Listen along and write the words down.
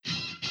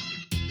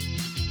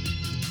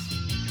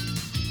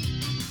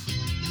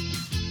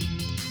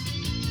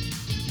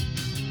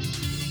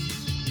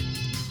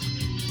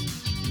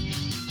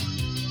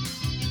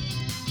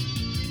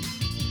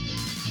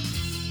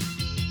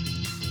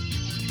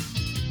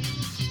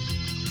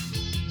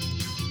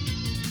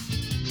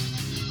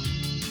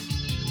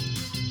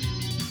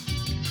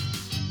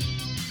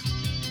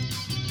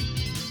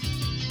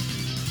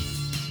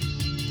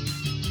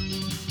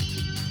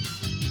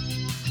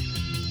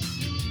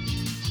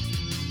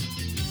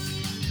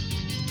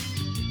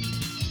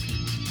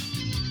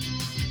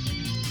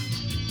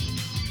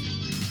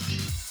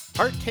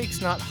Hard Takes,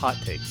 Not Hot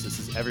Takes. This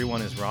is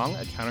Everyone is Wrong,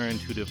 a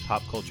counterintuitive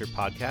pop culture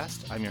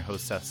podcast. I'm your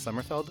host, Seth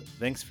Sommerfeld.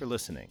 Thanks for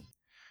listening.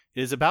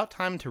 It is about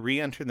time to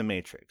re-enter The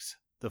Matrix.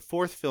 The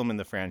fourth film in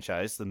the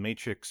franchise, The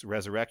Matrix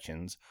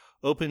Resurrections,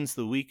 opens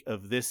the week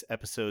of this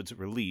episode's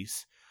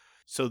release,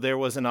 so there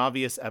was an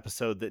obvious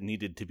episode that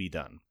needed to be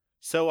done.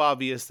 So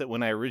obvious that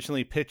when I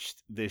originally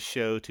pitched this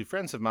show to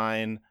friends of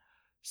mine,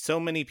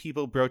 so many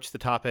people broached the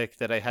topic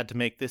that I had to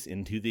make this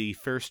into the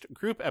first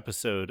group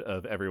episode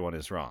of Everyone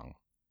is Wrong.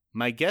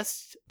 My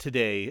guests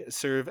today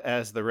serve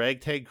as the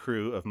ragtag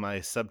crew of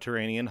my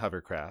subterranean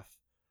hovercraft,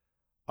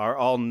 are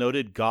all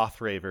noted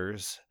goth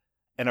ravers,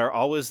 and are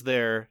always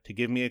there to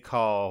give me a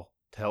call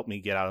to help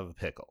me get out of a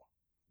pickle.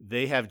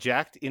 They have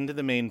jacked into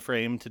the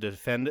mainframe to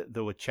defend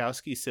the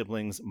Wachowski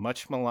siblings'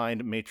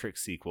 much-maligned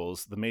Matrix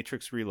sequels, The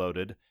Matrix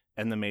Reloaded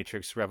and The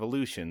Matrix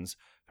Revolutions,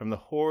 from the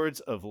hordes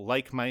of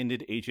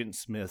like-minded Agent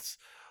Smiths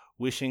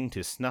wishing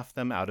to snuff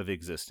them out of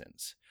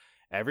existence.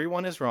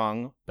 Everyone is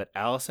wrong, but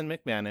Allison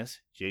McManus,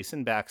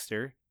 Jason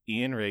Baxter,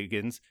 Ian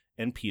Reagans,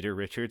 and Peter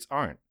Richards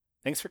aren't.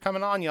 Thanks for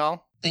coming on,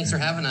 y'all. Thanks for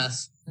having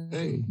us.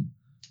 Hey,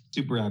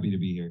 super happy to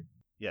be here.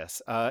 Yes,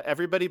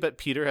 everybody but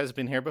Peter has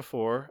been here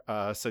before,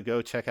 so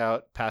go check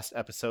out past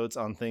episodes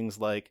on things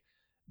like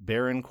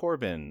Baron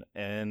Corbin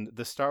and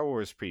the Star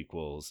Wars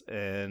prequels,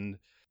 and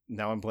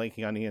now I'm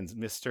blanking on Ian's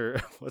Mr.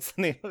 What's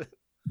the name of it?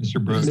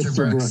 Mr.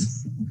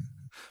 Brooks.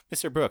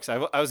 Mr. Brooks. I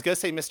was going to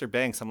say Mr.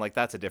 Banks. I'm like,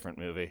 that's a different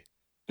movie.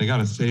 They got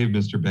to save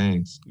Mr.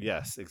 Banks.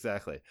 Yes,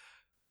 exactly.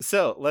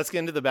 So let's get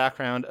into the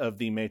background of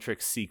the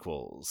Matrix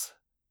sequels,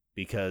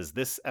 because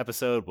this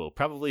episode will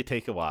probably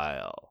take a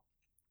while.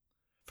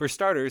 For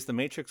starters, The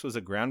Matrix was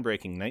a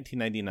groundbreaking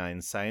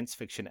 1999 science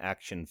fiction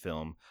action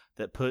film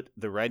that put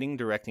the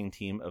writing-directing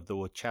team of the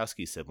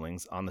Wachowski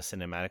siblings on the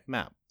cinematic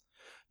map.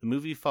 The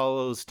movie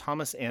follows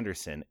Thomas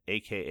Anderson,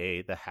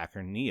 aka the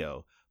hacker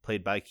Neo,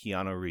 played by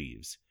Keanu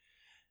Reeves.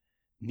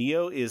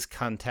 Neo is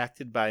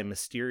contacted by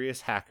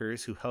mysterious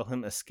hackers who help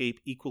him escape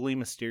equally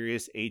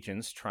mysterious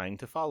agents trying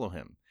to follow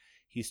him.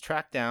 He's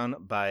tracked down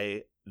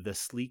by the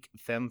sleek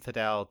femme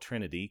fatale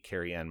Trinity,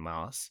 Carrie-Anne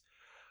Moss,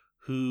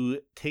 who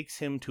takes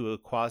him to a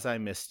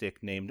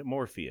quasi-mystic named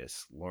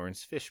Morpheus,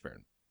 Lawrence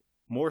Fishburne.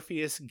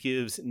 Morpheus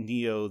gives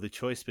Neo the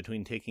choice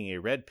between taking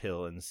a red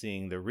pill and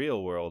seeing the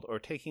real world or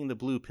taking the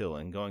blue pill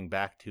and going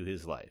back to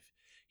his life.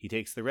 He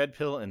takes the red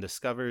pill and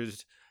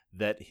discovers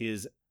that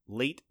his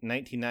late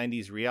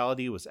 1990s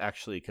reality was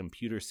actually a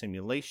computer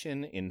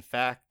simulation. In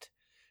fact,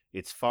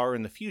 it's far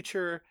in the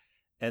future,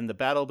 and the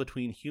battle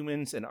between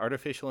humans and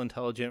artificial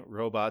intelligent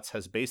robots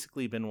has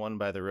basically been won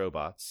by the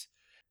robots.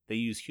 They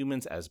use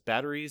humans as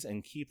batteries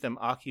and keep them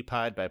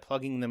occupied by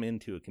plugging them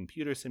into a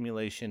computer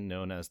simulation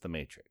known as the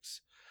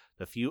Matrix.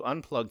 The few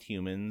unplugged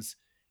humans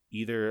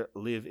either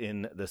live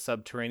in the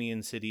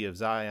subterranean city of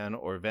Zion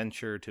or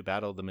venture to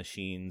battle the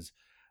machines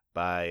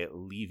by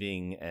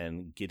leaving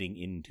and getting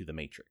into the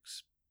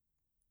Matrix.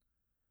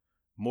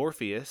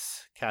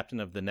 Morpheus, captain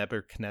of the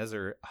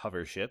Nebuchadnezzar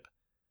hover ship,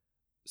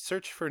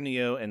 searched for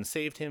Neo and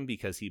saved him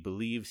because he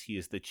believes he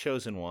is the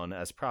chosen one,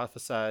 as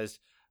prophesied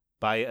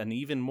by an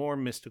even more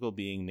mystical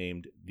being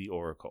named the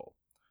Oracle,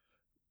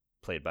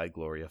 played by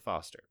Gloria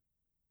Foster.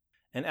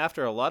 And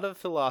after a lot of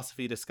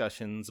philosophy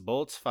discussions,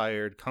 bullets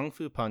fired, kung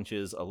fu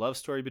punches, a love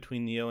story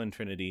between Neo and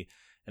Trinity,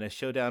 and a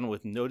showdown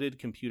with noted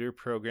computer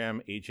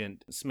program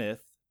agent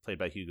Smith, played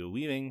by Hugo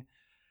Weaving,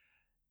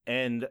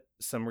 and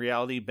some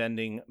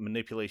reality-bending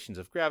manipulations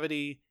of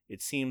gravity,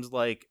 it seems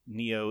like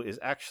Neo is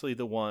actually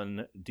the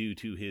one, due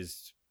to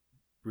his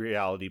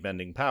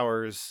reality-bending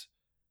powers,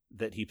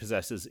 that he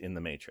possesses in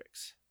The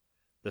Matrix.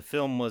 The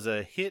film was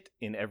a hit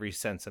in every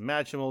sense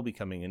imaginable,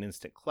 becoming an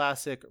instant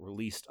classic.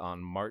 Released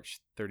on March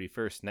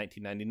 31st,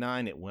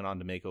 1999, it went on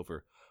to make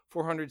over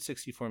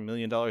 $464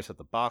 million at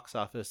the box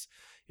office.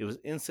 It was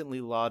instantly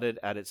lauded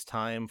at its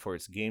time for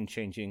its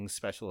game-changing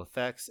special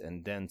effects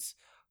and dense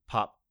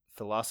pop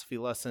philosophy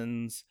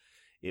lessons.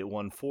 It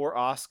won 4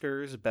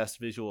 Oscars: Best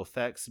Visual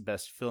Effects,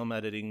 Best Film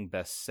Editing,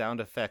 Best Sound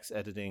Effects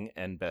Editing,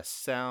 and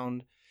Best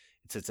Sound.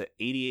 It sits at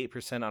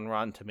 88% on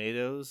Rotten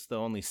Tomatoes,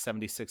 though only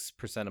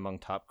 76% among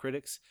top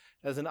critics,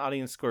 has an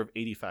audience score of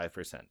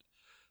 85%.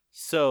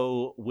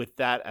 So, with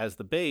that as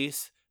the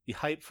base, the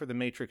hype for the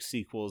Matrix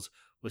sequels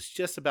was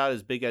just about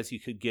as big as you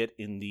could get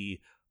in the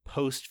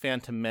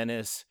post-Phantom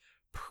Menace,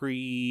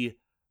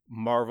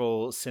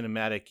 pre-Marvel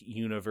Cinematic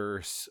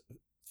Universe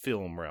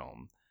film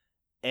realm.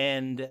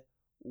 And,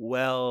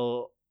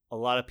 well, a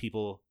lot of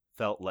people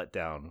felt let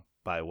down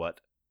by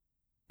what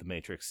the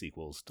Matrix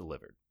sequels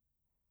delivered.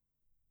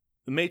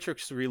 The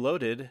Matrix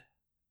Reloaded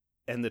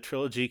and the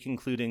trilogy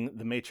concluding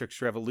The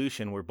Matrix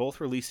Revolution were both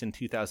released in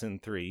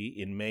 2003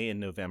 in May and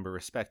November,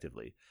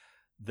 respectively.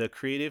 The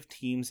creative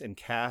teams and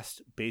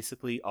cast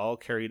basically all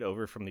carried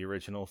over from the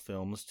original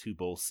films to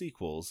both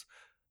sequels,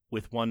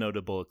 with one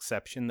notable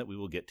exception that we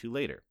will get to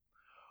later.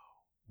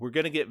 We're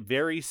going to get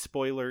very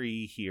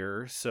spoilery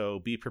here, so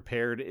be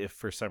prepared if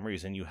for some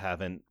reason you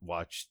haven't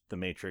watched the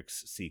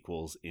Matrix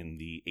sequels in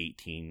the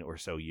 18 or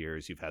so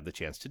years you've had the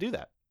chance to do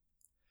that.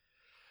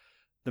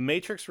 The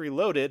Matrix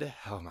Reloaded,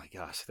 oh my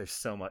gosh, there's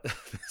so much.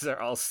 These are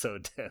all so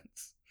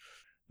dense.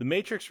 The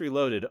Matrix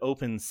Reloaded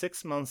opens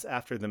 6 months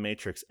after The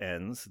Matrix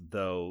ends,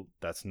 though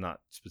that's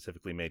not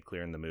specifically made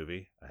clear in the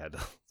movie. I had to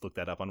look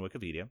that up on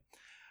Wikipedia.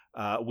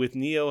 With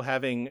Neo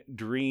having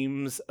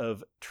dreams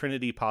of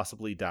Trinity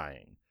possibly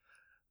dying.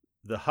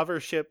 The hover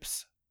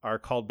ships are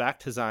called back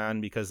to Zion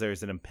because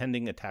there's an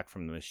impending attack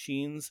from the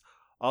machines.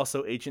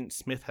 Also, Agent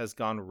Smith has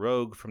gone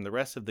rogue from the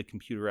rest of the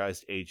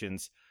computerized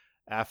agents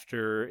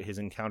after his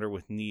encounter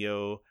with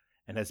Neo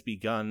and has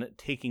begun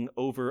taking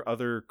over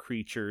other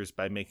creatures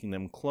by making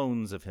them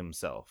clones of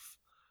himself,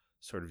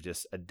 sort of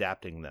just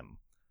adapting them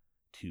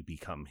to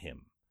become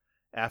him.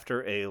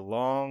 After a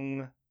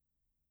long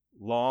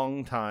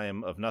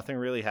time of nothing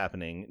really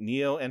happening,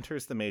 Neo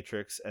enters the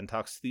Matrix and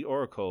talks to the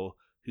Oracle,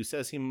 who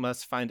says he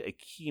must find a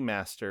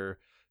keymaster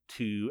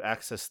to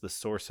access the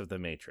source of the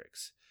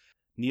Matrix.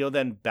 Neo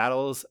then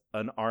battles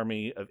an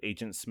army of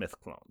Agent Smith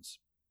clones.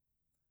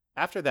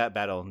 After that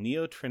battle,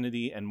 Neo,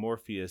 Trinity, and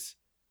Morpheus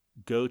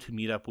go to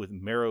meet up with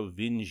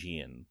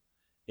Merovingian,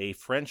 a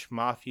French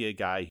mafia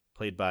guy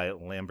played by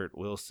Lambert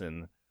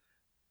Wilson,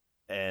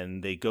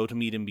 and they go to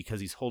meet him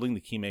because he's holding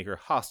the Keymaker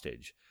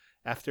hostage.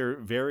 After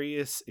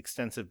various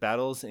extensive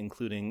battles,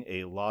 including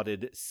a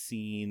lauded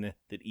scene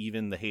that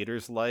even the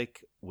haters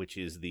like, which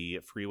is the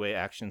freeway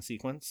action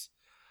sequence,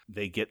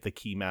 they get the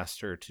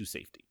Keymaster to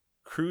safety.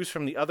 Crews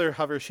from the other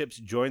hover ships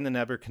join the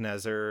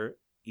Nebuchadnezzar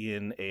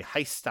in a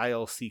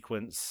heist-style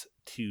sequence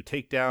to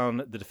take down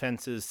the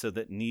defenses so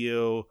that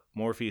Neo,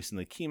 Morpheus, and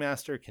the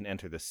Keymaster can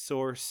enter the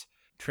source.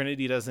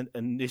 Trinity doesn't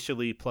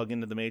initially plug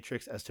into the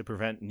Matrix as to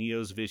prevent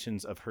Neo's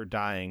visions of her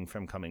dying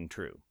from coming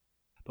true.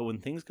 But when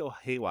things go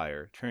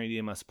haywire, Trinity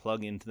must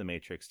plug into the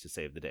Matrix to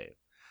save the day.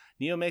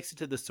 Neo makes it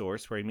to the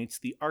source where he meets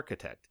the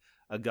Architect,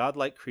 a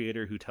godlike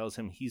creator who tells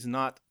him he's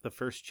not the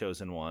first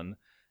chosen one,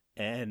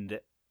 and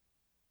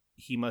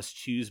he must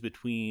choose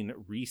between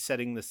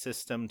resetting the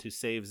system to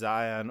save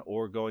Zion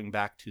or going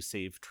back to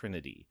save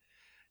Trinity.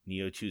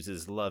 Neo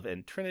chooses love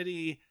and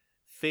Trinity,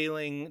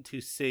 failing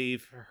to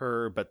save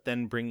her, but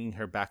then bringing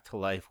her back to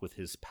life with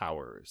his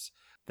powers.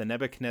 The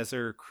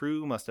Nebuchadnezzar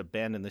crew must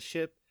abandon the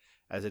ship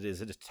as it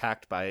is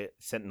attacked by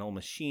Sentinel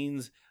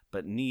machines,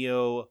 but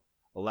Neo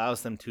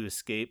allows them to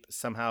escape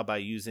somehow by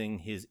using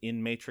his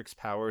in-Matrix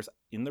powers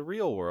in the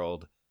real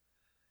world.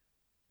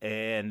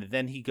 And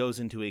then he goes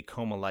into a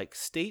coma-like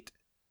state.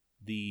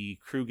 The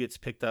crew gets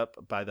picked up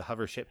by the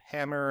hover ship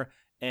Hammer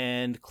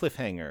and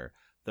cliffhanger,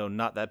 though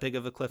not that big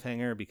of a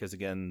cliffhanger because,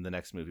 again, the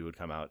next movie would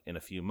come out in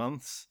a few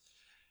months.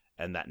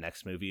 And that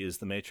next movie is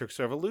The Matrix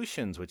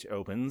Revolutions, which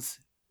opens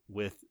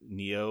with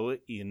Neo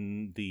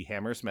in the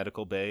Hammer's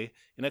medical bay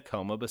in a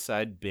coma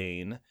beside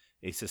Bane,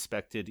 a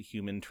suspected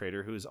human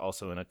traitor who is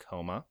also in a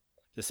coma.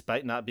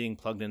 Despite not being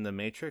plugged in the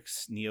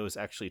Matrix, Neo is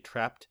actually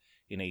trapped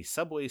in a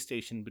subway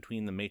station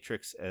between the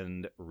Matrix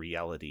and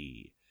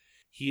reality.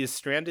 He is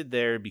stranded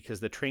there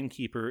because the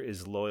Trainkeeper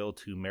is loyal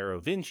to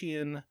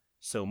Merovingian,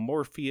 so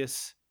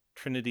Morpheus,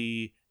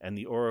 Trinity, and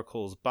the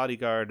Oracle's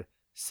bodyguard,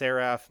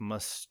 Seraph,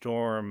 must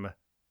storm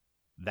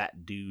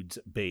that dude's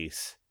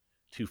base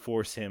to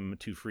force him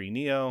to free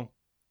Neo.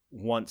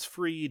 Once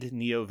freed,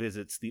 Neo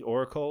visits the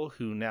Oracle,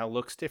 who now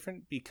looks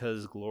different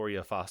because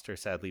Gloria Foster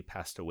sadly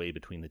passed away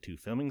between the two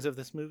filmings of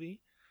this movie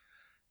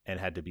and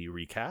had to be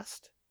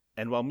recast.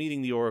 And while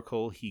meeting the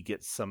Oracle, he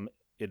gets some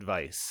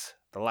advice.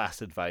 The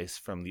last advice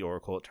from the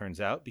Oracle, it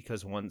turns out,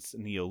 because once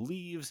Neo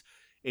leaves,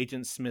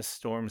 Agent Smith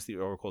storms the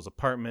Oracle's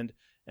apartment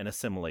and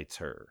assimilates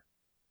her.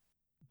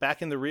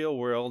 Back in the real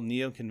world,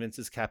 Neo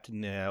convinces Captain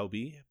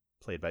Niobe,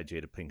 played by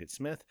Jada Pinkett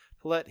Smith,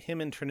 to let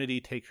him and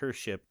Trinity take her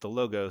ship, the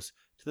Logos,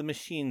 to the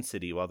Machine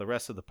City while the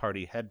rest of the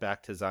party head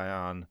back to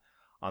Zion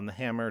on the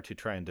Hammer to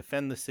try and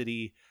defend the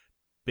city.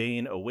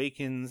 Bane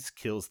awakens,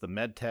 kills the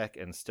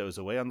medtech, and stows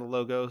away on the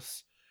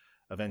Logos,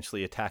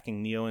 eventually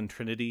attacking Neo and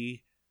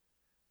Trinity.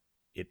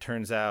 It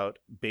turns out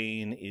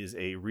Bane is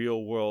a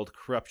real-world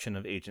corruption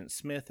of Agent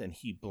Smith, and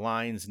he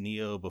blinds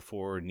Neo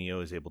before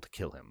Neo is able to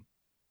kill him.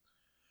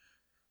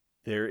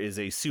 There is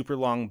a super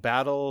long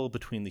battle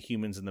between the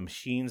humans and the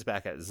machines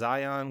back at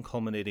Zion,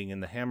 culminating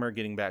in the Hammer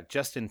getting back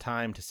just in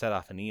time to set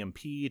off an EMP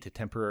to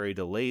temporarily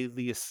delay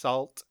the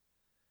assault.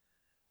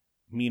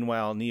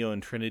 Meanwhile, Neo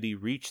and Trinity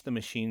reach the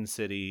Machine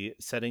City,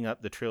 setting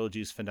up the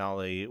trilogy's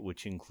finale,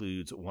 which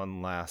includes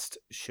one last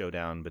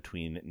showdown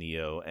between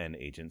Neo and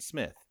Agent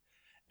Smith.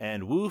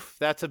 And woof,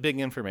 that's a big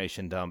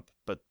information dump,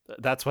 but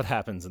that's what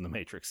happens in the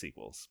Matrix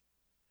sequels.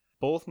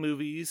 Both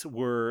movies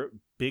were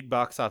big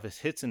box office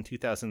hits in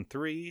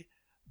 2003,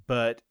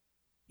 but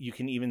you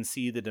can even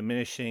see the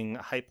diminishing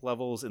hype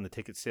levels in the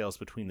ticket sales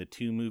between the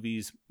two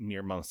movies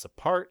mere months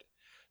apart.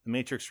 The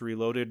Matrix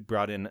Reloaded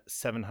brought in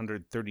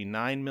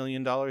 $739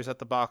 million at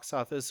the box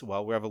office,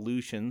 while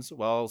Revolutions,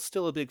 while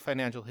still a big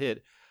financial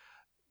hit,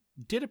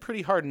 did a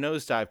pretty hard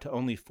nosedive to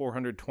only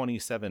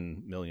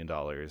 $427 million.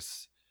 A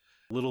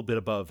little bit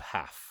above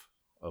half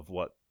of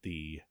what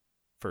the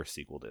first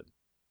sequel did.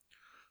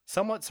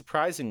 Somewhat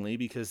surprisingly,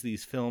 because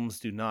these films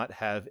do not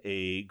have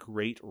a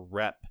great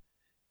rep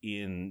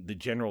in the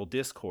general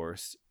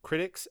discourse,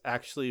 critics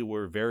actually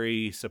were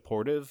very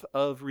supportive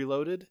of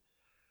Reloaded.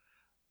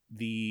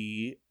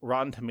 The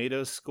Rotten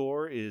Tomatoes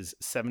score is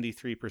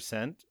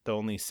 73%, though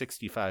only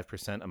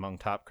 65% among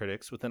top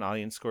critics, with an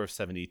audience score of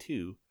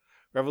 72.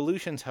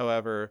 Revolutions,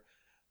 however,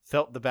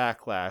 felt the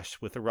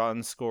backlash with a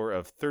Rotten score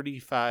of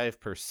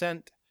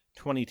 35%,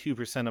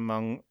 22%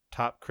 among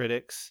top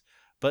critics,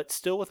 but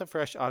still with a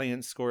fresh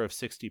audience score of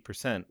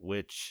 60%,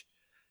 which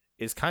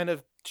is kind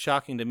of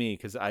shocking to me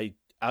because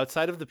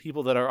outside of the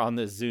people that are on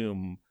this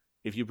Zoom,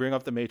 if you bring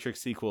up the Matrix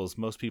sequels,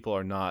 most people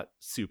are not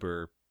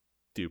super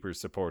duper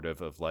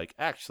supportive of like,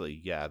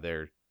 actually, yeah,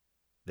 they're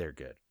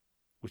good,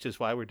 which is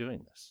why we're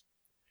doing this.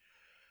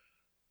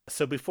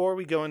 So before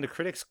we go into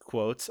critics'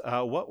 quotes,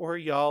 what were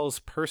y'all's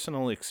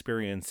personal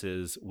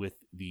experiences with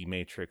the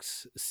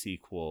Matrix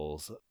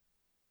sequels?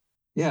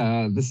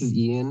 Yeah, this is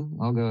Ian.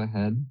 I'll go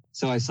ahead.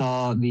 So I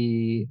saw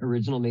the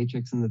original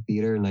Matrix in the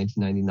theater in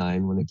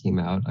 1999 when it came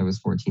out. I was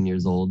 14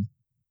 years old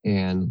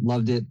and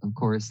loved it, of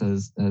course,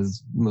 as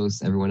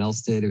most everyone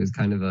else did. It was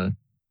kind of a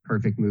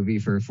perfect movie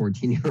for a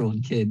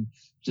 14-year-old kid,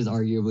 which is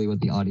arguably what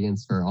the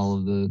audience for all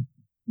of the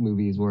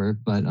movies were.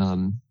 But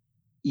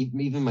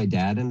even my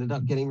dad ended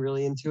up getting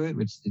really into it,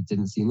 which it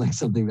didn't seem like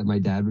something that my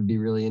dad would be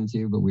really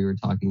into, but we were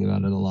talking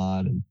about it a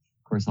lot. And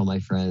of course, all my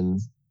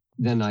friends.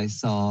 Then I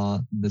saw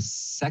the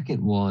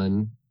second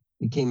one.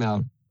 It came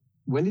out.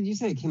 When did you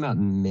say it came out?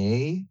 In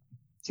May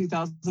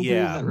 2003?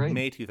 Yeah, is that right?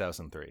 May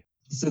 2003.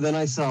 So then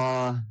I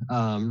saw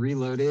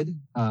Reloaded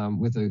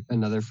with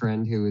another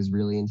friend who was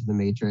really into the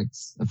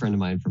Matrix, a friend of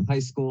mine from high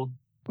school,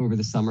 over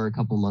the summer, a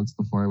couple months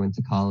before I went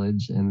to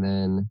college. And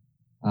then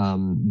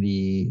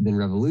then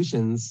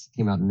Revolutions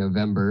came out in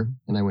November,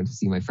 and I went to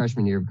see my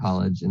freshman year of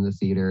college in the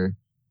theater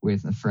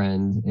with a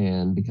friend.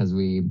 And because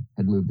we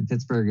had moved to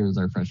Pittsburgh, it was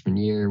our freshman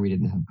year, we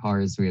didn't have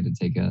cars, so we had to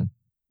take a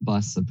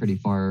bus a pretty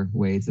far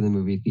way to the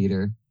movie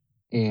theater.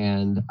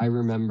 And I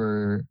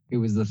remember it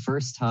was the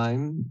first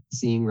time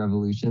seeing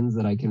Revolutions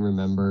that I can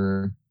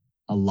remember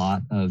a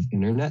lot of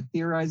internet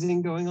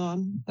theorizing going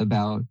on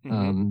about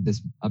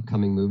this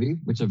upcoming movie,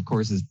 which of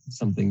course is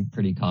something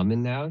pretty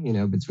common now,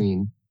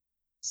 between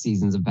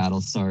seasons of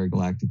Battlestar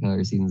Galactica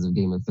or seasons of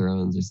Game of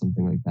Thrones or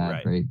something like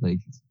that, right? Like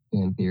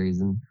fan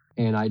theories.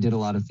 And I did a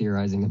lot of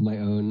theorizing of my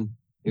own.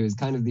 It was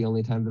kind of the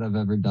only time that I've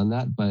ever done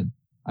that, but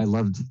I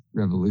loved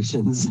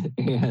Revolutions.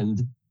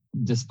 And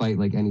despite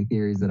like any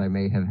theories that I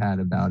may have had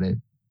about it,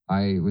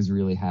 I was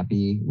really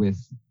happy with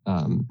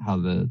how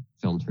the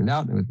film turned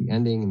out and with the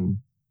ending, and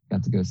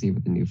got to go see it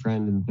with a new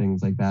friend and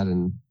things like that.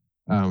 And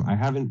I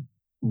haven't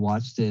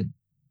watched it.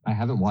 I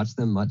haven't watched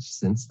them much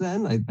since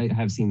then. I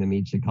have seen them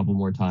each a couple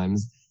more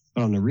times,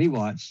 but on a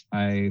rewatch,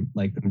 I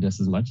like them just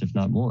as much, if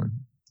not more.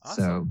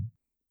 Awesome.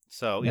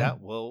 So yeah,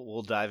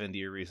 we'll dive into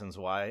your reasons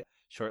why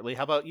shortly.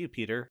 How about you,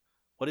 Peter?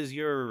 What is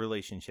your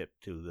relationship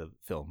to the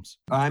films?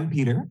 I'm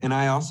Peter, and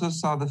I also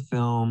saw the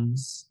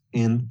films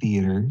in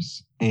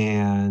theaters,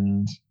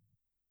 and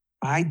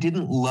I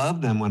didn't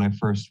love them when I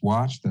first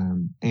watched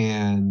them.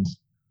 And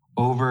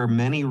over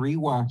many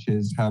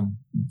rewatches have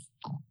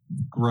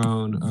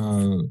grown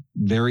a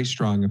very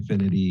strong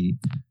affinity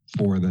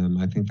for them.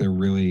 I think they're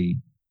really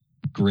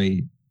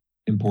great,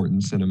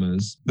 important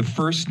cinemas. The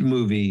first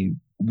movie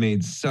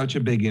made such a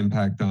big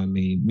impact on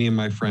me. Me and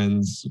my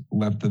friends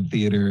left the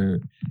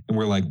theater and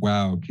we're like,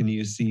 wow, can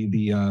you see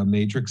the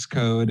Matrix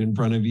code in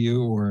front of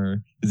you,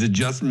 or is it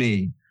just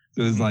me?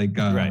 So it was like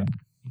a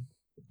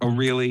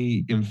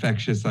really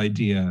infectious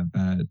idea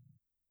that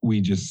we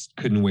just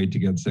couldn't wait to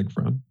get sick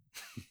from.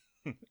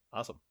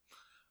 Awesome.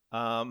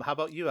 How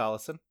about you,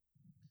 Allison?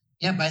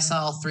 Yep, I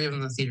saw all three of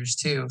them in the theaters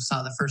too.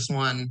 Saw the first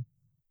one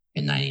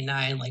in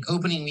 99, like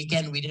opening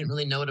weekend. We didn't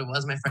really know what it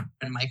was. My friend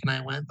Mike and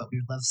I went, but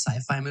we love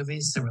sci-fi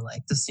movies, so we're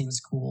like, this seems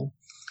cool.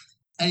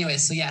 Anyway,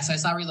 so I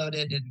saw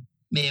Reloaded in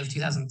May of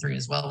 2003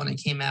 as well when it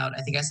came out.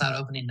 I think I saw it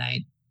opening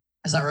night.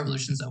 I saw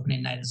Revolutions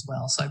opening night as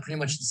well. So I pretty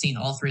much seen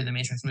all three of the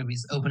Matrix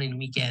movies opening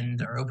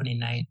weekend or opening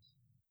night.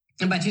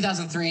 And by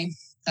 2003,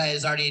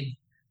 there's already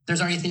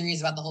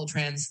theories about the whole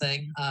trans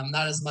thing.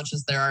 Not as much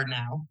as there are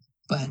now.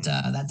 But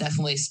that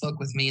definitely spoke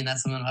with me, and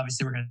that's something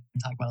obviously we're going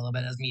to talk about a little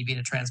bit, as me being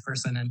a trans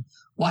person and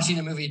watching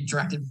a movie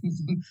directed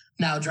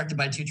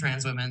by two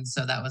trans women.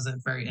 So that was a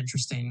very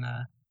interesting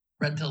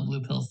red pill, blue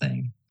pill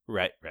thing.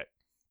 Right.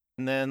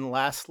 And then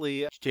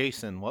lastly,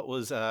 Jason, what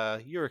was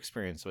your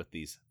experience with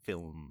these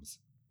films?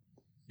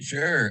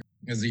 Sure.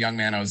 As a young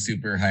man, I was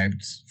super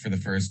hyped for the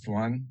first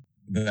one.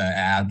 The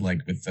ad, like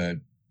with the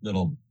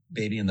little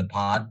baby in the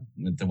pod,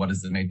 with the "What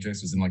is the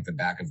Matrix?" was in like the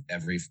back of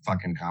every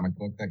fucking comic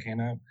book that came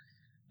out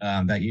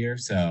that year.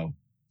 So,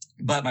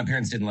 but my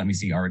parents didn't let me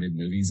see R-rated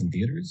movies in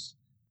theaters.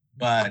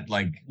 But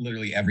like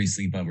literally every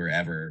sleepover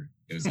ever,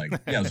 it was like,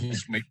 yeah, it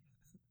was right.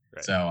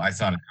 So I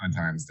saw it a ton of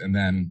times. And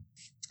then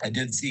I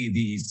did see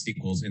the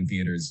sequels in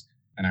theaters,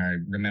 and I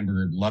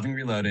remember loving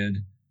Reloaded,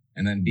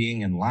 and then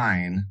being in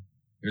line.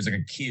 There's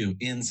like a queue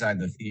inside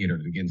the theater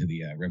to get into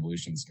the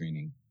Revolution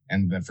screening.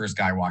 And the first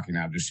guy walking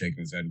out just shaking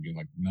his head and being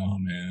like, no,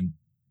 man.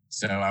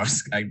 So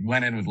I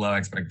went in with low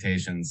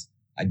expectations.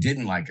 I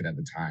didn't like it at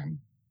the time.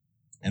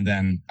 And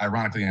then,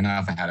 ironically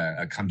enough, I had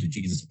a come to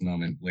Jesus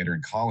moment later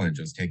in college.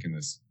 I was taking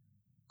this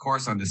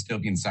course on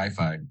dystopian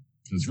sci-fi.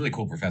 It was a really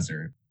cool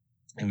professor.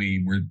 And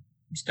we were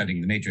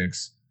studying The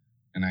Matrix.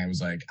 And I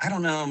was like, I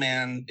don't know,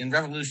 man. In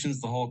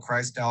Revolutions, the whole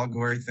Christ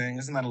allegory thing,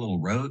 isn't that a little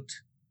rote?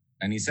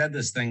 And he said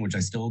this thing, which I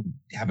still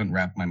haven't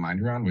wrapped my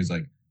mind around, where he's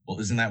like, well,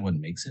 isn't that what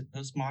makes it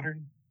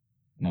postmodern?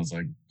 And I was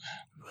like,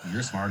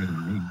 you're smarter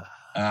than me.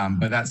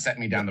 But that set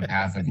me down the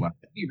path of like,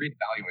 you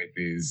reevaluate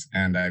these,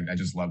 and I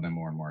just love them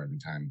more and more every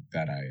time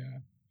that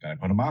I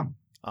put them on.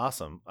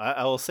 Awesome.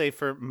 I will say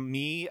for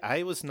me,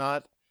 I was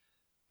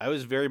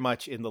very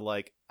much in the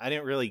like, I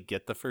didn't really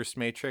get the first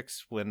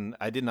Matrix when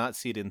I did not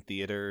see it in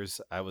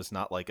theaters. I was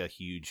not like a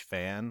huge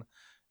fan.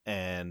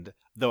 And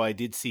though I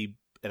did see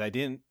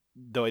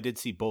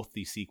both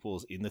the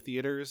sequels in the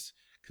theaters,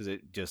 because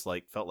it just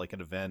like felt like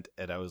an event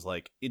and I was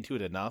like into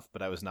it enough,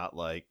 but I was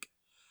like,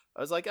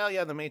 oh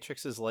yeah, The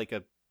Matrix is like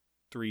a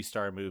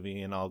 3-star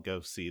movie and I'll go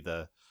see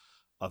the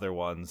other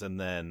ones. And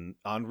then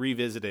on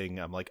revisiting,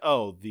 I'm like,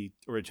 oh, the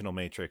original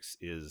Matrix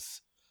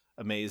is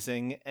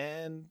amazing.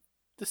 And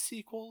the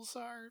sequels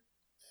are,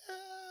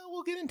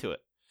 we'll get into it.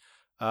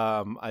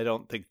 I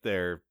don't think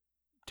they're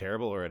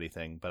terrible or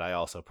anything, but I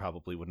also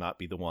probably would not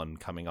be the one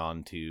coming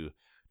on to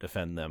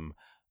defend them.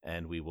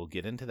 And we will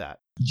get into that.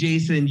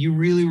 Jason, you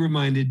really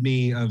reminded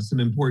me of some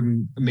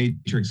important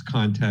Matrix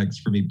context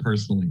for me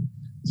personally.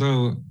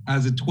 So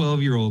as a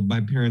 12-year-old,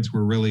 my parents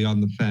were really on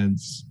the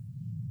fence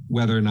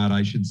whether or not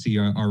I should see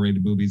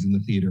R-rated movies in the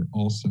theater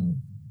also.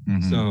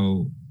 Mm-hmm.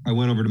 So I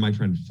went over to my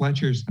friend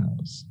Fletcher's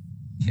house,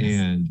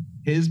 and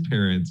his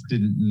parents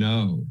didn't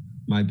know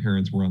my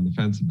parents were on the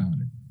fence about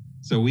it.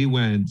 So we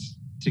went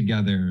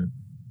together,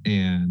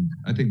 and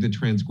I think the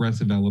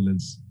transgressive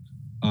elements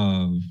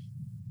of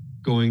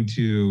going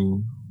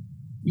to,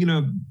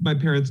 my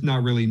parents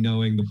not really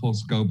knowing the full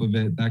scope of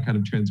it, that kind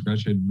of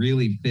transgression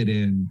really fit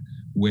in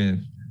with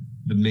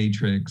the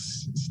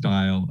Matrix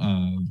style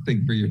of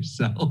think for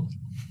yourself.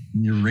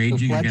 You're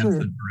raging against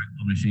the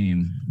parental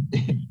machine.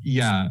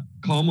 Yeah,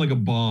 calm like a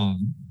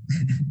bomb.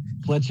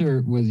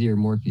 Fletcher was your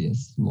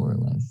Morpheus, more or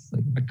less.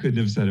 I couldn't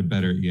have said it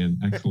better, Ian.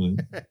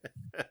 Excellent.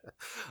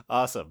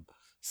 Awesome.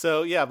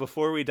 So yeah,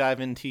 before we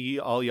dive into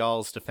all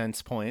y'all's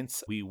defense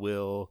points, we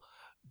will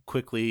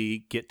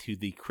quickly get to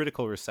the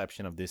critical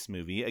reception of this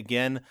movie.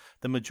 Again,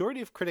 the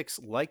majority of critics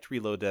liked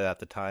Reloaded at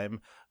the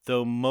time,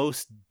 though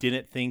most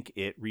didn't think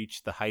it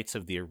reached the heights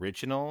of the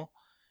original.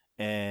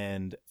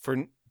 And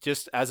for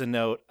just as a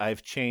note,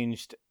 I've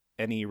changed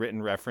any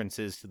written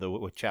references to the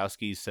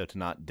Wachowskis so to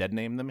not dead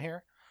name them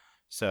here.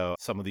 So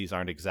some of these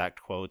aren't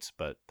exact quotes,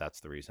 but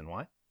that's the reason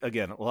why.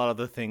 Again, a lot of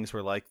the things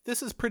were like,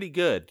 this is pretty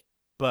good,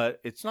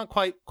 but it's not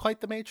quite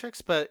The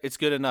Matrix, but it's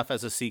good enough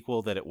as a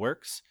sequel that it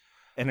works.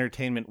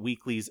 Entertainment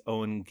Weekly's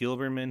Owen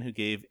Gilberman, who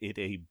gave it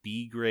a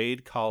B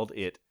grade, called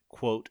it,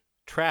 quote,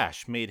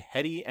 trash made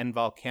heady and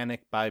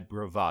volcanic by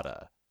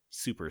bravada,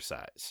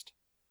 supersized.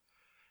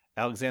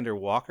 Alexander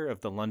Walker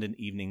of the London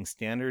Evening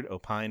Standard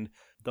opined,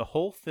 the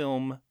whole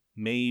film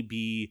may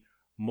be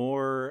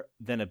more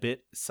than a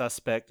bit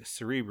suspect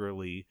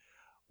cerebrally,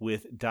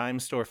 with dime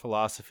store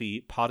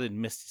philosophy, potted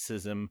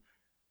mysticism,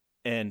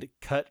 and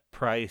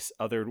cut-price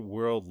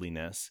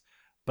otherworldliness,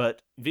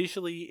 but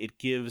visually it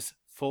gives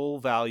full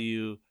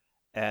value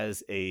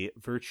as a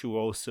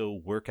virtuoso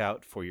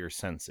workout for your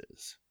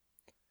senses.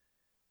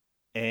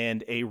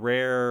 And a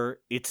rare,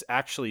 it's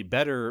actually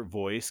better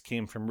voice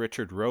came from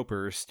Richard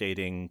Roper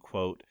stating,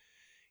 quote,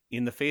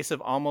 in the face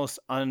of almost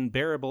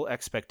unbearable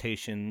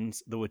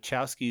expectations, the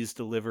Wachowskis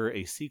deliver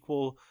a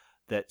sequel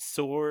that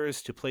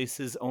soars to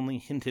places only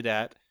hinted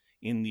at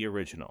in the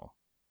original.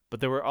 But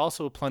there were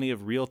also plenty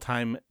of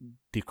real-time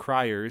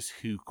decriers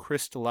who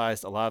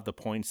crystallized a lot of the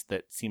points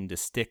that seemed to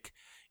stick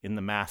in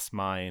the mass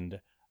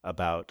mind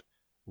about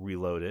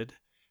Reloaded.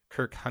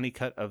 Kirk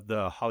Honeycutt of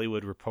The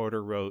Hollywood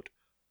Reporter wrote,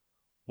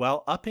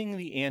 while upping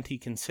the ante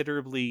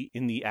considerably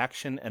in the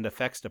action and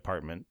effects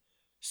department,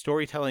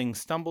 storytelling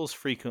stumbles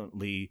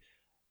frequently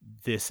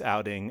this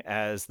outing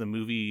as the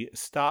movie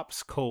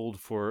stops cold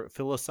for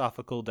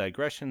philosophical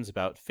digressions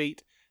about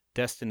fate,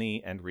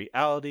 destiny, and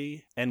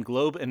reality. And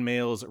Globe and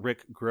Mail's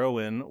Rick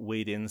Groen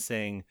weighed in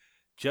saying,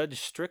 judged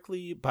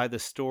strictly by the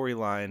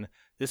storyline,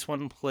 this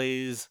one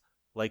plays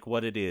like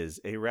what it is,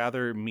 a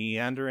rather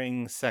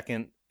meandering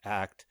second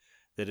act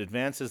that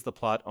advances the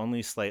plot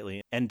only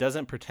slightly and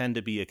doesn't pretend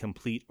to be a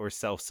complete or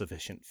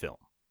self-sufficient film.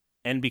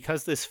 And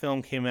because this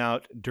film came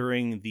out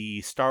during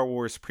the Star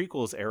Wars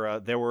prequels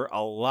era, there were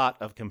a lot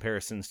of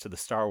comparisons to the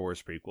Star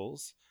Wars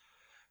prequels.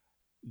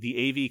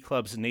 The AV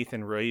Club's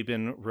Nathan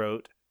Rabin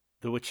wrote,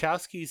 the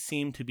Wachowskis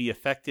seem to be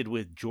affected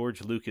with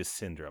George Lucas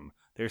syndrome.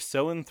 They're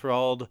so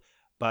enthralled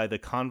by the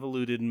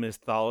convoluted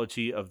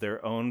mythology of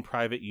their own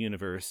private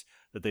universe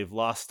that they've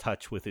lost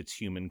touch with its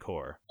human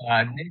core.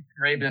 Nick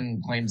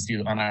Rabin claims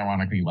to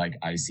unironically like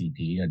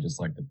ICP. I'd just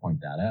like to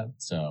point that out.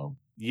 So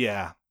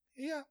yeah,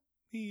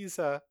 he's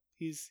a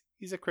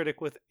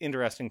critic with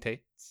interesting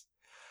tastes.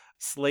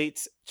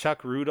 Slate's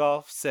Chuck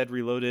Rudolph said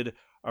Reloaded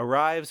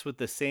arrives with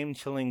the same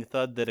chilling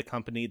thud that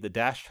accompanied the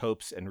dashed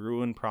hopes and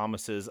ruined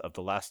promises of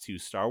the last two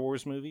Star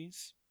Wars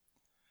movies.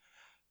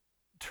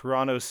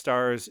 Toronto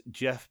Star's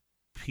Jeff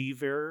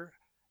Peaver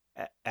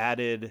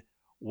added,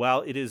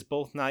 while it is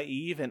both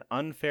naive and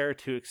unfair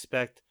to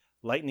expect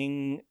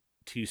lightning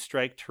to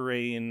strike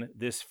terrain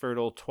this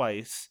fertile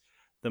twice,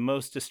 the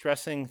most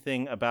distressing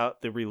thing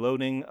about the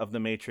reloading of The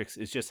Matrix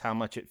is just how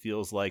much it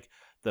feels like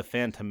The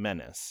Phantom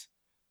Menace.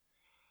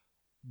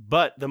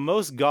 But the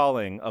most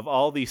galling of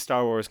all these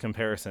Star Wars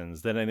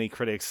comparisons that any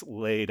critics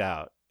laid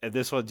out, and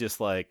this one just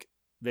like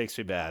makes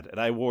me mad, and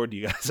I warned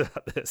you guys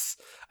about this.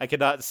 I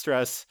cannot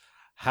stress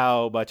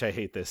how much I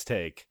hate this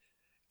take,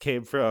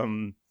 came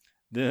from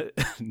the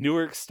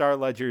Newark Star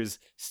Ledger's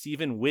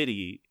Stephen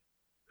Whitty,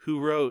 who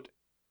wrote,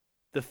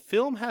 "The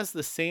film has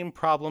the same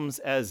problems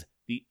as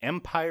The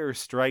Empire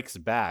Strikes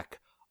Back,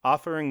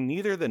 offering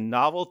neither the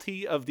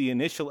novelty of the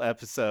initial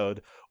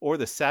episode or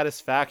the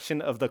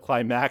satisfaction of the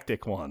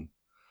climactic one."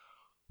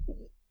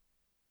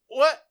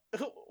 What?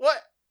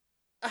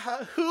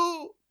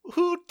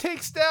 Who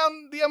takes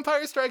down The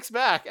Empire Strikes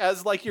Back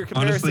as like your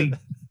comparison? Honestly,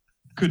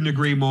 couldn't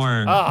agree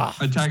more. Ah.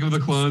 Attack of the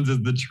Clones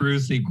is the true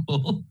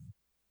sequel.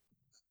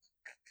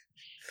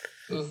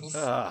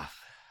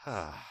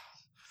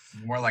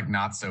 More like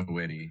not so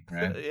witty,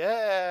 right?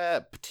 Yeah.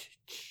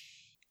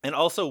 And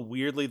also,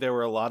 weirdly, there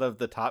were a lot of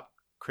the top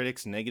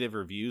critics' negative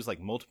reviews,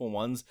 like multiple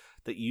ones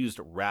that used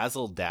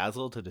razzle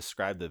dazzle to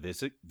describe the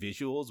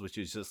visuals, which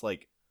is just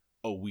like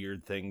a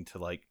weird thing to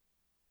like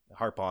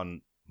harp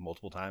on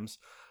multiple times.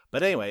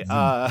 But anyway,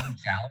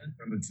 challenge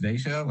from the Today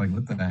Show, like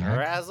what the heck?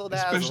 Razzle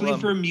dazzle, especially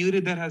for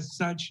muted that has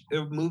such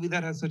a movie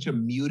that has such a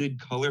muted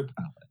color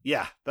palette.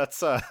 Yeah, that's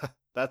something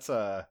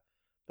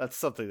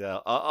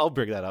that I'll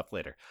bring that up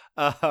later.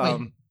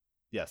 Wait.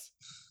 Yes.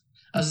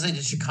 I was gonna say,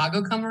 did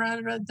Chicago come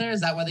around right there?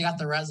 Is that where they got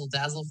the razzle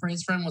dazzle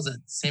phrase from? Was it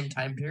the same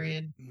time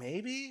period?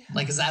 Maybe.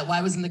 Like, is that why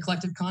it was in the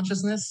collective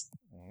consciousness?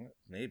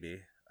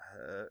 Maybe.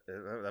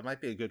 That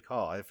might be a good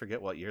call. I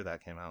forget what year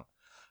that came out.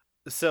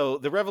 So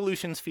the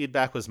Revolution's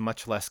feedback was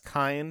much less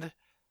kind.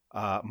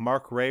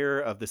 Mark Rayer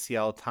of the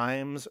Seattle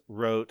Times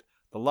wrote,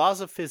 "The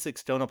laws of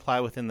physics don't apply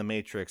within the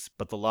Matrix,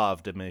 but the law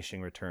of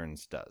diminishing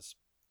returns does."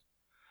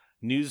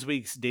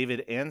 Newsweek's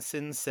David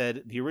Anson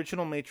said, "The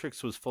original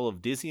Matrix was full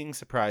of dizzying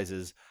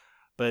surprises,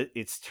 but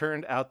it's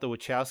turned out the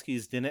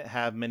Wachowskis didn't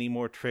have many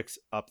more tricks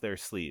up their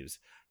sleeves.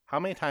 How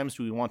many times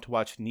do we want to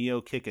watch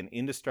Neo kick an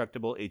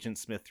indestructible Agent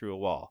Smith through a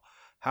wall?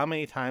 How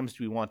many times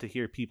do we want to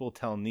hear people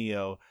tell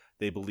Neo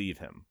they believe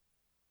him?"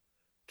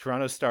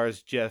 Toronto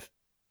Star's Jeff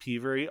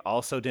Peavery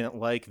also didn't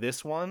like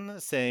this one,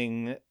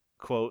 saying,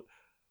 quote,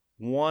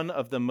 "One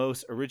of the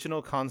most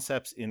original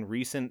concepts in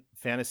recent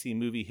fantasy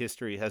movie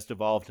history has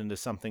devolved into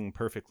something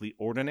perfectly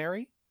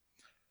ordinary."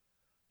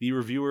 The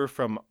reviewer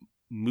from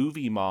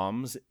Movie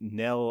Moms,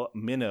 Nell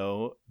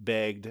Minow,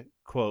 begged,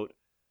 quote,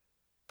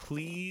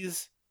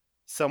 "Please,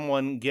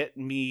 someone get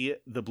me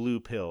the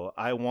blue pill.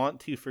 I want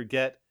to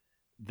forget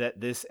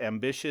that this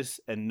ambitious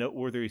and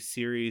noteworthy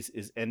series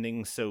is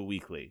ending so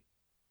weakly."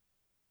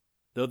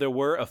 Though there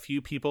were a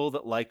few people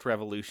that liked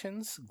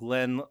Revolutions,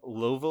 Glenn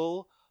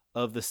Lovell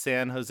of the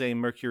San Jose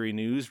Mercury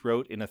News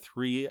wrote in a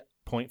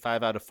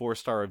 3.5 out of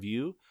 4-star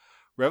review,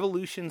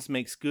 "Revolutions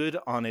makes good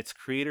on its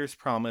creator's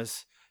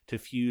promise to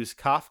fuse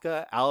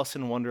Kafka, Alice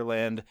in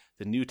Wonderland,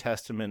 the New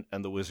Testament,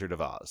 and the Wizard of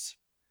Oz."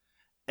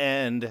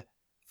 And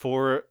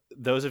for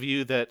those of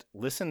you that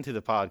listen to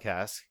the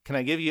podcast, can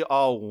I give you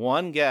all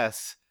one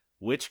guess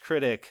which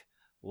critic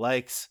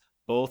likes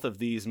both of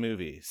these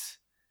movies?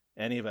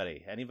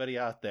 Anybody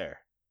out there?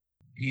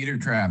 Peter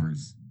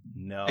Travers.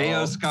 No.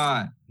 A.O.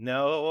 Scott.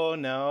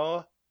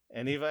 No.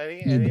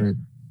 Anybody? Ebert.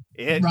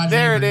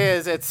 There it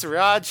is. It's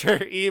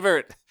Roger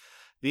Ebert,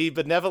 the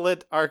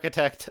benevolent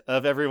architect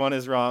of Everyone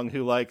Is Wrong,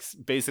 who likes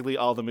basically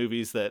all the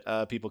movies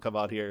that people come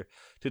out here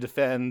to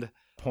defend.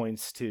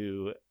 Points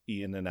to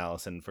Ian and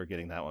Allison for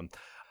getting that one.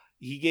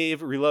 He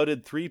gave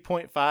Reloaded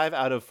 3.5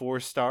 out of 4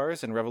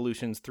 stars and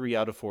Revolutions 3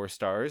 out of 4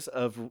 stars.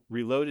 Of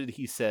Reloaded,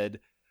 he said,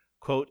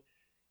 quote,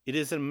 "It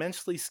is an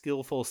immensely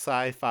skillful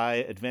sci-fi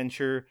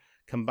adventure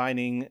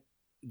combining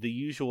the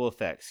usual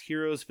effects: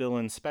 heroes,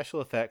 villains,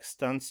 special effects,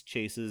 stunts,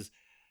 chases,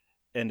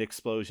 and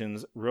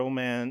explosions,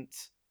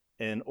 romance,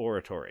 and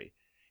oratory.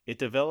 It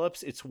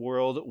develops its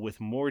world with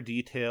more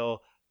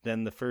detail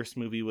than the first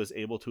movie was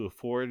able to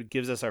afford,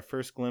 gives us our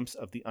first glimpse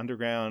of the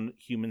underground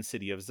human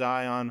city of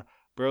Zion,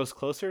 burrows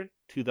closer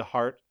to the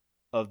heart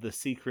of the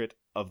secret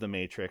of the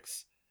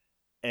Matrix,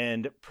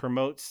 and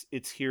promotes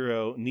its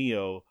hero,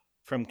 Neo,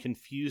 from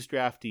confused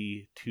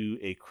draftee to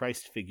a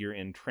Christ figure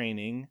in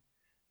training."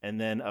 And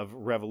then of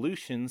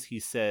Revolutions, he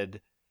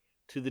said,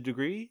 "To the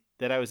degree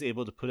that I was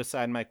able to put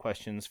aside my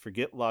questions,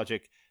 forget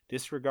logic,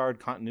 disregard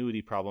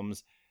continuity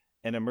problems,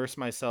 and immerse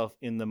myself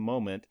in the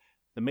moment,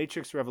 The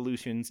Matrix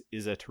Revolutions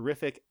is a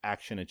terrific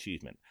action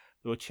achievement.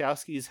 The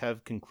Wachowskis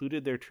have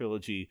concluded their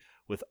trilogy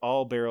with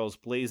all barrels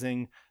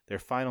blazing. Their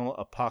final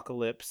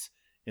apocalypse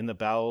in the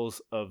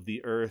bowels of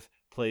the earth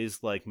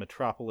plays like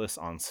Metropolis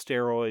on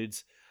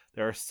steroids.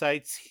 There are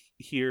sights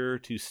here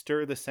to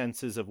stir the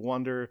senses of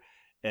wonder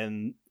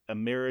and a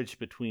marriage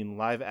between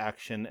live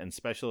action and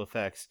special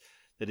effects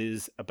that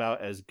is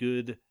about as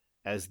good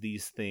as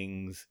these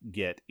things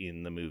get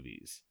in the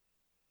movies.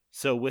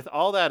 So with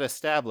all that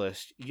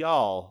established,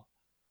 y'all,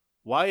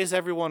 why is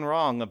everyone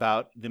wrong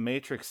about the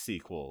Matrix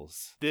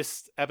sequels?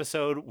 This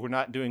episode, we're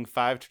not doing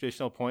 5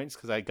 traditional points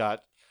because I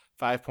got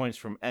 5 points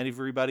from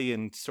everybody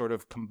and sort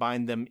of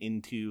combined them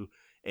into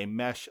a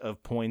mesh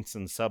of points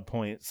and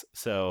subpoints.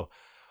 So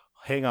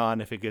hang on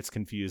if it gets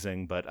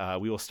confusing, but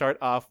we will start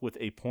off with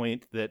a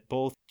point that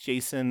both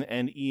Jason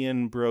and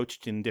Ian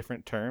broached in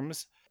different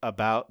terms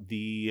about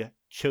the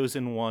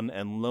chosen one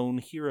and lone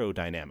hero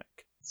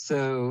dynamic.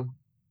 So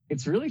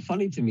it's really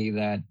funny to me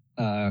that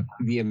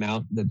the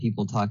amount that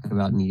people talk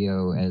about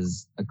Neo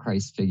as a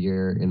Christ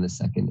figure in the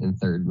second and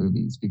third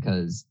movies,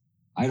 because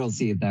I don't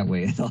see it that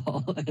way at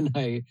all. And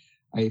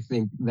I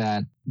think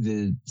that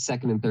the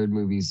second and third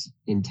movies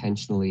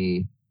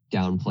intentionally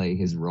downplay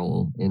his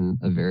role in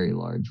a very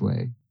large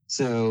way.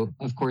 So,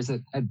 of course,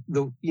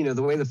 the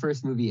way the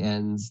first movie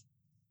ends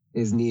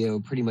is Neo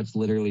pretty much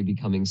literally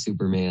becoming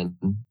Superman.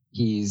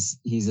 He's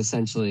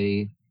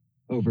essentially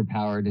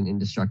overpowered and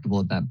indestructible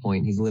at that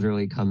point. He's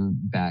literally come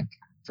back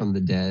from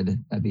the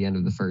dead at the end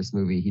of the first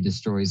movie. He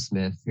destroys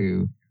Smith,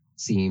 who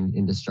seemed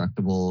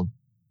indestructible.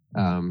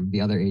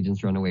 The other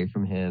agents run away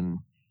from him.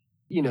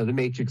 The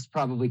Matrix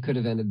probably could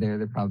have ended there.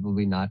 There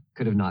probably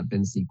could have not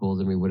been sequels,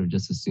 and we would have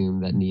just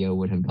assumed that Neo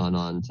would have gone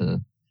on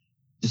to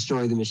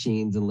destroy the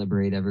machines and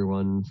liberate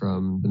everyone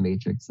from the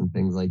Matrix and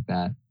things like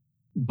that.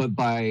 But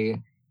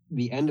by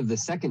the end of the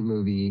second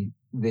movie,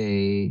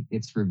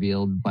 it's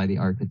revealed by the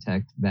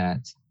architect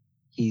that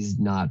he's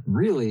not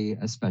really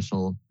a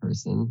special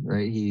person,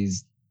 right?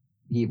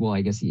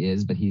 I guess he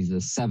is, but he's the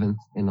 7th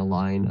in a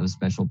line of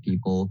special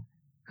people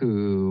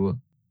who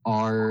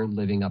are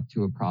living up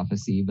to a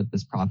prophecy, but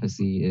this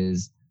prophecy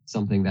is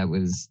something that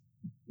was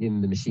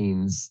in the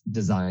machine's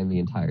design the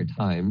entire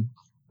time.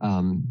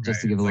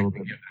 Just to give a little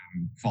bit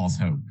false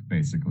hope,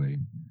 basically.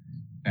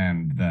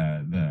 And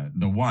the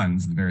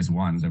various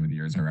ones over the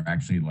years are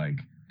actually like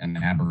an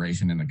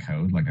aberration in the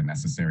code, like a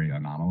necessary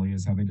anomaly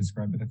is how they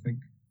describe it, I think.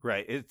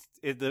 Right.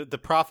 The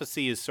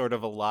prophecy is sort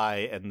of a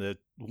lie, and the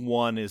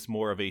one is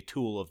more of a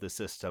tool of the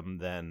system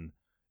than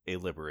a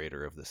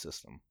liberator of the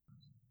system.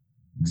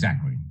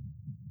 Exactly.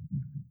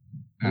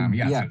 So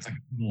it's like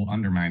a little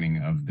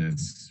undermining of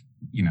this,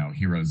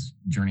 hero's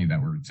journey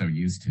that we're so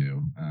used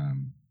to.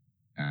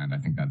 And I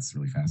think that's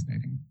really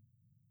fascinating.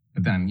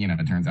 But then,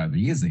 it turns out that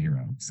he is the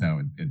hero.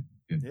 So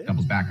it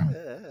doubles back on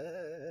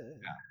it.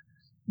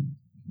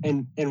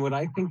 Yeah. And what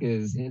I think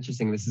is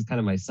interesting, this is kind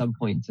of my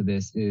sub-point to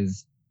this,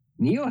 is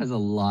Neo has a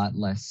lot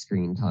less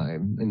screen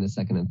time in the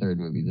second and third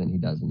movies than he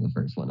does in the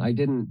first one. I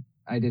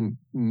didn't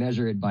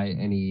measure it by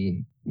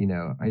any,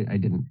 I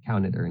didn't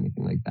count it or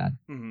anything like that.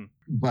 Mm-hmm.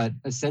 But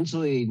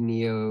essentially,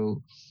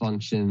 Neo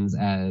functions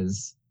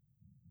as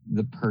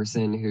the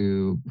person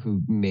who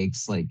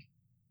makes like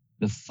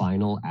the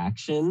final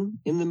action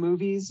in the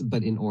movies.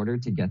 But in order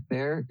to get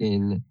there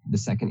in the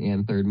second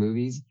and third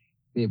movies,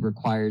 it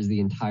requires the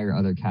entire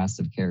other cast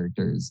of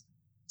characters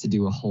to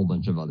do a whole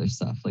bunch of other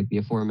stuff, like the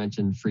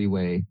aforementioned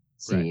freeway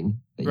scene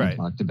that you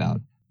talked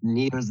about.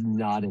 Neo's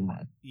not in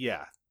that.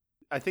 Yeah.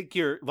 I think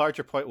your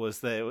larger point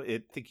was that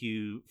I think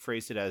you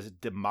phrased it as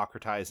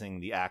democratizing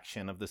the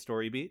action of the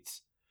story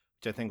beats,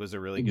 which I think was a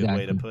really good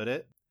way to put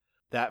it.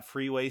 That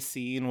freeway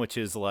scene, which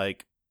is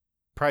like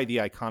probably the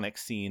iconic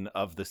scene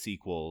of the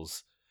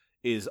sequels,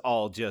 is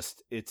all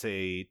just, it's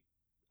a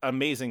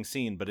amazing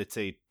scene, but it's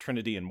a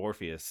Trinity and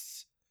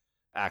Morpheus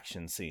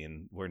action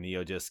scene where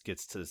Neo just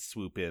gets to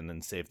swoop in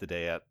and save the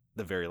day at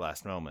the very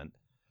last moment.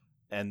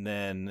 And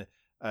then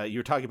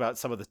you're talking about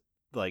some of the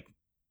like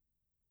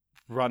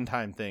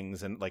runtime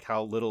things and like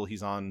how little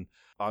he's on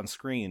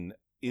screen.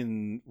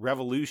 In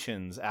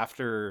Revolutions,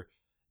 after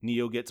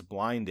Neo gets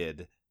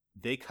blinded,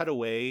 they cut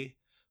away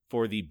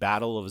for the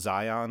Battle of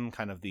Zion,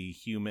 kind of the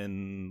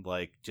human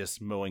like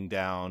just mowing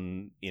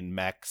down in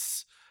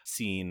mechs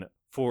scene,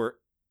 for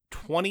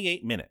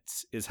 28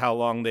 minutes is how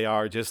long they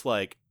are just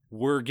like,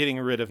 we're getting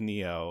rid of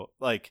Neo.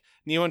 Like,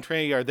 Neo and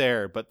Trinity are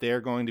there, but they're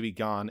going to be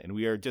gone, and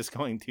we are just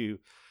going to...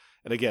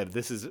 And again,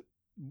 this is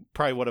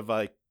probably one of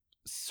like,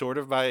 sort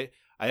of my...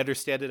 I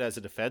understand it as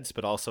a defense,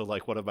 but also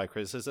like one of my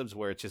criticisms,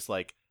 where it's just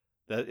like,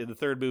 in the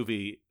third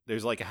movie,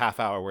 there's like a half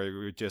hour where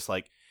we're just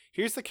like,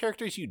 here's the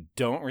characters you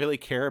don't really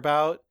care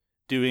about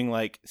doing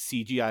like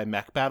CGI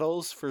mech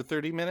battles for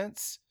 30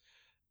 minutes,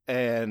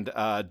 and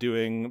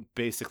doing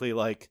basically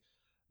like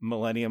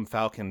Millennium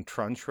Falcon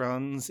trunch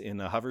runs in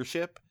a hover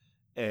ship.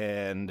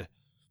 And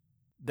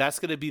that's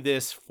going to be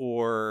this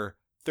for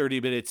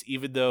 30 minutes,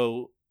 even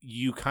though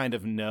you kind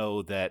of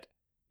know that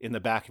in the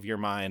back of your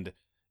mind,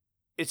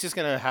 it's just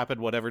going to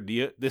happen. Whatever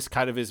Neo, this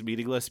kind of is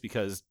meaningless,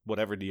 because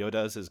whatever Neo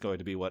does is going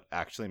to be what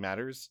actually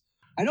matters.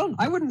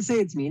 I wouldn't say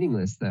it's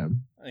meaningless though.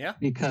 Yeah.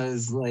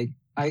 Because like,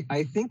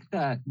 I think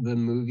that the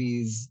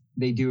movies,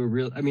 they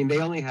do they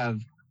only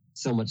have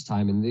so much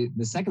time, and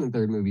the second and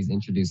third movies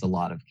introduce a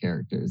lot of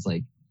characters,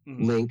 like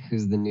Link,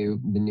 who's the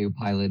new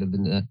pilot of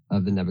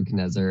the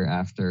Nebuchadnezzar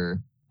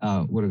after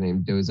what are they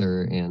named?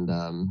 Dozer and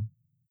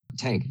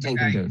Tank and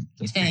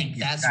Dozer. Tank,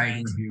 that's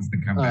right. Refused to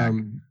come back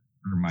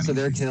for money. So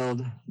they're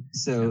killed.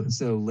 So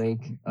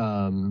Link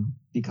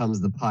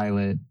becomes the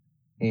pilot,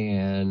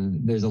 and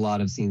there's a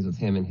lot of scenes with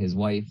him and his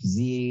wife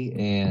Z,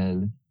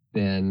 and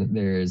then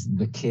there's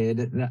the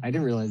kid. I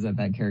didn't realize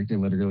that character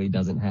literally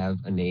doesn't have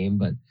a name,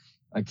 but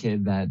a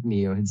kid that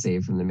Neo had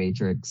saved from the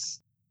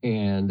Matrix.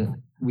 And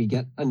we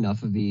get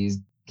enough of these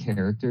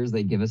characters.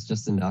 They give us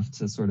just enough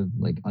to sort of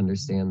like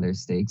understand their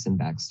stakes and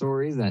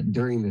backstories that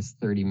during this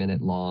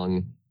 30-minute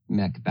long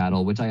mech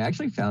battle, which I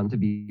actually found to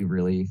be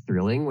really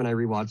thrilling when I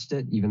rewatched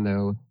it, even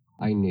though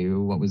I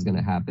knew what was going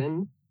to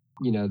happen.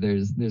 You know,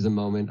 there's a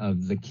moment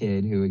of the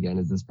kid who, again,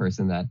 is this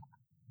person that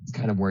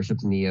kind of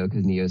worships Neo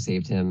because Neo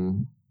saved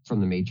him from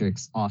the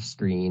Matrix off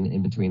screen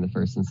in between the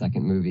first and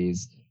second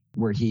movies,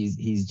 where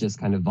he's just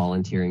kind of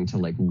volunteering to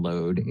like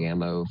load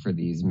ammo for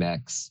these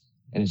mechs,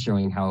 and it's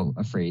showing how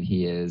afraid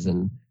he is.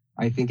 And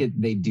I think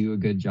they do a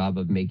good job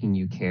of making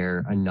you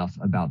care enough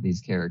about these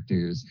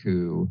characters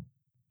who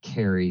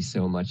carry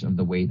so much of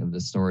the weight of the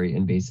story.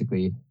 And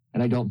basically,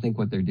 and I don't think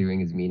what they're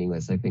doing is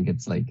meaningless. I think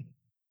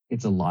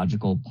it's a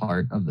logical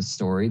part of the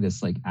story,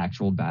 this like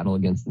actual battle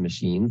against the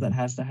machines that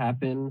has to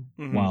happen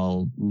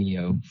while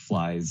Neo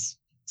flies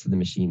to the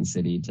machine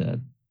city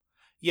to,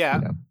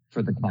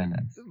 for the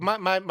climax.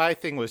 My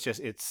thing was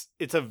just,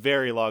 it's a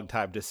very long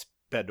time to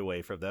spend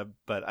away from them,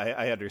 but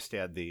I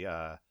understand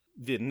the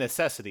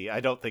necessity.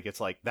 I don't think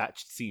it's like that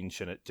scene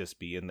shouldn't just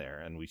be in there,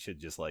 and we should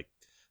just like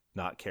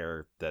not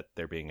care that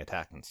they're being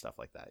attacked and stuff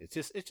like that.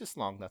 It's just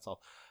long. That's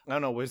all. I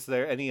don't know. Was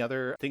there any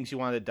other things you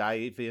want to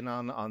dive in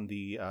on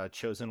the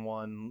Chosen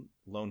One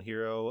lone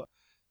hero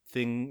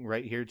thing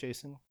right here,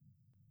 Jason?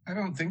 I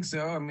don't think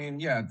so. I mean,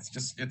 yeah,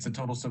 it's a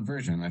total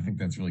subversion. I think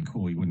that's really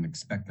cool. You wouldn't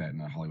expect that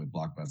in a Hollywood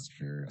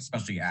blockbuster,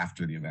 especially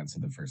after the events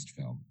of the first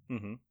film.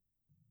 Mm-hmm.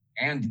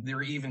 And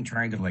they're even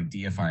trying to like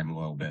deify him a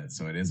little bit,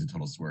 so it is a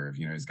total swerve.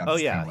 You know, he's got. Oh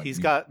yeah, he's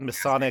got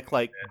Masonic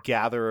like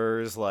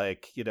gatherers,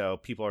 like, you know,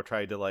 people are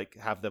trying to like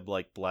have them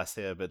like bless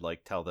him and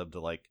like tell them to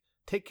like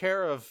take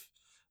care of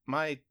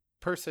my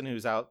person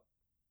who's out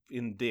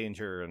in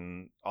danger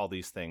and all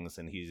these things,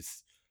 and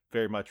he's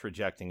very much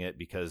rejecting it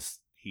because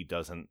he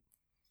doesn't.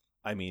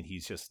 I mean,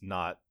 he's just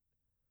not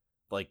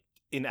like,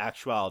 in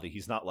actuality,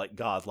 he's not like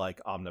God, like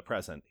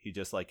omnipresent. He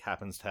just like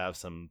happens to have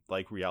some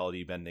like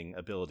reality bending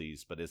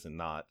abilities, but isn't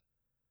not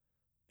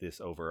this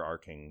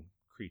overarching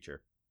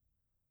creature.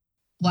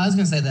 Well, I was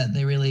going to say that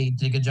they really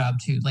did a good job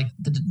too. Like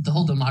the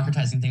whole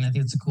democratizing thing, I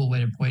think it's a cool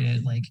way to point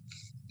it. Like,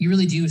 you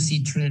really do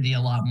see Trinity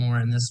a lot more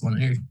in this one.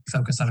 You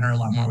focus on her a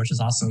lot more, which is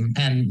awesome.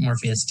 And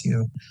Morpheus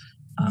too.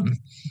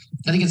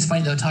 I think it's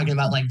funny though, talking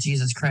about like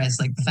Jesus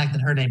Christ, like the fact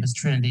that her name is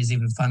Trinity is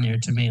even funnier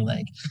to me.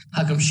 Like,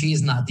 how come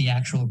she's not the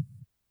actual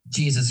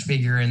Jesus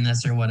figure in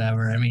this or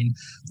whatever? I mean,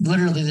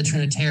 literally the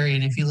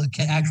Trinitarian, if you look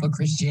at actual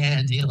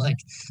Christianity, like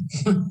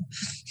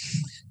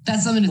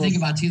that's something to think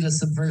about too, the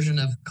subversion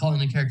of calling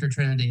the character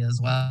Trinity as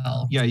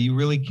well. Yeah, you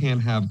really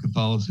can't have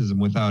Catholicism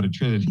without a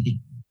Trinity.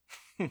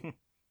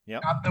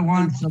 Yep. Not the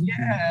one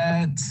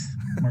yet.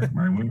 Mark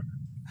my word.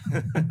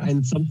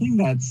 And something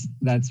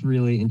that's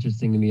really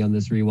interesting to me on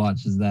this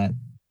rewatch is that,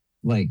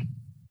 like,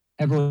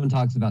 everyone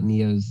talks about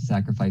Neo's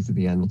sacrifice at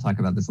the end. We'll talk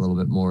about this a little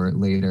bit more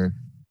later.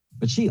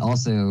 But she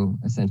also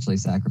essentially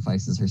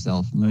sacrifices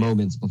herself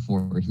moments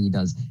before he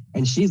does.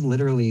 And she's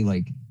literally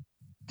like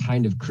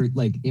kind of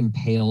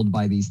impaled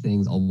by these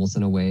things almost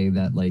in a way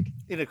that like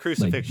in a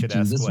crucifixion-esque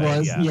Jesus way.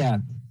 was.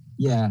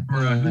 Yeah. Or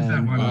who's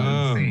that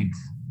one?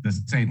 The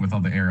saint with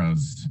all the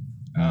arrows.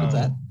 What's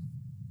that?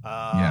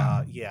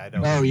 Yeah, I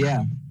know. Oh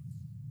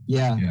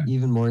yeah,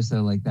 even more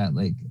so like that.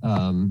 Like,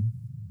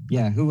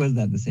 who was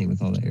that? The saint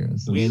with all the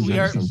arrows. So we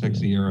are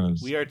sexy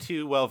arrows. We are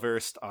too well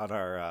versed on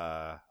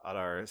our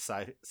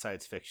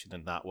science fiction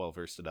and not well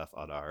versed enough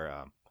on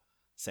our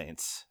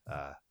saints.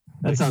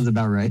 That sounds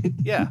about right.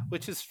 Yeah,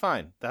 which is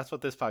fine. That's what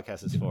this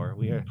podcast is for.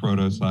 We are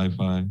proto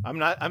sci-fi. I'm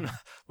not.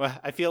 Well,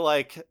 I feel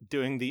like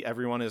doing the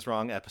Everyone Is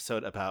Wrong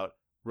episode about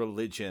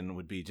religion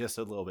would be just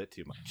a little bit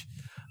too much.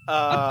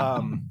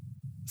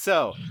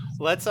 So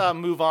let's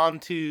move on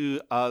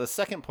to the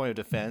second point of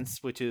defense,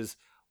 which is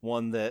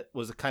one that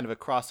was a kind of a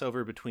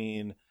crossover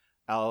between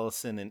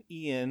Allison and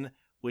Ian,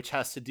 which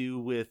has to do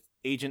with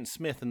Agent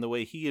Smith and the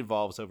way he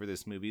evolves over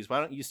this movies. Why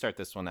don't you start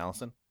this one,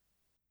 Allison?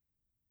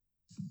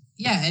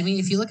 Yeah, I mean,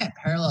 if you look at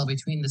parallel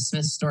between the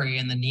Smith story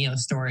and the Neo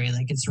story,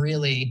 like it's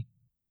really,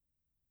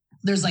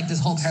 there's like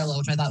this whole parallel,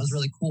 which I thought was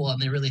really cool,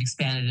 and they really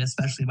expanded it,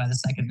 especially by the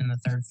second and the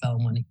third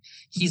film, when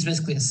he's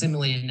basically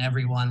assimilating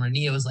everyone, where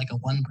Neo is like a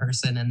one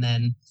person, and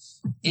then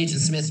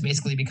Agent Smith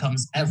basically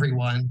becomes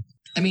everyone.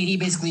 I mean, he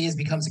basically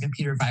becomes a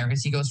computer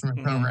virus. He goes from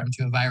a program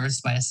to a virus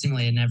by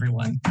assimilating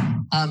everyone.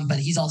 But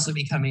he's also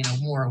becoming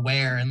more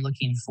aware and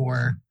looking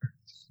for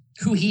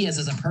who he is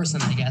as a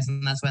person, I guess.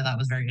 And that's what I thought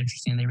was very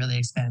interesting. They really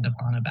expand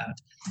upon about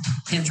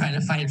him trying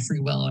to find free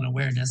will and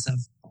awareness of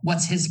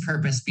what's his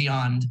purpose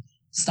beyond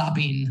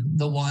stopping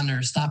the one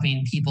or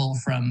stopping people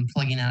from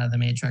plugging out of the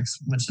Matrix,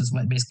 which is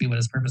basically what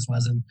his purpose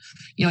was. And,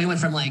 he went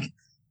from like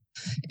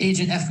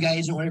agent, FBI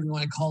agent, whatever you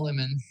want to call him,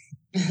 in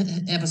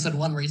episode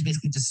 1, where he's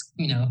basically just,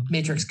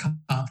 Matrix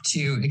Cop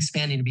 2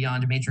 expanding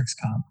beyond Matrix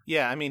Cop.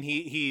 Yeah, I mean,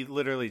 he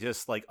literally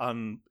just like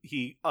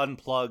he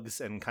unplugs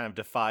and kind of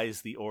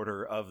defies the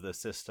order of the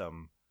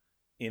system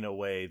in a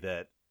way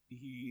that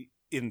he,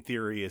 in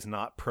theory, is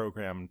not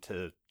programmed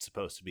to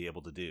supposed to be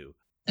able to do.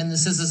 And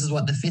this is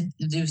what, the fifth?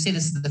 Did you say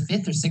this is the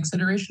 5th or 6th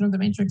iteration of the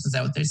Matrix? Is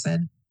that what they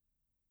said?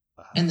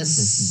 And the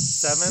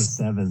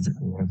seventh.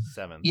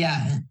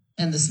 Yeah,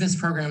 and the Smiths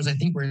programs, I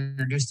think, were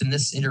introduced in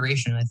this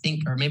iteration. I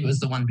think, or maybe it was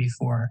the one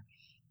before.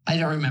 I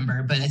don't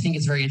remember, but I think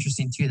it's very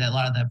interesting too that a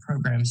lot of the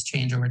programs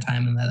change over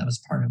time, and that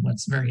was part of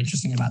what's very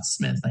interesting about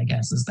Smith, I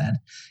guess, is that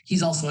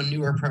he's also a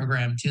newer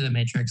program to the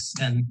Matrix,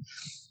 and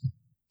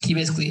he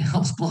basically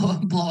helps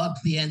blow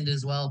up the end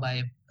as well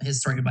by his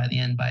story by the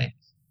end by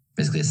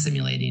basically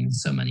assimilating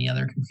so many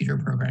other computer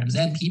programs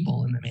and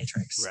people in the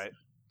Matrix. Right.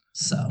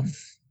 So.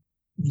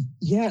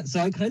 Yeah, so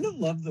I kind of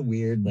love the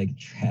weird like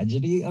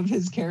tragedy of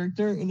his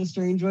character in a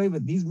strange way,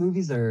 but these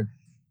movies are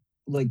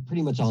like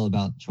pretty much all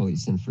about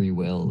choice and free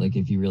will. Like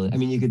if you really, I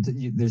mean,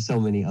 there's so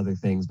many other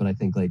things, but I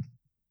think like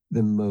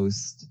the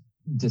most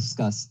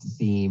discussed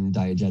theme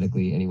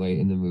diegetically anyway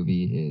in the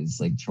movie is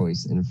like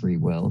choice and free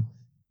will.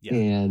 Yeah.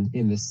 And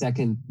in the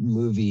second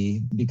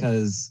movie,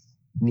 because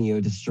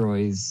Neo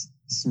destroys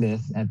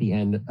Smith at the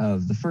end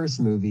of the first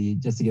movie,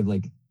 just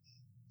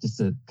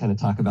to kind of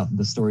talk about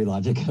the story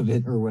logic of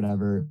it or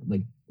whatever,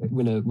 like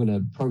when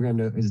a program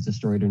is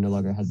destroyed or no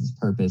longer has its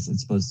purpose,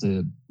 it's supposed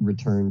to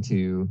return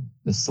to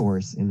the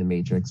source in the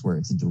Matrix where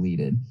it's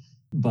deleted.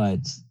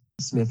 But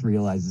Smith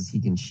realizes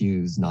he can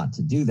choose not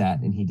to do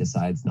that, and he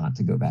decides not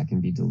to go back and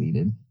be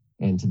deleted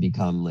and to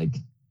become like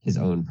his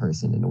own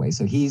person in a way.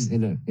 So he's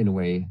in a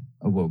way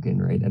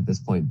awoken right at this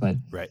point. But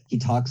he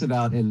talks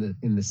about in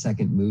the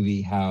second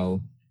movie how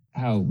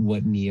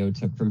what Neo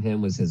took from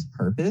him was his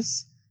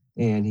purpose.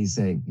 And he's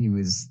saying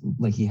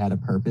he had a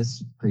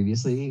purpose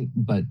previously,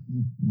 but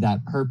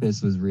that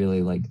purpose was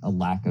really like a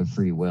lack of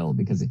free will,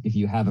 because if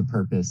you have a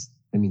purpose,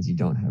 that means you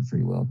don't have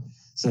free will.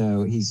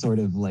 So he's sort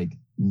of like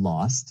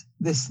lost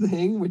this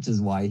thing, which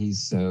is why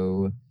he's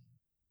so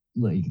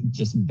like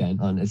just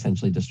bent on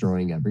essentially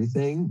destroying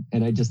everything.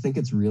 And I just think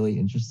it's really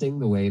interesting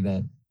the way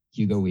that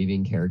Hugo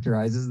Weaving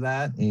characterizes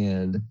that.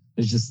 And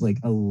there's just like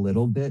a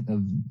little bit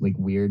of like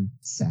weird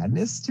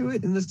sadness to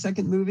it in the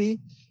second movie.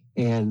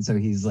 And so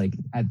he's like,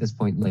 at this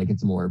point, like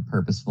it's more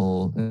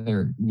purposeful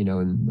or,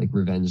 and like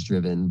revenge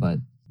driven,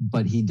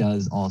 but he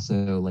does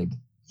also like,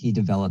 he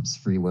develops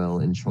free will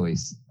and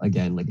choice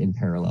again, like in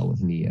parallel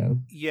with Neo.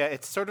 Yeah.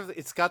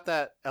 It's got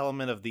that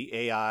element of the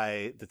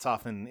AI that's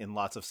often in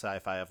lots of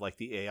sci-fi of like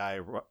the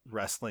AI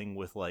wrestling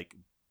with like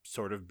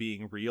sort of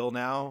being real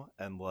now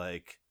and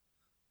like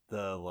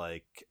the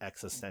like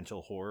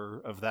existential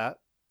horror of that.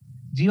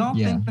 Do y'all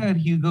think that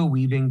Hugo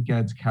Weaving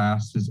gets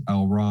cast as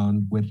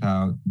Elrond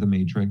without The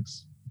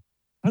Matrix?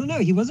 I don't know.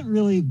 He wasn't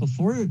really,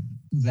 before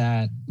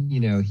that,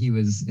 he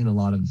was in a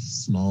lot of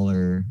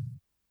smaller,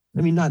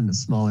 I mean, not in the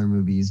smaller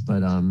movies,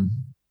 but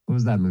what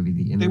was that movie?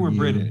 The Interview? They were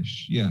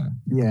British, yeah.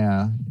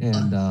 Yeah,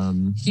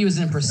 and... he was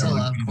in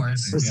Priscilla, of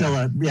course.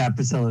 Priscilla,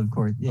 of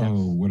course, yeah.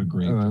 Oh, what a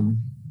great...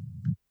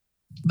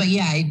 But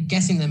yeah, I'm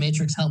guessing The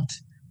Matrix helped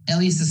at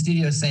least the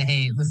studios say,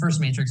 hey, the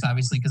first Matrix,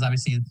 obviously, because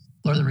obviously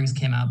Lord of the Rings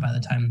came out by the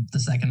time the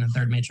second and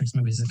third Matrix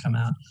movies had come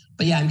out.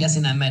 But yeah, I'm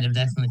guessing that might have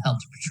definitely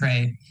helped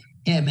portray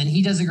him. And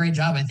he does a great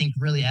job, I think,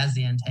 really as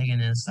the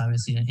antagonist.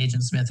 Obviously,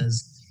 Agent Smith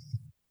is...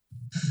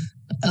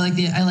 I like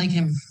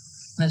him.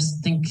 I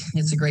just think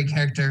it's a great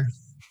character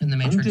in the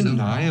Matrix.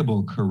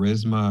 Undeniable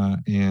charisma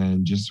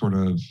and just sort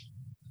of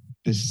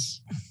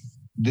this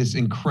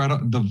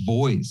incredible... The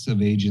voice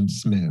of Agent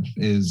Smith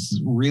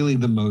is really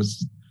the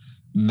most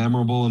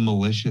memorable and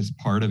malicious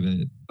part of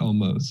it,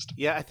 almost.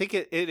 Yeah, I think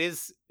it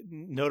is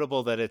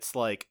notable that it's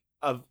like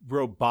a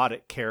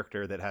robotic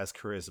character that has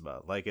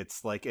charisma. Like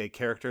it's like a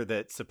character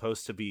that's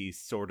supposed to be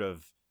sort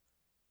of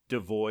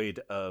devoid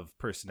of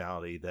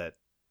personality that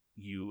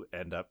you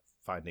end up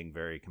finding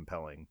very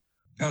compelling.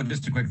 Oh,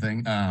 just a quick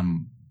thing.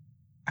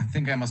 I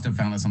think I must have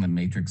found this on the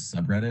Matrix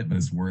subreddit, but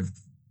it's worth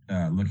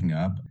looking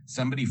up.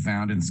 Somebody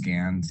found and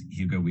scanned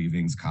Hugo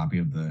Weaving's copy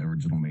of the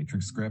original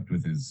Matrix script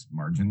with his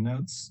margin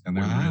notes, and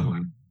they're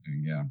really,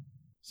 yeah.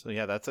 So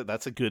yeah,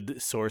 that's a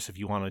good source if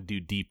you want to do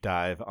deep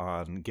dive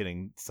on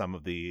getting some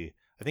of the.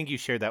 I think you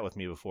shared that with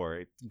me before.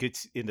 It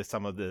gets into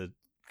some of the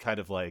kind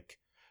of like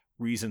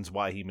reasons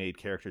why he made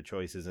character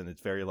choices, and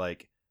it's very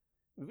like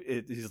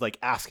he's like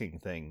asking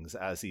things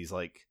as he's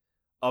like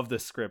of the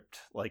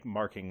script, like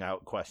marking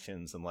out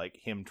questions and like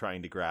him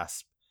trying to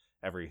grasp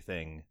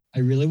everything. I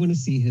really want to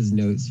see his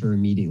notes for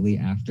immediately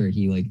after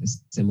he like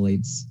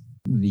assimilates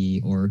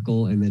the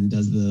Oracle and then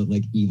does the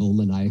like evil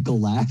maniacal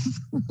laugh.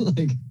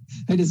 Like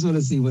I just want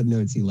to see what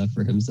notes he left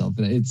for himself.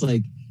 And it's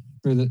like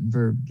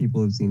for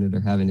people who've seen it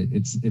or haven't,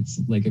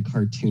 it's like a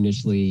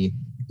cartoonishly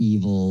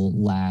evil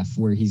laugh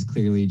where he's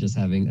clearly just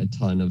having a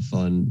ton of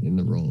fun in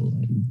the role.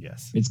 And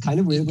Yes. it's kind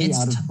of weirdly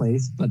out of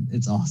place, but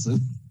it's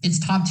awesome. It's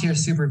top tier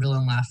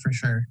supervillain laugh for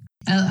sure.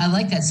 And I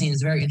like that scene.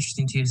 It's very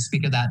interesting to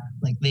speak of that,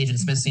 like the Agent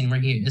Smith scene where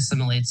he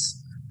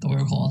assimilates the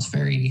Oracle. It's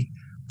very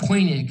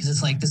poignant because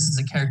it's like this is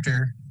a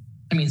character.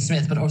 I mean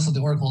Smith, but also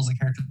the Oracle is a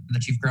character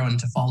that you've grown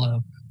to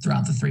follow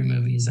throughout the 3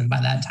 movies. And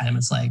by that time,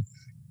 it's like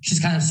she's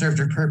kind of served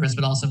her purpose,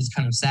 but also it's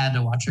kind of sad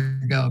to watch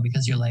her go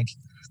because you're like,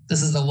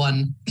 this is the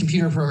one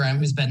computer program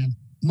who's been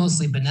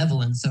mostly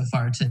benevolent so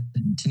far to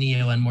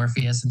Neo and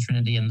Morpheus and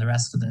Trinity and the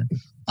rest of the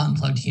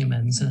unplugged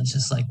humans. And it's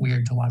just like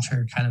weird to watch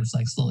her kind of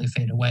like slowly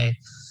fade away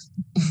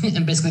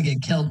and basically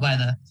get killed by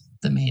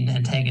the main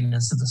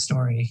antagonist of the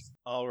story.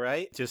 All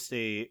right. Just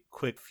a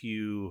quick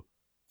few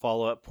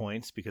follow-up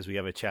points because we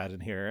have a chat in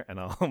here and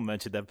I'll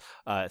mention them.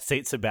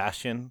 Saint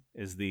Sebastian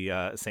is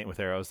the saint with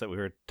arrows that we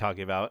were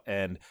talking about,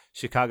 and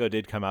Chicago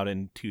did come out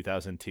in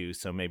 2002,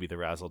 so maybe the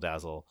Razzle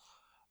Dazzle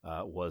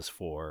was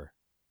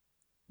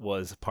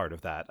part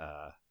of that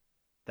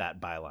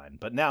byline.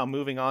 But now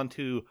moving on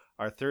to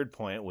our third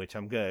point, which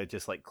I'm gonna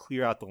just like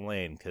clear out the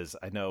lane because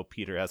I know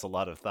Peter has a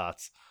lot of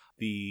thoughts.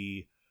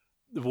 The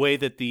way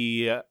that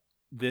the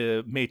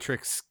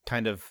Matrix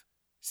kind of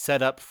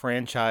set up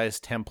franchise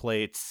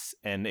templates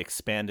and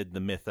expanded the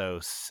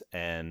mythos,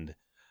 and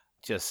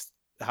just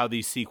how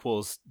these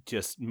sequels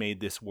just made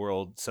this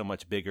world so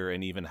much bigger,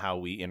 and even how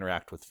we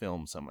interact with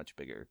film so much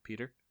bigger.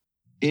 Peter?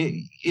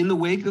 In the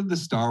wake of the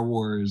Star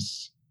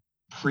Wars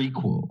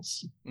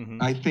prequels,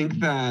 I think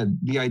that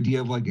the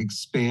idea of like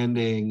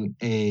expanding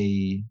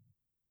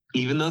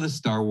even though the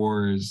Star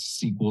Wars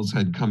sequels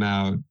had come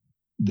out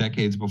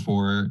decades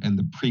before and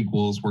the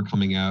prequels were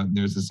coming out, and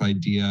there's this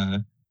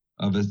idea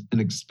of an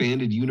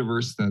expanded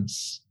universe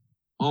that's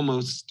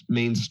almost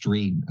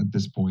mainstream at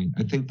this point.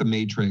 I think the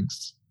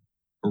Matrix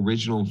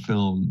original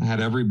film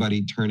had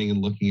everybody turning and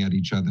looking at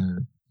each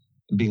other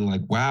and being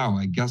like, wow,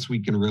 I guess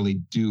we can really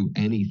do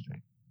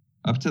anything.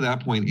 Up to that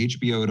point,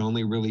 HBO had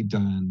only really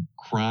done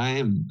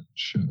crime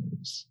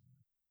shows.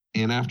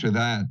 And after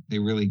that, they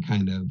really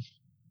kind of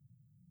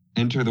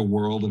enter the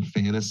world of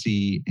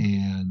fantasy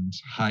and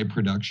high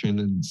production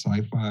and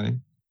sci-fi.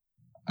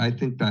 I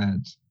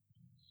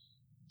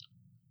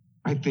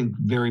think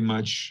very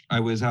much,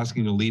 I was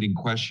asking a leading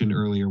question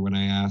earlier when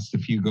I asked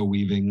if Hugo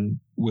Weaving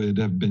would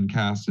have been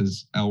cast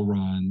as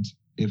Elrond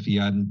if he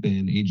hadn't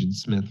been Agent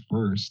Smith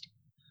first.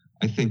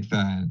 I think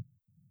that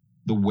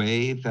the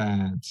way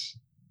that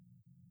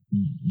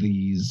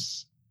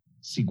these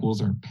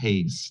sequels are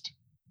paced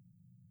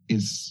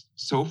is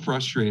so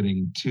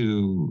frustrating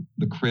to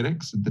the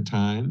critics at the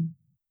time,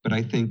 but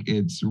I think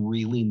it's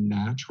really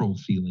natural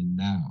feeling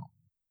now.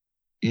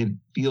 It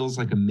feels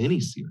like a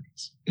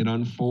miniseries. It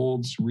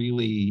unfolds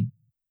really,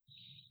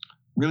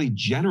 really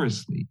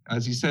generously.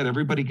 As you said,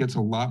 everybody gets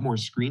a lot more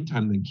screen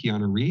time than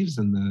Keanu Reeves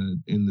in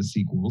the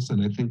sequels,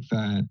 and I think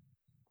that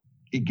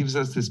it gives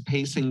us this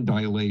pacing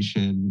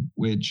dilation,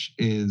 which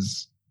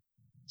is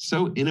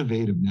so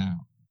innovative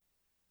now.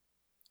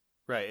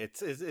 Right.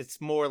 It's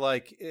more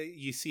like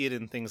you see it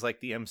in things like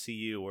the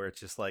MCU where it's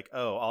just like,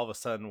 oh, all of a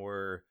sudden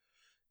we're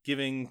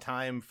giving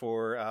time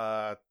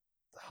for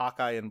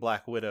Hawkeye and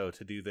Black Widow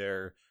to do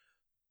their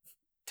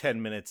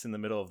 10 minutes in the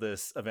middle of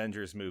this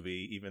Avengers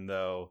movie, even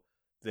though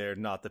they're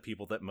not the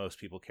people that most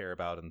people care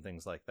about and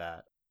things like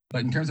that.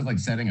 But in terms of like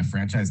setting a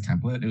franchise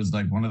template, it was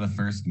like one of the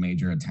first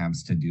major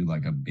attempts to do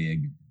like a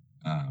big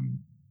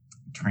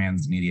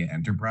transmedia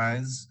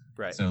enterprise.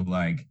 Right. So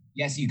like,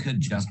 yes, you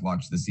could just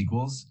watch the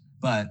sequels,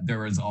 but there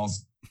was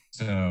also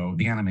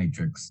the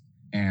Animatrix,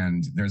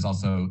 and there's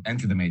also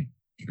Enter the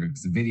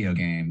Matrix, a video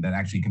game that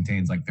actually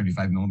contains like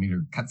 35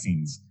 millimeter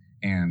cutscenes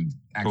and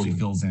actually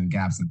fills in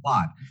gaps in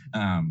plot.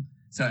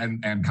 So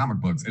and comic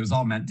books. It was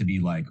all meant to be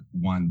like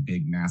one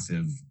big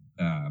massive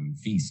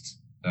feast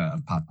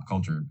of pop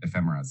culture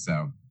ephemera.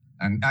 So,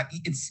 and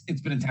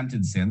it's been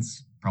attempted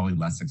since, probably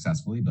less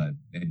successfully, but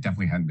it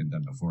definitely hadn't been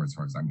done before, as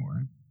far as I'm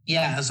aware.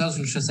 Yeah, as I was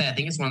going to say, I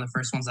think it's one of the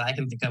first ones that I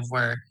can think of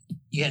where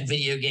you had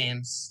video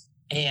games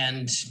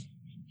and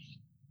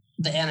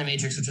the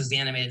Animatrix, which was the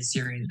animated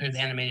series or the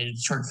animated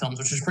short films,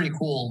 which was pretty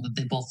cool that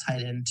they both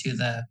tied into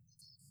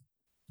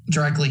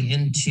directly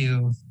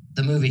into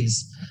the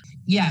movies.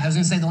 Yeah, I was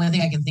going to say the only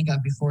thing I can think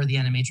of before the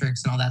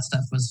Animatrix and all that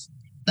stuff was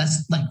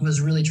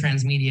really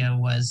transmedia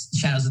was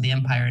Shadows of the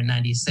Empire in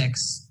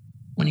 '96,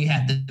 when you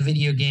had the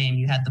video game,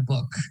 you had the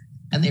book,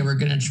 and they were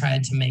going to try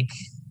to make.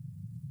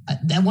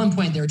 At one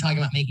point, they were talking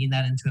about making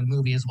that into a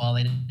movie as well.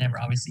 They never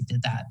obviously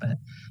did that, but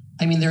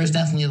I mean, there is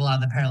definitely a lot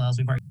of the parallels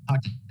we've already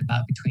talked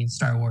about between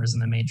Star Wars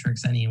and The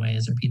Matrix,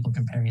 anyways, or people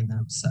comparing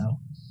them. So,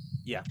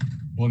 yeah.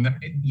 Well,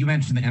 you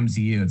mentioned the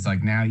MCU. It's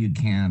like now you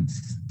can't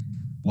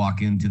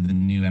walk into the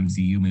new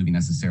MCU movie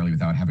necessarily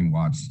without having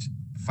watched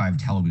 5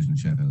 television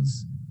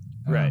shows.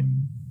 Right.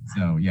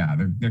 So yeah,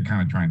 they're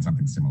kind of trying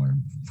something similar,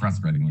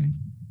 frustratingly.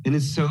 And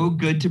it's so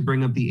good to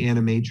bring up the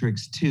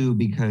Animatrix too,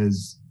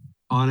 because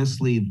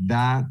honestly,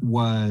 that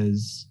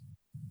was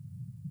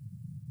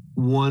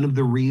one of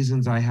the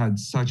reasons I had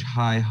such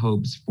high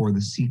hopes for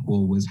the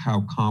sequel, was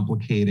how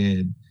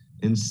complicated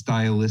and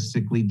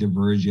stylistically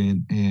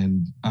divergent,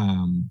 and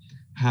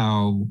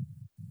how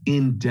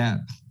in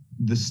depth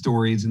the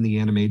stories in the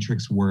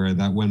Animatrix were,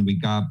 that when we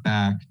got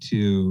back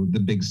to the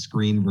big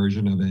screen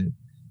version of it,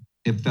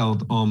 it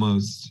felt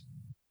almost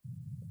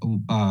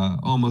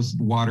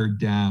watered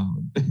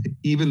down,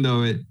 even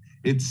though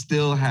it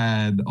still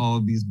had all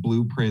of these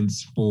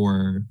blueprints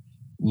for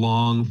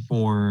long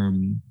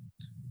form,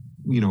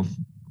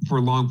 for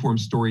long form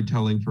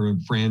storytelling, for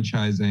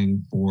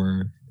franchising,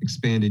 for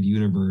expanded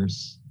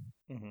universe.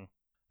 Mm-hmm.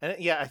 And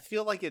yeah, I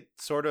feel like it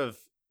sort of,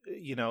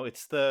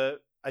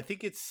 I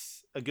think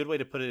it's a good way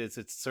to put it is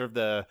it's sort of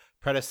the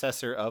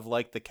predecessor of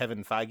like the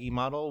Kevin Feige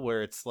model,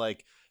 where it's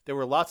like there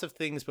were lots of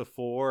things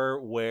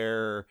before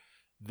where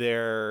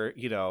there,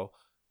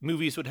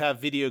 movies would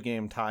have video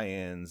game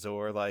tie-ins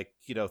or like,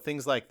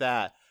 things like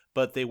that,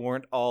 but they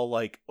weren't all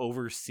like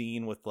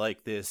overseen with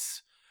like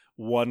this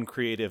one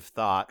creative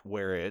thought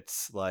where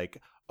it's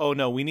like, oh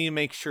no, we need to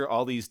make sure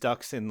all these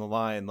ducks in the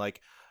line.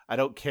 Like, I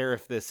don't care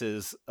if this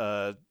is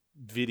a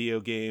video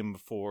game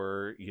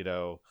for,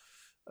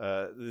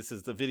 this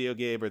is the video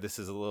game or this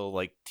is a little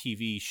like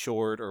TV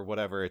short or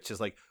whatever. It's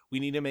just like, we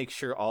need to make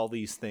sure all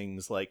these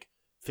things like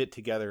fit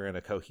together in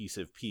a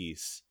cohesive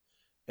piece,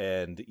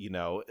 and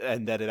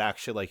and that it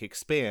actually like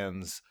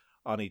expands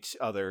on each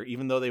other,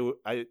 even though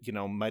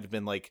they might have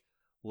been like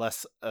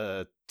less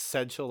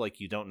essential, like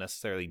you don't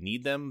necessarily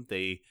need them.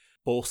 They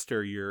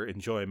bolster your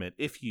enjoyment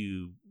if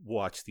you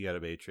watch the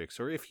Animatrix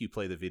or if you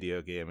play the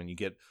video game, and you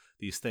get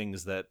these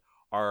things that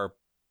are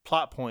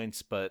plot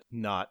points but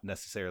not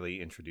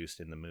necessarily introduced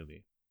in the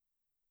movie.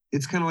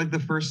 It's kind of like the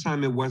first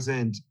time it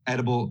wasn't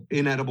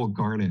inedible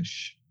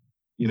garnish,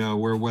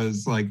 where it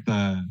was like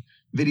the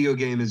video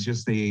game is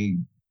just a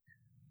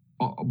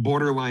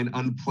borderline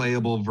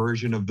unplayable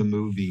version of the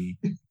movie.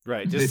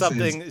 Right, just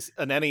something,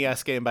 an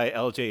NES game by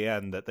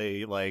LJN that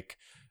they like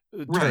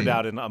turned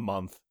out in a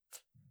month.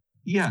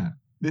 Yeah,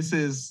 this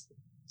is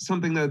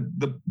something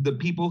that the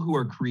people who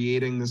are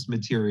creating this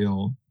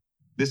material,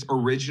 this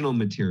original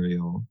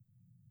material,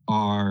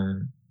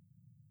 are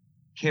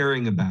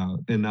caring about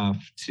enough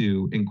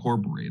to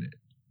incorporate it.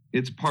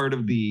 It's part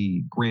of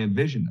the grand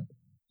vision of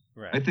it.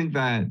 Right. I think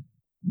that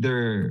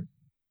there,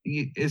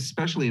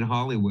 especially in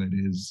Hollywood,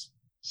 is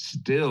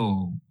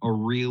still a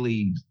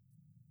really,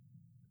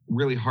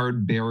 really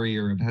hard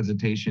barrier of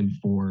hesitation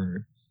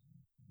for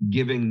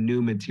giving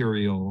new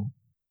material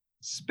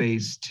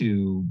space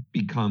to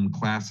become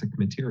classic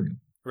material.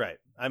 Right.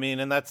 I mean,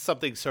 and that's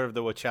something sort of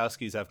the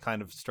Wachowskis have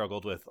kind of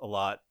struggled with a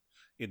lot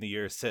in the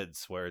years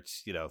since, where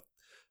it's,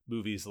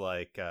 movies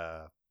like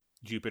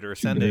Jupiter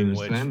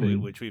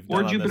Ascending, which we've done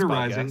or on Jupiter this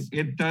Rising. podcast.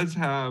 It does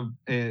have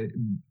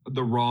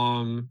the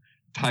wrong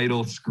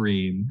title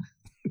screen.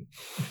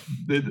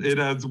 It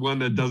has one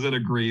that doesn't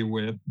agree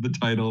with the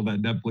title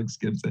that Netflix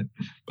gives it.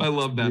 I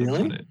love that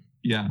about it.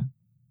 Yeah.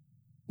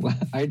 Well,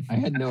 I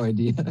had no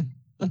idea.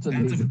 That's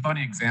amazing. That's a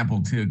funny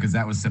example too, because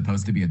that was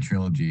supposed to be a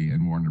trilogy,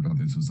 and Warner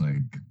Brothers was like,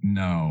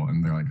 no,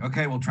 and they're like,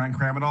 okay, we'll try and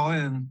cram it all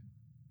in.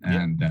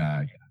 And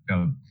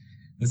so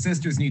the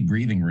sisters need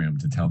breathing room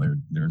to tell their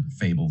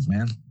fables,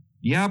 man.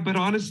 Yeah, but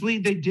honestly,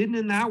 they didn't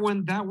in that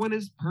one. That one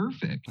is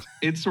perfect.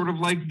 It's sort of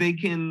like they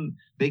can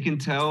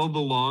tell the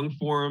long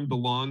form, the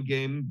long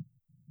game.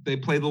 They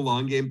play the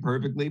long game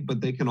perfectly,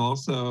 but they can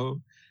also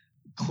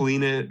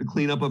clean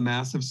up a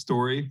massive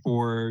story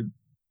for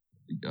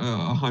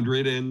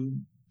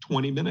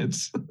 120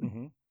 minutes.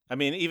 Mm-hmm. I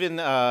mean, even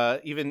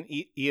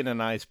Ian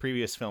and I's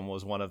previous film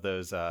was one of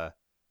those.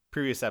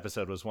 Previous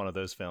episode was one of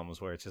those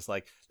films where it's just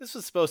like, this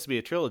was supposed to be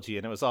a trilogy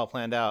and it was all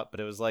planned out, but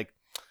it was like,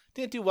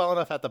 didn't do well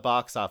enough at the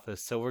box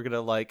office, so we're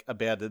gonna like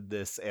abandon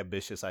this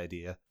ambitious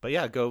idea. But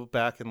yeah, go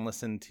back and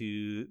listen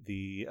to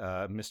the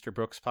Mr.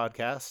 Brooks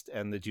podcast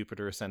and the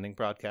Jupiter Ascending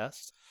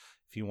podcast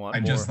if you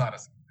want. Just thought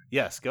of something.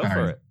 Yes, go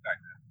for it.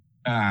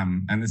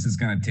 And this is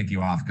gonna tick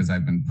you off because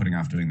I've been putting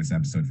off doing this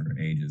episode for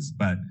ages.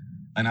 But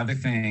another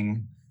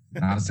thing,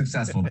 not as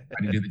successful, but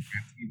trying to do the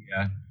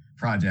Transmedia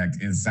project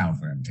is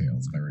Southland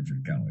Tales by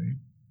Richard Kelly.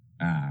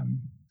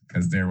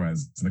 Because there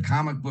was the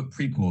comic book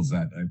prequels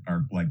that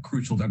are like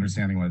crucial to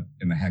understanding what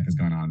in the heck is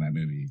going on in that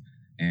movie.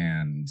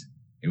 And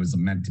it was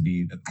meant to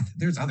be,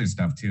 there's other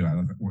stuff too.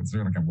 Was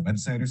there like a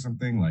website or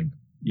something? Like,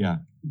 yeah,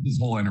 this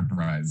whole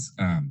enterprise.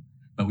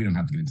 But we don't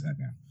have to get into that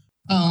now.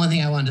 Oh, one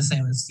thing I wanted to say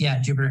was,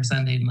 Jupiter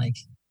Ascending, like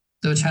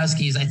the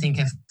Wachowskis, I think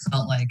have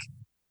felt like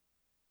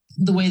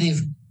the way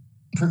they've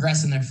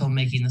progressed in their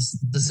filmmaking,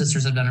 the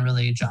sisters have done a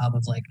really good job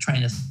of like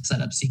trying to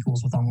set up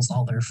sequels with almost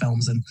all their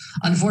films, and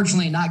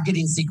unfortunately not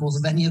getting sequels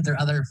of any of their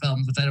other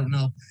films, which I don't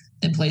know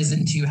if plays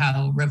into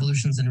how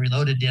Revolutions and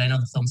Reloaded did. I know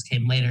the films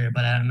came later,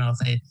 but I don't know if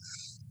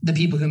the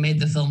people who made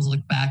the films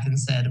looked back and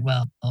said,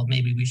 well,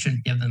 maybe we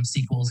shouldn't give them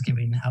sequels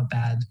given how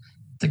bad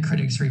the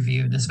critics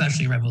reviewed,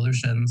 especially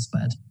Revolutions.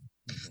 But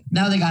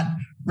now they got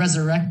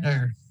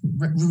Resurrections,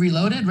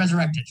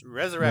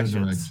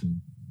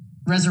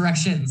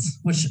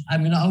 which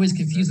I'm going to always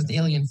confuse with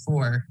Alien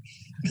 4,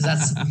 because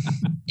that's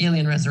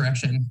Alien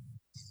Resurrection.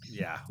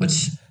 Yeah.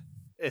 Which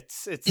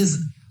it's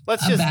is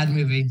let's a bad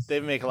movie. They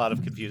make a lot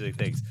of confusing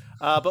things.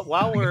 But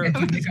while we're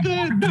It's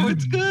good. No,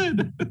 it's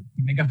good.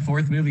 You make a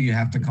fourth movie, you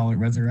have to call it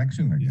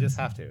Resurrection. I you guess. just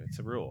have to. It's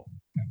a rule.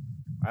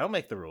 I don't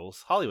make the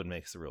rules. Hollywood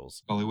makes the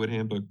rules. Hollywood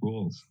Handbook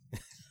rules.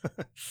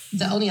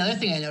 The only other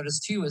thing I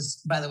noticed too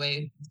was, by the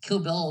way, Kill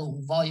Bill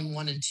Volume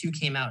 1 and 2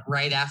 came out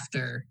right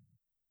after.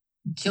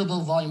 Kill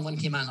Bill Volume 1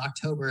 came out in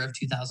October of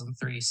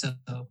 2003. So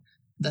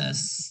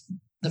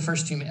the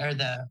first two, or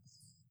the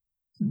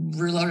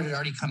Reloaded had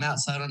already come out.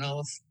 So I don't know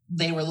if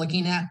they were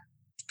looking at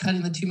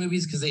cutting the two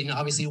movies, because they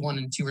obviously 1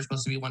 and 2 were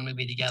supposed to be one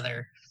movie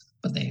together,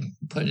 but they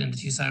put it into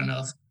two. So I don't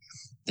know if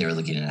they were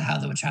looking at how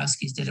the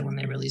Wachowskis did it when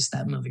they released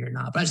that movie or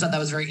not. But I just thought that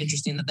was very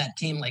interesting that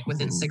came like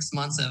within 6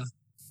 months of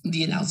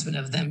the announcement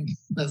of them,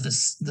 of the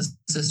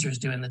sisters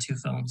doing the two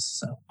films.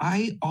 So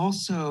I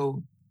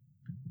also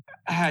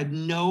had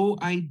no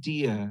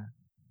idea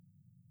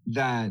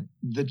that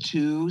the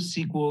two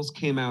sequels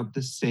came out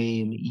the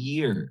same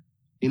year.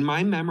 In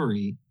my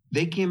memory,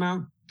 they came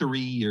out 3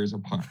 years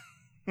apart.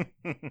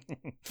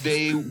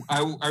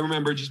 I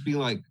remember just being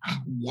like,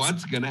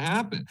 what's gonna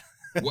happen?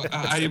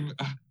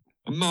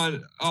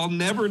 I'll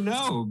never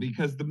know,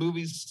 because the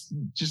movie's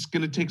just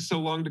gonna take so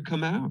long to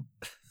come out.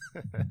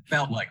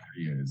 Felt like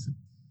 3 years.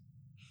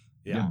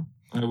 Yeah.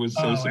 I was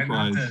so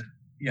surprised.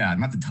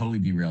 Not to totally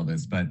derail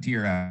this, but to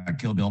your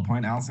Kill Bill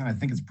point, Allison, I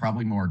think it's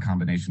probably more a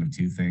combination of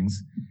two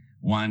things.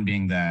 One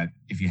being that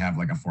if you have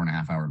like a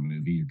 4.5 hour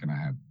movie, you're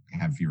gonna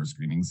have fewer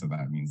screenings, so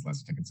that means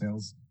less ticket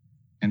sales.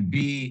 And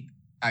B,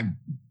 I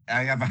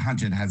have a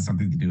hunch it has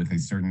something to do with a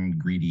certain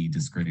greedy,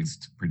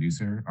 disgraced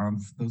producer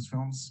of those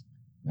films.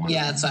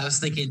 Yeah, that's what I was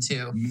thinking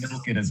too.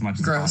 Milk it as much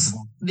as Gross.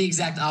 possible. The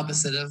exact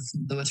opposite of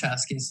the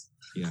Wachowskis.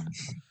 Yeah.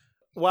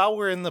 While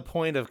we're in the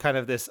point of kind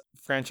of this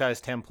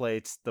franchise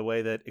templates, the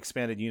way that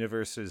expanded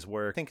universes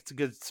work, I think it's a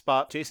good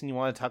spot. Jason, you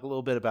want to talk a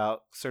little bit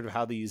about sort of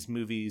how these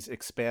movies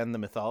expand the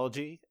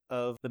mythology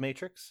of The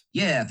Matrix?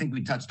 Yeah, I think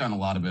we touched on a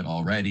lot of it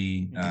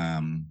already.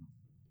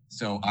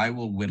 So I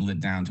will whittle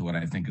it down to what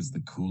I think is the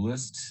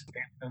coolest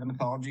of the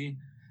mythology.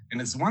 And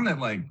it's one that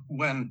like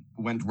went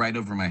right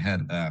over my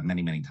head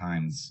many, many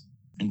times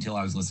until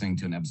I was listening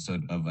to an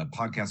episode of a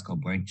podcast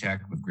called Blank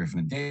Check with Griffin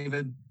and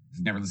David. If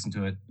you've never listened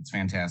to it, it's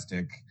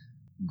fantastic.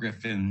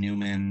 Griffin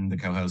Newman, the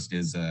co-host,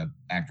 is an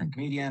actor and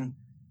comedian.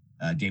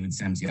 David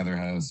Sims, the other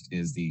host,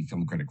 is the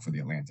film critic for The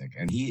Atlantic.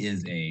 And he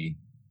is a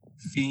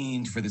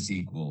fiend for the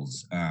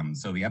sequels.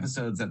 So the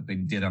episodes that they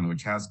did on the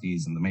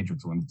Wachowskis and the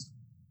Matrix ones,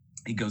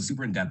 he goes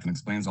super in depth and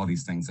explains all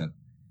these things that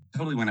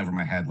totally went over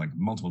my head, like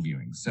multiple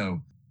viewings.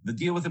 So the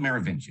deal with the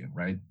Merovingian,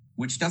 right?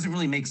 Which doesn't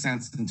really make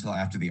sense until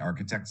after the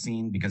architect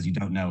scene, because you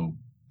don't know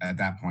at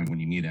that point when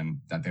you meet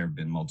him that there have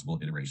been multiple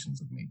iterations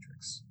of the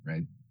Matrix,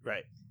 right?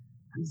 Right.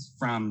 He's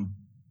from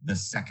the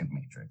second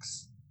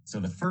Matrix. So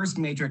the first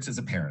Matrix is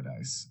a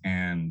paradise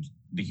and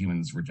the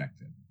humans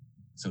reject it.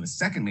 So the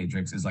second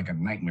Matrix is like a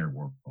nightmare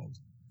world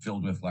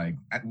filled with like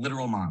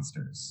literal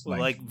monsters.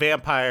 Like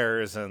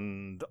vampires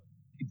and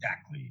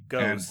exactly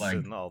ghosts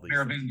and, and all these.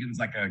 Merovingian's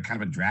like a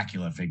kind of a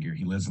Dracula figure.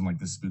 He lives in like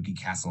this spooky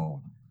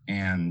castle,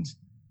 and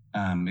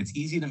it's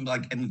easy to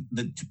like, and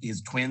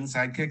his twin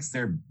sidekicks,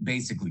 they're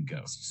basically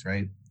ghosts,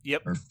 right?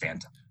 Yep. Or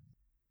phantom.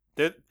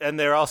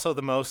 They're also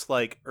the most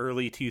like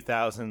early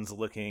 2000s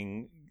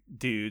looking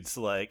dudes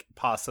like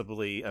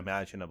possibly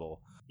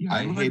imaginable. Yeah,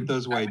 I hate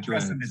those white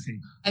dreads.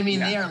 I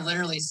mean, they are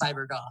literally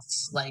cyber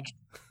goths. Like,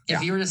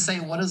 if you were to say,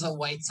 what does a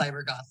white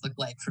cyber goth look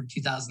like from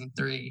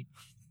 2003?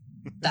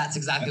 That's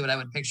exactly what I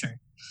would picture.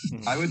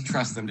 I would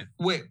trust them.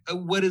 Wait,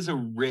 what does a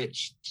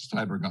rich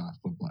cyber goth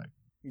look like?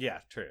 Yeah,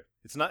 true.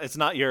 It's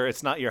not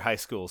your high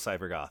school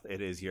cyber goth.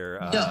 It is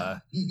your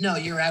no,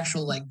 your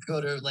actual like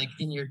go to like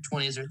in your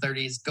 20s or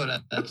 30s go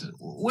to.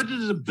 What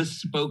does a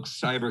bespoke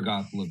cyber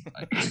goth look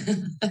like?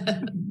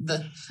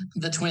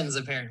 the twins,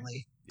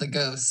 apparently. The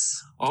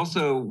ghosts.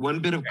 Also, one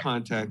bit of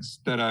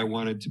context that I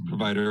wanted to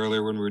provide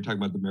earlier when we were talking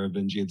about the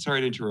Merovingian.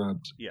 Sorry to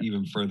interrupt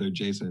even further,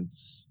 Jason,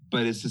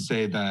 but it's to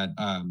say that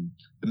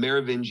the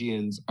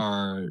Merovingians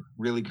are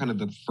really kind of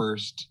the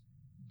first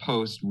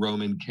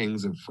post-Roman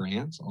kings of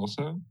France.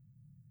 Also,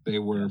 they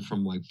were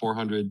from like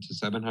 400 to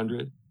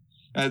 700.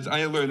 As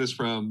I learned this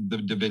from the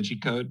Da Vinci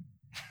Code.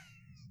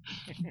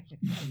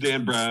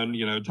 Dan Brown,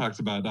 talks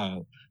about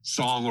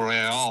sang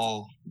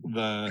royal,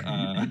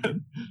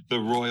 the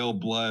royal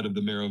blood of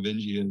the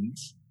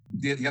Merovingians.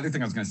 The other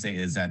thing I was going to say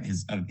is that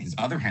his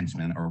other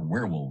henchmen are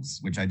werewolves,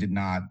 which I did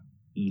not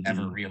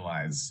ever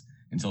realize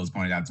until it was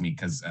pointed out to me,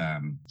 because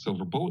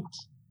silver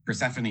bullets.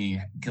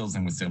 Persephone kills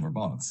them with silver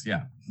bullets.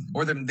 Yeah,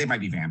 or they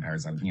might be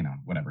vampires.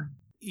 Whatever.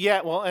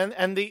 Yeah, well,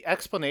 and the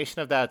explanation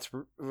of that's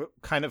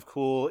kind of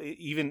cool,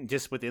 even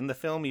just within the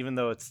film, even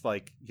though it's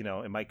like,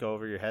 it might go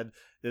over your head.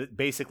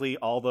 Basically,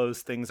 all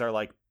those things are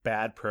like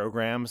bad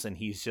programs, and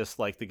he's just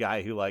like the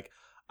guy who like,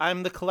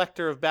 I'm the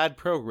collector of bad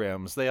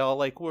programs. They all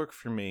like work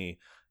for me,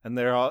 and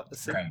they're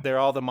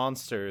all the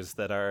monsters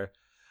that are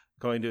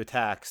going to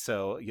attack.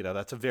 So,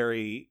 that's a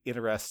very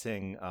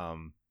interesting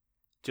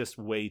just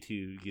way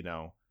to,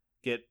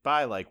 get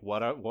by. Like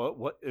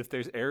what if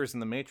there's errors in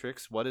the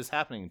Matrix, what is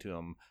happening to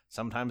them?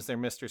 Sometimes they're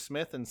Mr.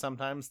 Smith and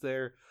sometimes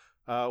they're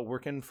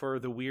working for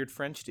the weird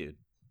French dude.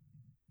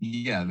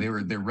 Yeah,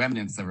 they're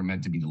remnants that were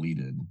meant to be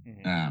deleted.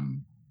 Mm-hmm.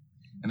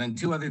 And then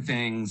two other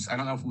things. I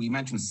don't know if we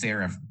mentioned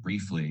Seraph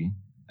briefly,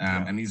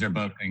 and these are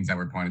both things that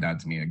were pointed out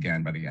to me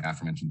again by the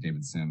aforementioned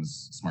David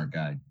Sims, smart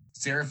guy.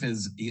 Seraph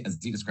is, as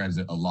he describes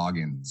it, a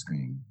login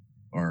screen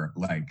or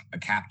like a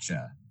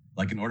CAPTCHA.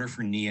 Like in order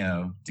for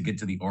Neo to get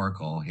to the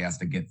Oracle, he has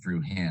to get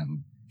through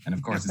him. And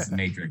of course, it's the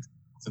Matrix,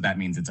 so that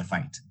means it's a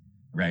fight,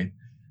 right?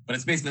 But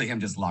it's basically him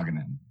just logging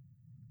in.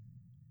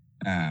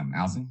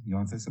 Allison, you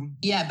want to say something?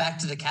 Yeah, back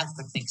to the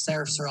Catholic thing.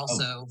 Seraphs are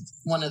also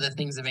one of the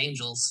things of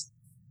angels.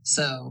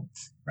 So,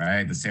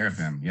 right, the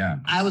Seraphim, yeah.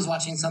 I was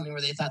watching something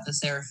where they thought the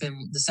Seraph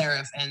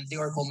and the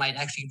Oracle might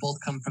actually both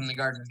come from the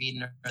Garden of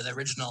Eden or the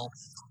original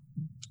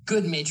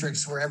good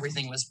Matrix where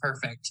everything was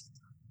perfect.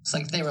 It's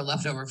like they were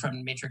left over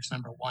from Matrix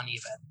number 1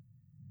 even.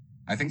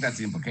 I think that's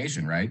the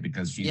implication, right?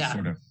 Because she's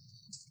sort of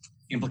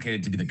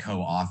implicated to be the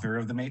co-author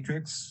of the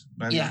Matrix.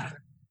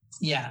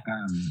 Yeah.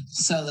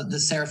 So the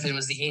Seraphim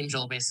was the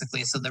angel,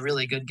 basically. So the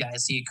really good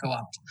guys, so you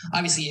co-opt.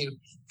 Obviously, you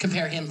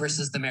compare him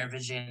versus the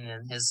Merovingian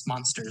and his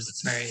monsters.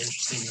 It's very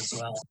interesting as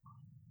well.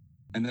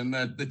 And then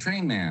the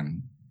train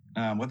man,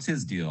 what's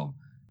his deal?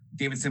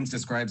 David Sims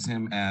describes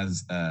him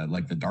as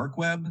like the dark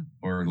web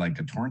or like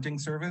a torrenting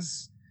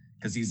service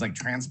because he's like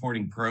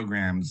transporting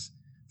programs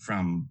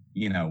from,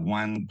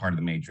 one part of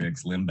the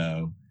Matrix,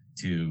 Limbo,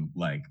 to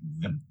like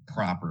the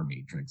proper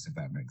Matrix, if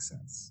that makes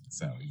sense.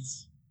 So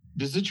he's...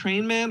 Does the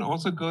train man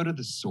also go to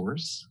the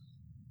source?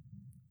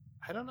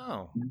 I don't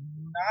know.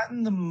 Not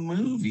in the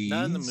movies.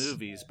 Not in the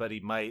movies, but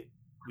he might.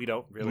 We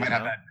don't really know.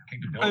 Have that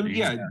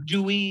capability.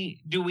 Do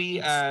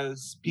we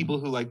as people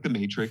who like the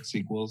Matrix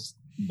sequels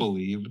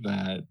believe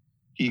that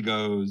he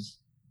goes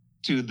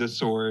to the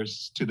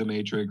source, to the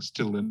Matrix,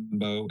 to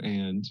Limbo,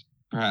 and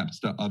perhaps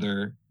the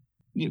other,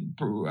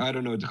 I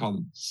don't know what to call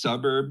them,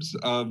 suburbs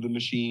of the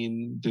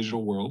machine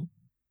digital world?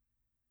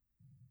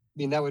 I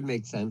mean, that would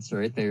make sense,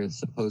 right? They're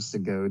supposed to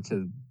go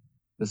to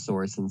the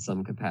source in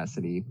some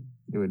capacity.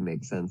 It would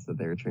make sense that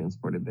they're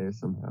transported there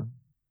somehow.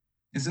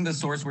 Isn't the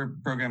source where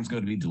programs go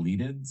to be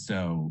deleted?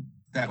 So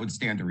that would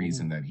stand to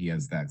reason that he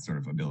has that sort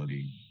of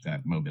ability,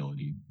 that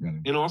mobility,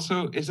 rather. And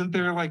also, isn't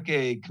there like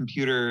a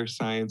computer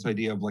science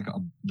idea of like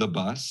the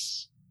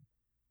bus?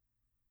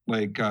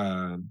 Like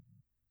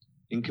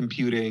in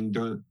computing,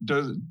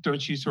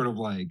 don't you sort of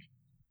like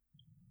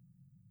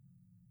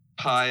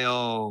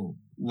pile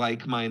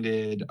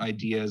like-minded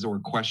ideas or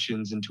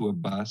questions into a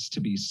bus to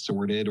be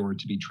sorted or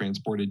to be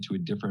transported to a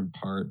different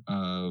part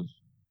of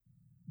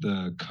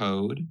the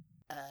code?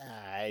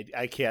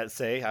 I can't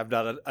say. I'm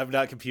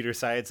not computer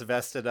science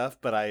invested enough,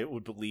 but I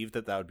would believe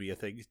that would be a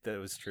thing that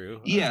was true.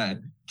 Yeah,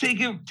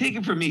 take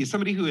it from me,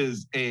 somebody who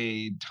is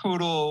a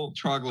total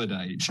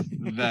troglodyte,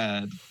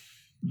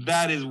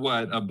 that is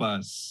what a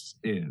bus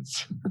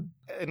is.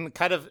 And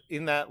kind of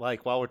in that,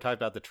 like, while we're talking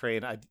about the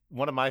train,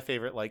 one of my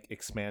favorite like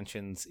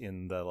expansions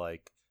in the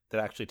like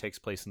that actually takes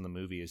place in the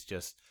movie is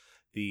just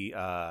the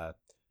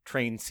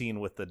train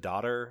scene with the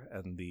daughter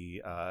and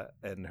the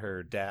and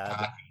her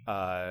dad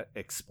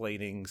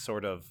explaining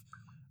sort of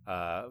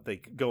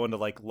they go into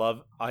like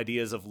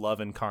ideas of love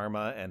and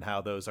karma and how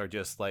those are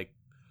just like,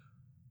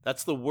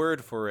 that's the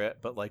word for it,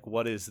 but like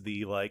what is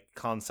the like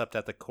concept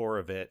at the core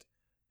of it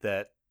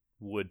that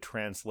would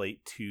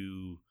translate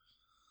to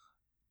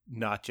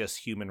not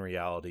just human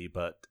reality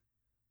but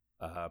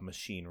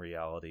machine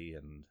reality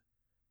and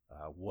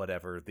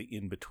whatever the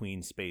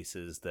in-between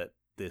spaces that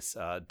this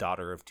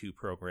daughter of two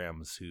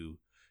programs who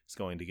is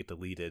going to get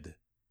deleted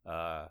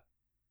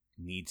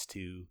needs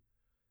to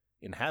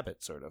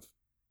inhabit, sort of.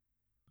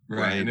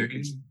 Right.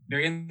 They're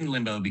in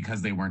limbo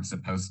because they weren't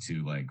supposed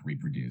to like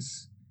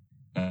reproduce.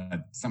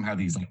 But somehow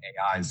these like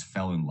AIs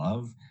fell in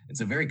love.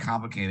 It's a very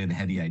complicated,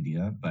 heady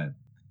idea,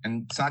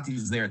 and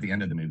Sati's there at the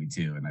end of the movie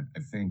too, and I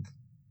think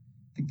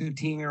they're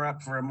teeing her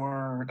up for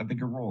a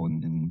bigger role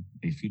in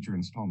a future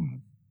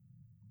installment.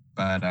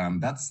 But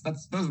those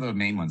are the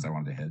main ones I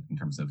wanted to hit in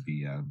terms of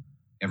the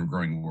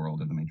ever-growing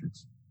world of the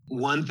Matrix.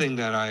 One thing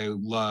that I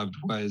loved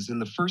was in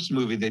the first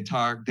movie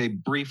they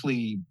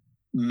briefly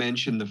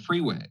mentioned the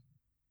freeway,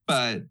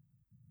 but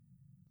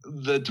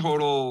the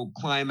total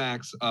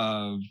climax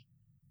of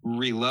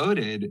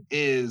Reloaded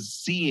is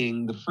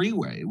seeing the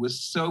freeway. It was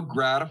so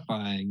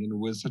gratifying, and it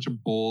was such a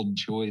bold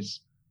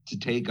choice to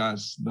take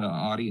us, the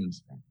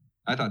audience.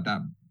 I thought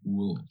that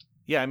ruled.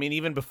 Yeah, I mean,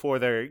 even before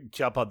they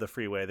jump on the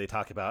freeway, they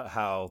talk about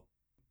how,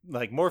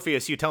 like,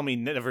 Morpheus, you tell me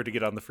never to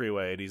get on the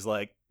freeway. And he's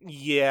like,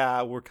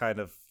 yeah, we're kind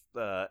of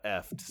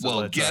effed. So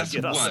well, guess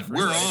what?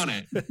 We're on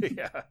it.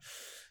 Yeah,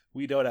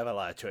 we don't have a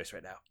lot of choice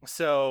right now.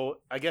 So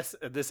I guess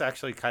this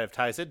actually kind of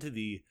ties into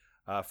the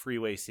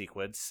freeway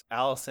sequence.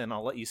 Allison,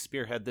 I'll let you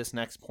spearhead this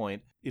next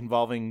point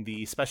involving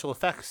the special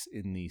effects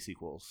in the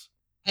sequels.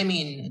 I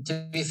mean,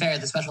 to be fair,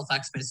 the special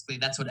effects, basically,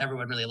 that's what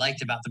everyone really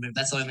liked about the movie.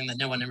 That's the only thing that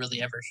no one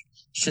really ever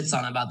shits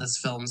on about this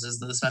film is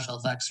the special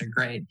effects are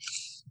great.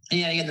 And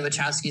yeah, again, the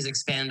Wachowskis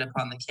expanded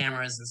upon the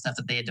cameras and stuff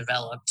that they had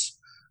developed.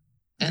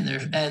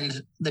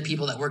 And the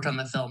people that worked on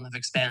the film have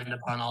expanded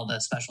upon all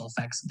the special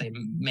effects that they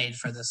made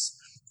for this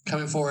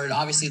coming forward.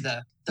 Obviously,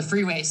 the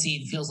freeway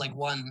scene feels like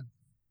one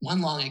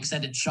long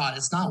extended shot.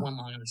 It's not one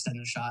long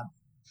extended shot,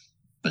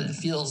 but it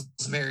feels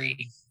very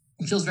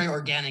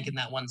organic in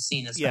that one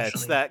scene, especially. Yeah,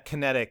 it's that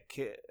kinetic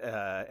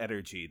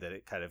energy that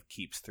it kind of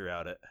keeps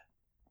throughout it.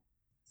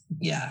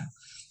 Yeah.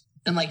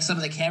 And like some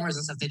of the cameras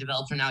and stuff they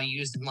developed are now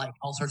used in like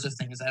all sorts of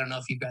things. I don't know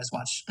if you guys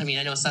watch. I mean,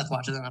 I know Seth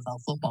watches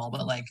NFL football,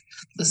 but like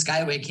the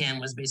Skyway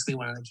cam was basically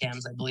one of the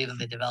cams I believe that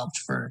they developed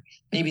for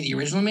maybe the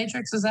original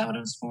Matrix. Is that what it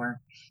was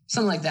for?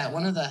 Something like that.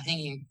 One of the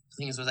hanging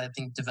things was I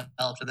think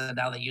developed, and then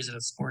now they use it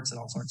in sports and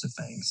all sorts of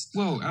things.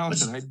 Whoa,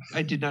 Allison,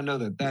 I did not know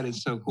that. That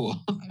is so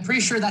cool. I'm pretty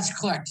sure that's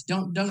correct.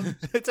 Don't.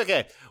 It's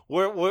okay.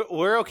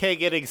 We're okay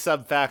getting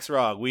some facts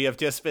wrong. We have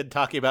just been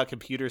talking about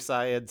computer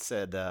science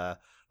and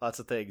lots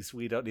of things.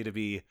 We don't need to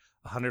be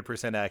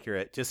 100%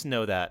 accurate. Just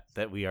know that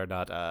we are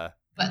not.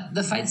 But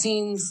the fight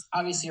scenes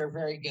obviously are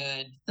very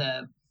good.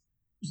 The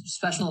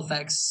special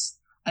effects.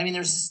 I mean,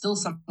 there's still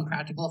some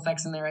practical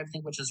effects in there, I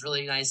think, which is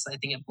really nice. I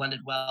think it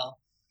blended well.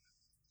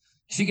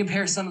 If you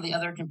compare some of the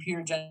other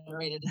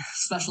computer-generated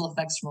special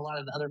effects from a lot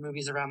of the other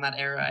movies around that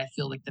era, I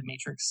feel like the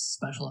Matrix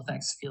special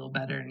effects feel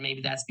better, and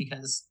maybe that's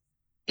because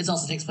it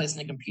also takes place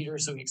in a computer,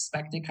 so we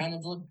expect it kind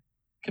of look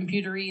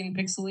computery and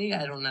pixely.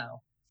 I don't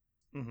know.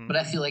 Mm-hmm. But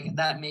I feel like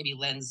that maybe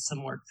lends some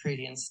more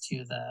credence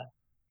to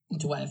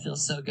why it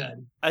feels so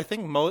good. I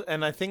think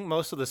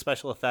most of the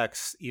special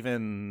effects,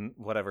 even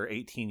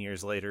 18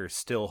 years later,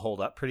 still hold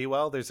up pretty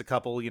well. There's a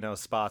couple,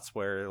 spots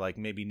where like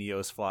maybe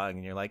Neo's flying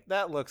and you're like,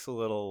 that looks a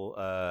little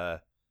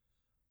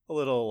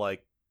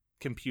like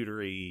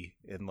computery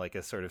in like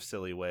a sort of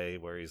silly way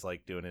where he's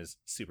like doing his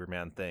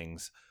Superman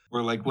things.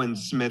 Or like when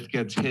Smith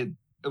gets hit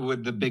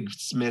with the big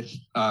Smith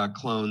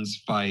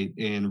clones fight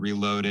in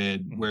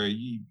Reloaded, where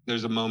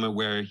there's a moment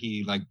where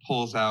he like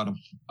pulls out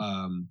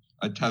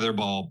a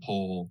tetherball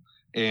pole,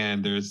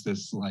 and there's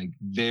this like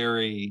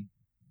very,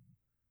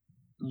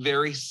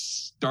 very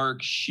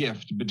stark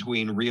shift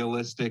between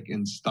realistic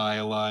and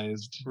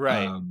stylized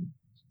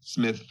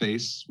Smith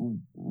face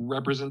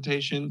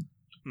representation.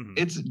 Mm-hmm.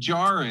 It's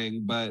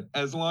jarring, but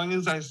as long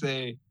as I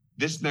say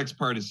this next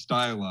part is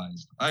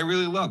stylized, I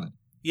really love it.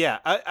 Yeah,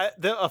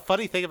 a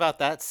funny thing about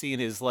that scene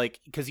is like,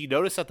 because you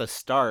notice at the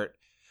start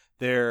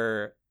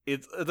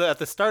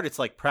it's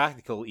like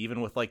practical,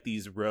 even with like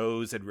these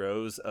rows and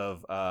rows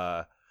of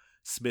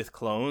Smith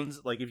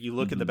clones. Like if you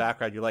look in the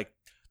background, you're like,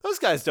 those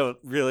guys don't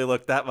really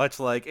look that much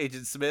like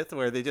Agent Smith,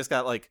 where they just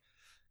got like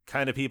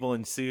kind of people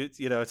in suits.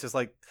 It's just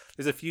like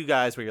there's a few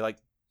guys where you're like,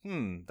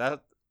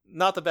 that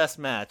not the best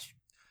match.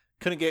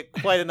 Couldn't get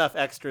quite enough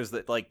extras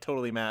that like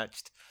totally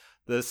matched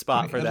the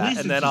spot for that.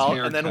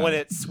 And then when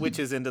it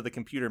switches into the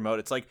computer mode,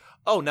 it's like,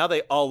 oh, now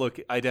they all look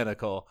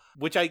identical,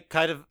 which I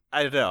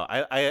don't know.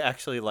 I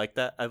actually like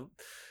that.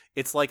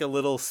 It's like a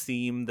little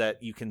seam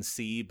that you can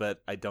see,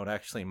 but I don't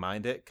actually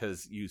mind it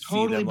because you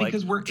see them like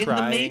because we're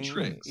trying. In the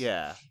Matrix.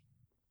 Yeah.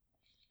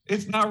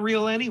 It's not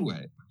real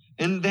anyway.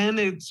 And then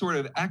it sort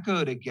of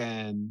echoed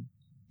again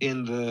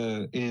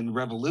in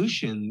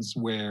Revolutions,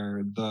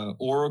 where the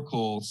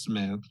Oracle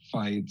Smith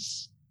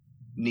fights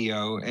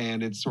Neo,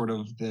 and it's sort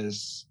of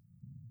this.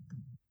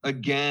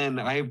 Again,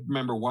 I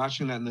remember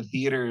watching that in the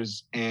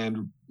theaters,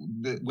 and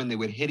when they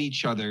would hit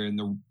each other,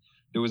 and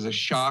there was a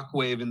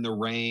shockwave in the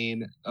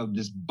rain of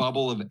this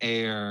bubble of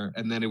air,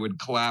 and then it would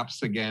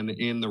collapse again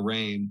in the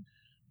rain.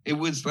 It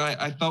was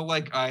I felt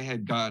like I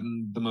had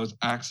gotten the most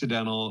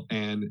accidental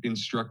and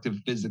instructive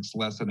physics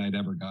lesson I'd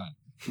ever got.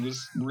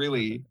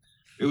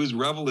 It was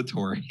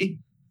revelatory.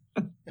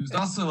 It was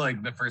also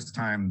like the first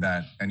time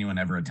that anyone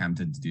ever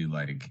attempted to do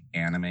like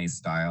anime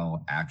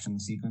style action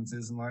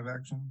sequences in live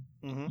action.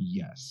 Mm-hmm.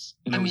 Yes.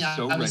 And I was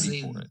so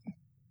ready for it.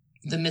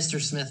 The Mr.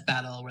 Smith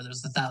battle where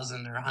there's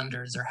 1,000 or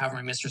hundreds or however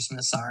many Mr.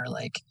 Smiths are,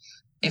 like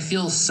it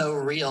feels so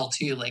real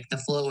too. Like the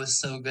flow is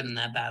so good in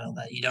that battle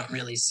that you don't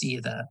really see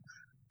the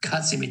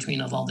cuts in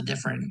between of all the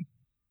different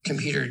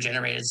computer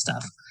generated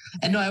stuff.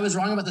 And no, I was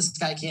wrong about the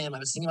Skycam. I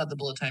was thinking about the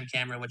bullet time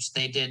camera, which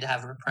they did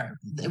have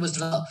there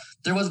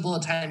was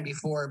bullet time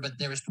before, but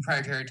there was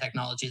proprietary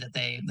technology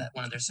that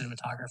one of their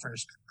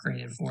cinematographers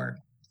created for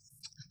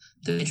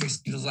the Matrix.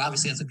 Because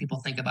obviously, that's what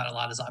people think about a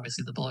lot, is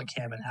obviously the bullet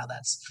cam and how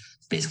that's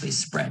basically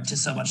spread to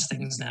so much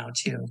things now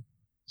too.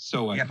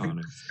 So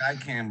iconic.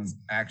 Skycam was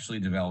actually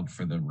developed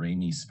for the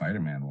Raimi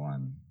Spider-Man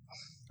one.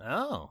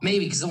 Oh,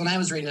 maybe because the one I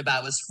was reading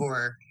about was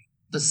for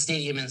the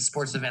stadium and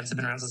sports events have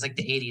been around since like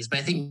the 80s, but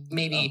I think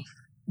maybe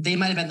they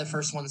might have been the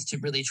first ones to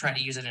really try to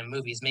use it in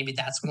movies. Maybe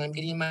that's when I'm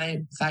getting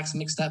my facts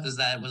mixed up, is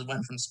that it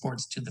went from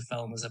sports to the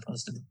film as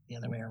opposed to the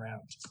other way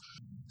around.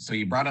 So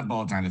you brought up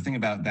bullet time. The thing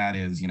about that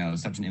is,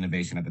 such an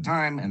innovation at the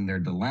time, and their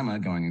dilemma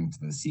going into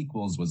the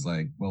sequels was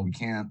like, well, we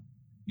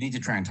need to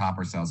try and top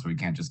ourselves, but we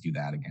can't just do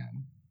that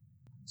again.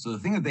 So the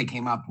thing that they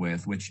came up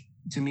with, which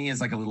to me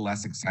is like a little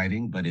less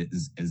exciting, but it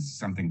is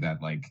something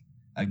that like,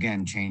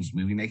 again, changed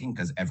movie making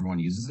because everyone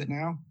uses it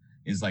now,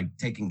 is like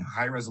taking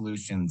high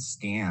resolution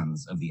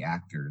scans of the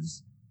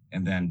actors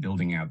and then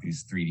building out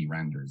these 3D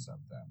renders of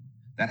them.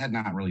 That had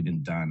not really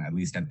been done, at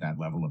least at that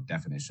level of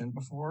definition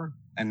before.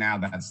 And now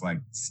that's like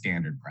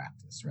standard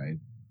practice, right?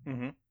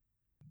 Mm-hmm.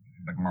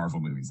 like Marvel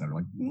movies that are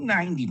like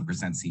 90%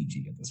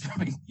 CG at this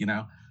point, you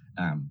know?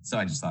 So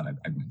I just thought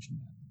I'd mention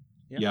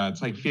that. Yeah,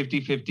 it's like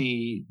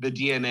 50-50. The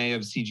DNA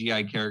of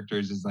CGI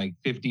characters is like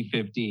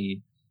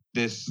 50-50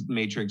 this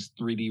Matrix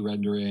 3D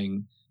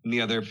rendering, and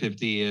the other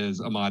 50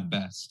 is Ahmad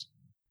Best.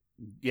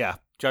 Yeah,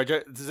 Jar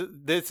Jar.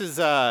 This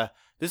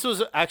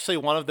was actually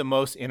one of the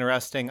most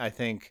interesting, I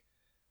think.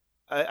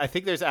 I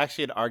think there's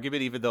actually an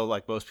argument, even though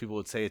like most people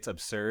would say it's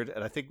absurd.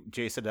 And I think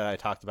Jason and I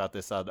talked about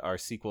this on our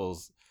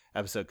sequels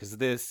episode, because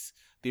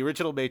the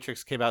original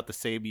Matrix came out the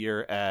same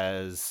year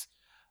as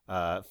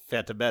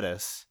Phantom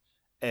Menace,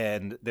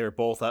 and they're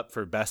both up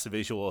for best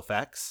visual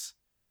effects.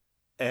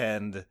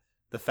 And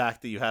the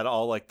fact that you had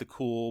all like the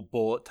cool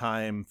bullet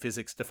time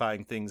physics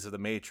defying things of the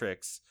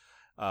Matrix,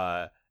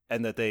 and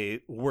that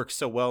they worked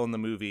so well in the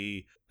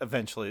movie,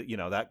 eventually, you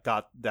know, that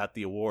got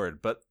the award.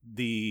 But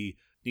the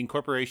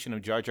incorporation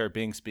of Jar Jar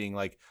Binks being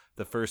like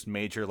the first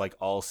major like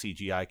all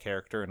CGI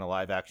character in a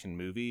live action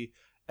movie,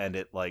 and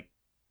it like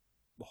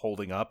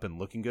holding up and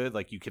looking good,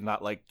 like you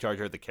cannot like Jar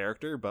Jar the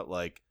character, but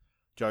like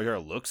Jar Jar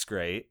looks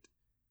great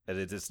and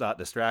it's not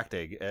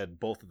distracting. And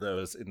both of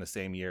those in the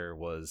same year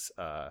was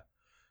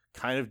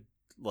kind of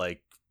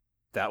like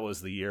that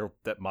was the year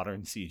that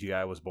modern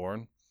CGI was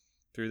born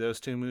through those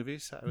two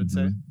movies, I would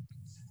say.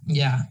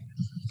 Yeah.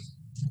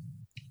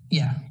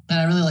 Yeah. And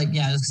I really like, as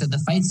I said,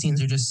 the fight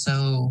scenes are just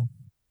so,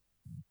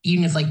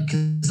 even if like,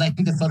 because I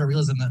think the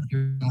photorealism that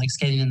you're like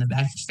scanning in the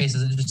actors'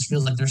 faces, it just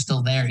feels like they're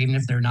still there, even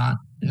if they're not,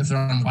 if they're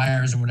on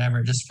wires or whatever.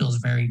 It just feels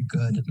very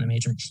good in the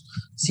Matrix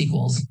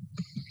sequels,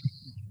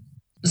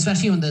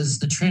 especially when there's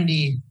the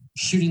Trinity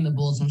shooting the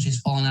bullets when she's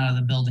falling out of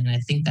the building. And I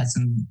think that's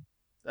in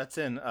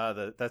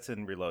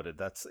Reloaded.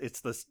 It's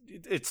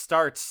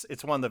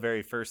one of the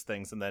very first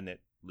things, and then it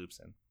loops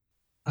in.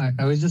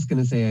 I was just going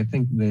to say, I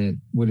think that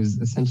what is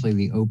essentially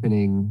the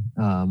opening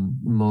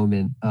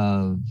moment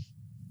of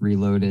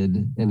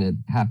Reloaded, and it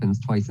happens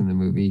twice in the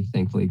movie,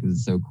 thankfully, because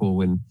it's so cool,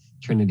 when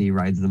Trinity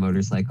rides the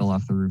motorcycle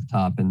off the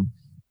rooftop and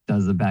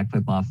does a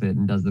backflip off it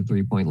and does the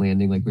 3-point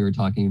landing like we were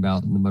talking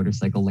about, and the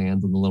motorcycle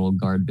lands on the little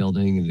guard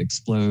building and it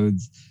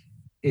explodes,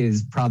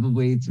 is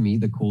probably, to me,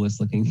 the coolest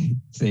looking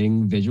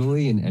thing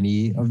visually in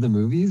any of the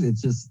movies.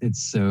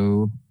 It's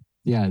so,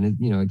 and it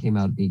came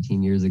out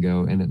 18 years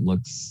ago and it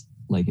looks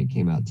like it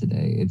came out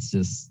today. It's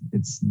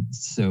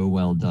so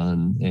well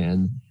done.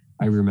 And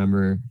I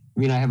remember,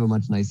 I have a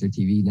much nicer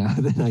TV now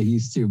than I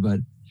used to, but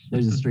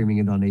they're just streaming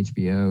it on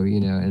HBO,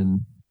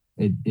 and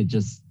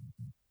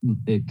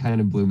it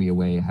kind of blew me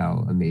away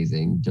how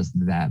amazing just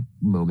that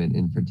moment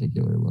in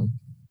particular looked.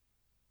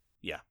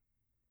 Yeah.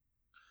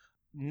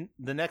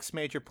 The next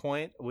major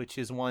point, which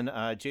is one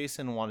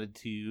Jason wanted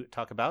to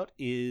talk about,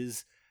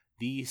 is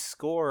the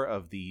score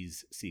of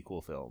these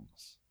sequel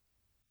films.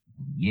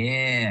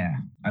 Yeah,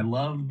 I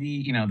love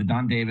the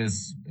Don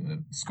Davis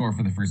score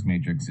for the first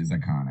Matrix is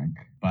iconic,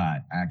 but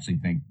I actually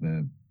think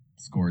the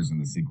scores in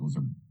the sequels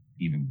are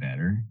even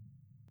better.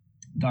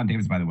 Don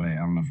Davis, by the way, I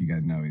don't know if you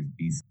guys know,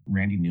 he's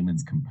Randy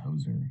Newman's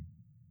composer.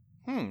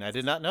 I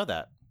did not know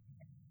that.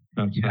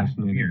 That's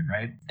fascinating. Weird,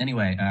 right?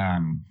 Anyway,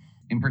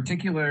 in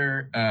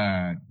particular,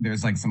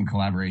 there's like some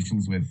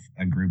collaborations with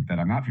a group that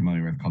I'm not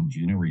familiar with called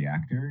Juno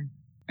Reactor,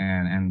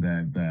 and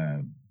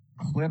the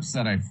clips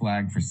that I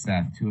flagged for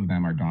Seth, 2 of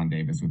them are Don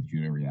Davis with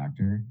Juno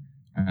Reactor.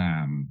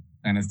 And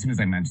as soon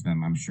as I mention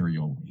them, I'm sure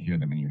you'll hear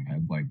them in your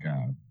head. Like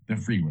the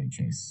freeway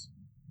chase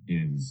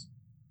is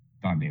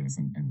Don Davis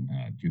and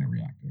Juno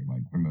Reactor.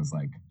 Like when those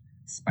like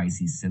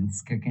spicy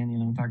synths kick in, you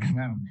know what I'm talking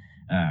about?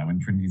 When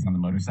Trinity's on the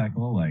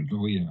motorcycle, like,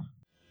 oh yeah.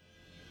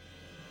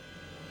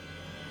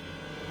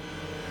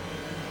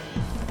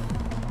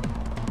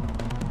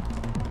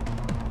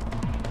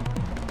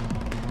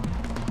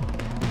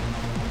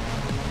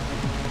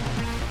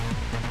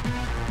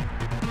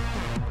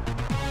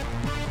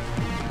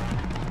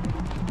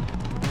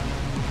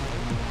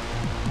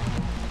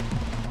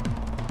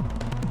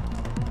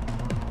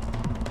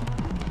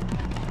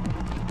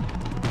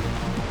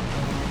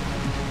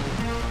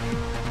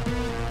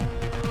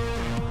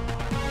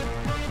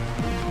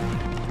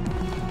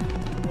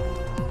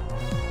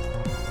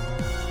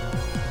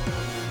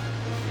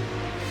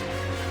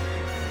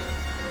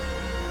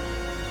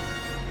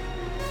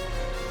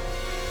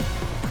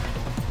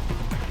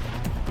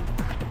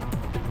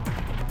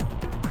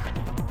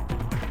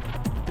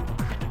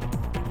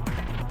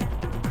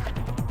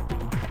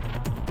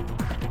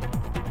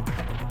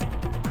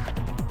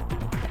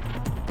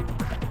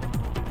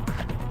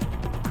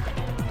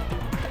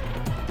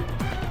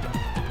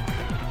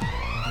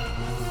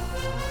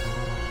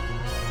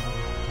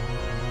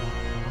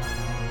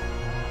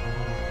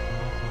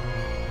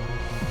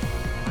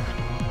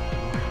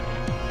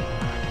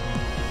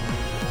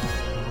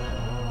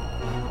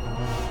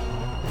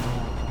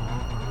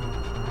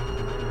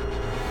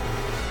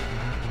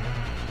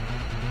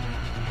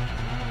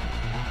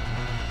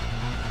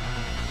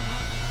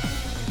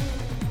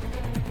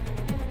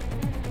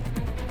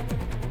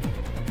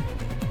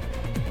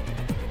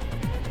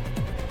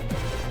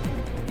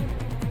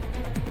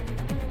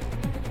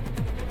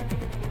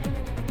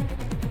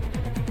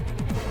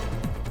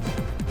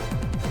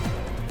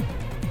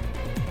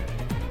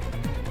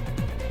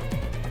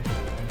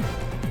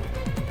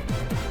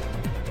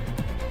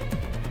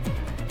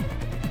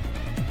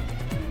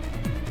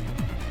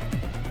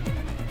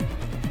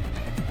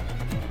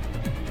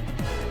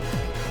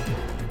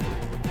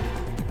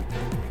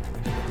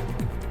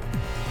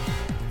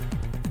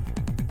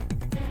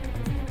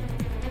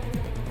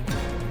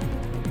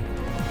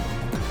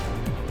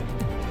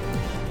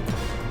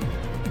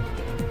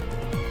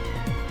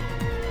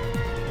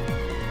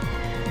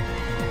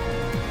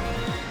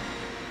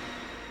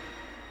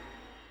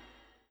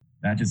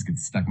 that just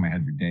gets stuck in my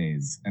head for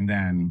days. And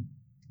then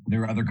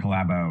their other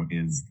collabo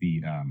is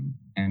the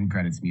end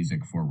credits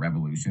music for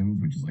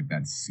Revolutions, which is like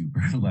that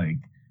super like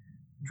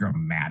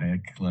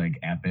dramatic, like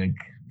epic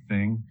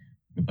thing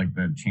with like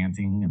the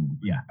chanting. And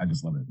yeah, I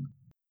just love it.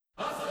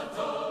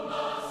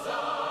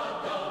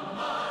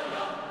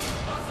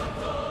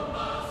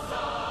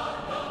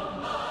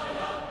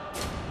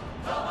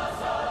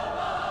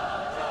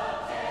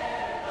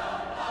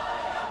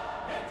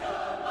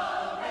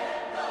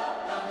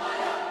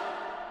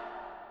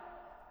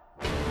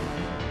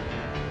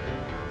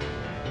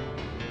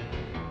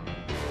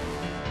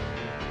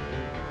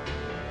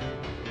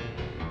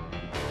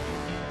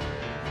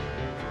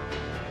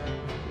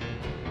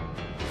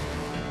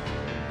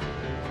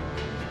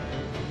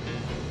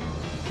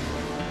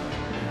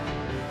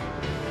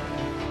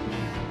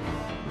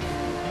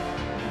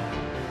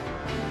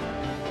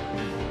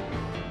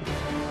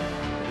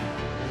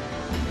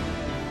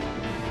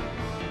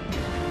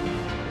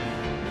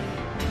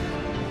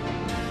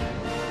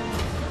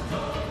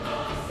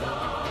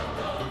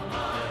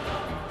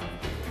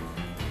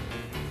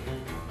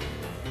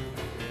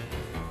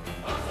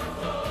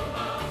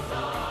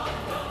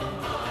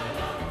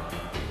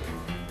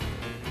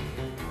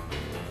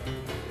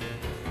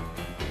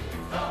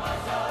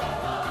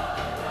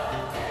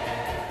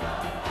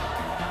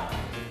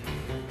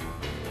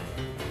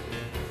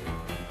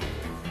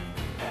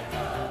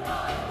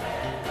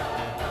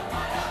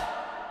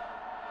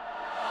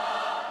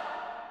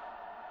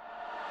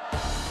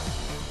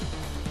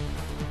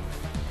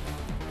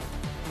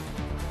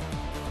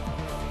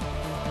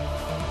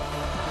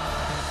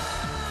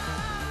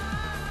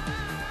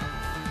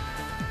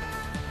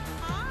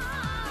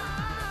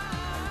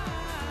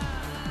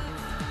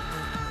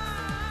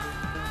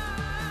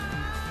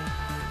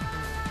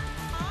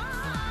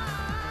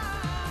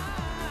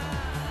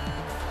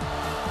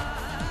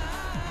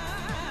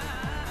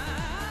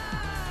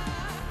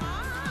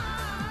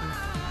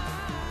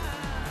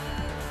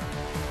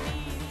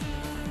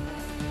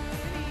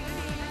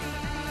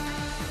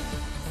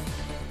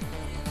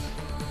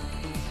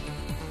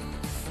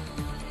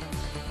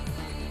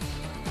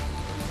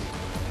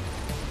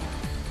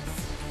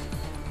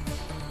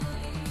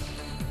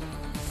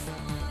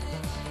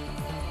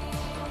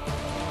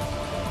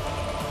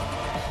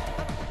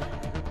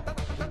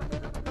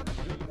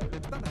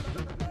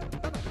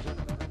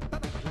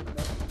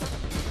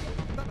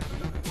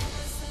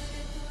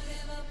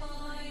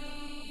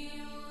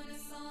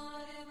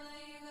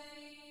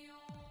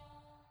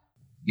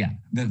 Yeah,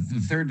 the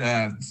third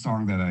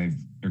song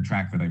that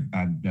track that I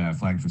had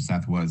flagged for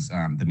Seth was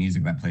the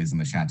music that plays in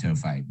the chateau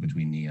fight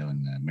between Neo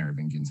and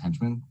Merovingian's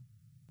henchman,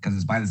 because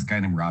it's by this guy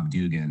named Rob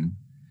Dugan,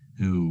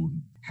 who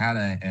had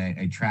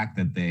a track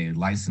that they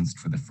licensed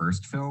for the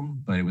first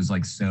film, but it was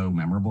like so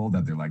memorable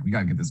that they're like, we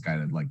gotta get this guy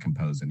to like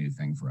compose a new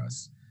thing for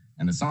us.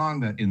 And the song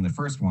that in the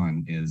first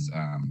one is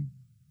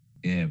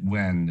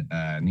when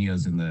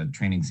Neo's in the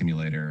training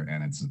simulator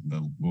and it's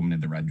the woman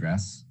in the red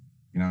dress.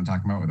 You know what I'm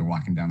talking about? Where they're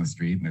walking down the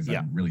street and there's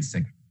a really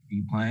sick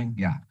beat playing.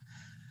 Yeah.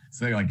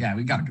 So they're like, yeah,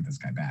 we got to get this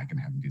guy back and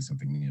have him do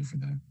something new for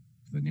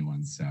the new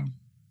ones. So.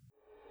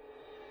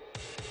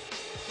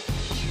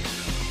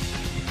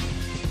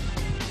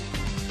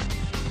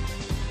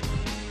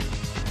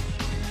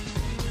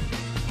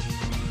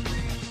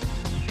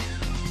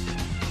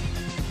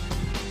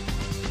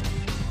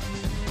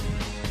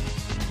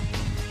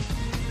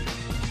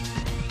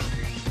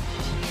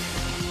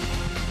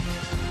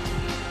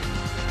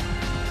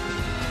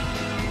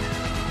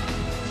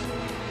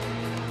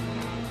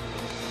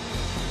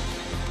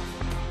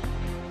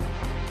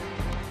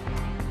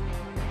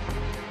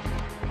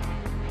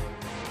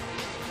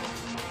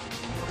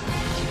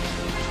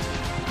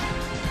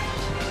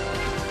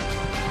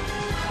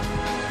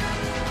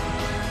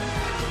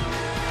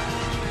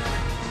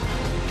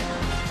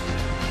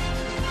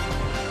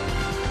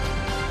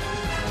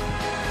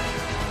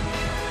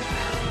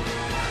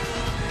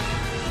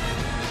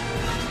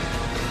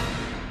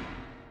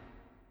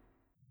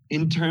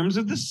 In terms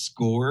of the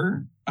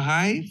score,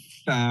 I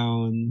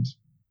found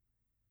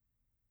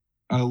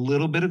a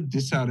little bit of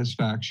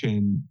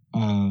dissatisfaction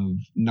of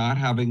not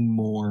having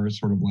more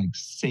sort of like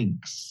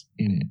syncs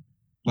in it.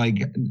 Like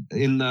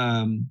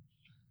in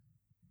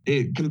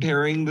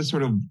comparing the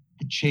sort of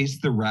Chase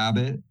the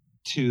Rabbit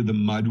to the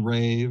Mud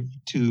Rave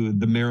to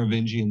the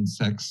Merovingian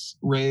sex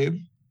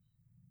rave,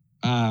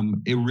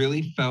 it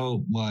really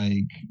felt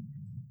like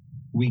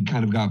we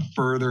kind of got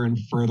further and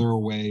further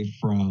away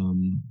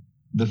from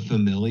the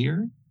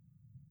familiar.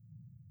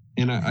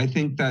 And I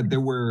think that there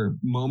were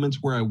moments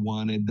where I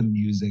wanted the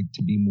music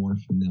to be more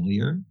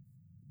familiar,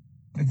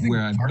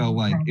 where I felt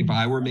like if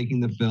I were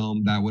making the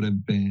film, that would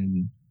have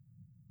been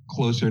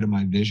closer to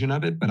my vision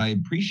of it. But I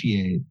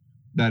appreciate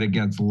that it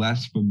gets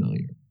less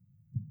familiar.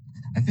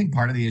 I think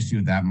part of the issue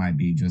with that might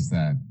be just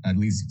that, at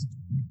least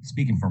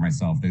speaking for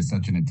myself, there's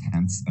such an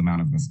intense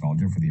amount of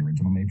nostalgia for the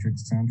original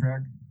Matrix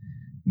soundtrack.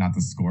 Not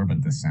the score,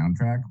 but the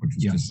soundtrack, which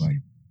was just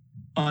like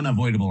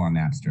unavoidable on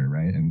Napster,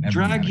 right? And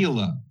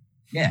Dracula.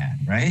 Yeah,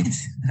 right.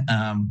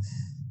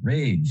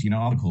 Rage,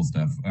 all the cool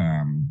stuff.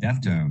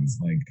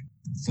 Deftones, like,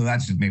 so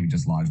that's just maybe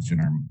just lodged in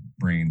our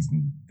brains,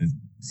 and the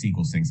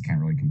sequel syncs can't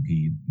really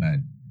compete. But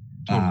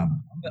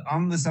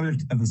on the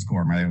subject of the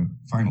score, my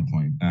final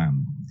point.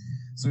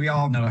 So we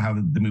all know how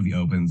the movie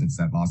opens. It's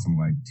that awesome,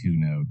 like,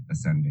 2-note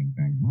ascending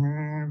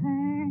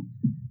thing.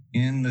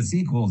 In the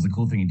sequels, the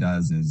cool thing he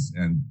does is,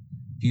 and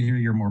Peter,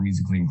 you're more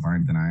musically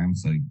inclined than I am,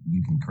 so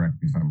you can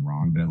correct me if I'm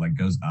wrong, but it like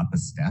goes up a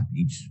step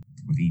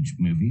with each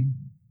movie.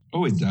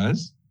 Oh, it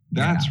does?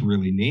 That's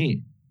really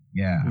neat.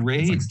 Yeah.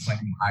 Great. It's like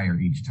slightly higher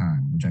each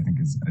time, which I think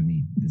is a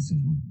neat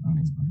decision on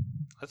his part.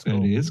 That's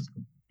cool.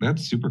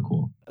 That's super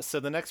cool. So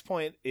the next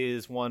point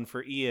is one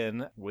for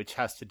Ian, which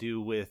has to do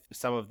with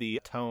some of the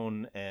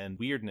tone and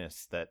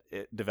weirdness that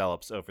it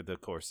develops over the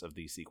course of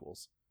these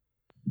sequels.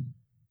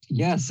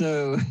 Yeah,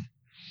 so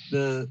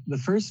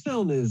the first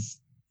film is,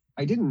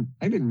 I didn't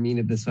mean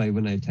it this way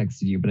when I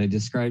texted you, but I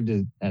described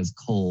it as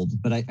cold,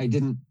 but I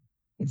didn't,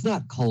 it's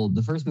not cold.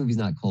 The first movie's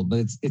not cold, but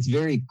it's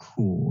very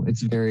cool.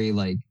 It's very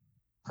like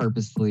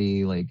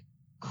purposefully like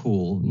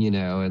cool,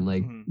 and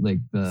like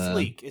the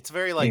sleek. It's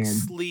very like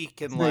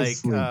sleek and like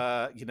sleek.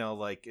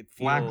 Like it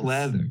feels black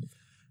leather.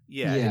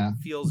 Yeah. It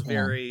feels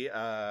very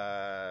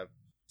not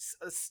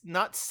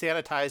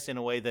sanitized in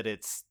a way that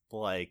it's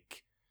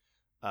like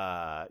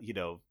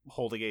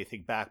holding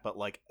anything back, but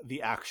like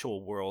the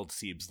actual world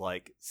seems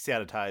like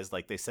sanitized,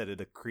 like they sent in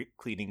a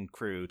cleaning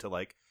crew to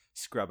like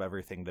scrub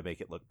everything to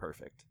make it look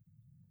perfect.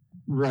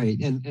 Right.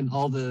 And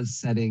all the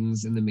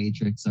settings in the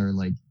Matrix are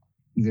like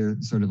either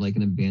sort of like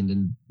an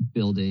abandoned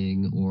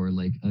building or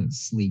like a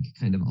sleek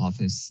kind of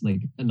office,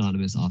 like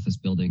anonymous office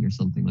building or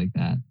something like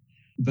that.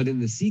 But in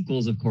the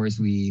sequels, of course,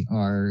 we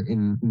are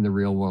in the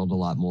real world a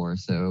lot more.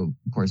 So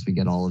of course we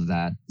get all of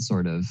that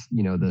sort of,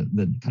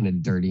 the kind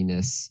of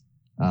dirtiness,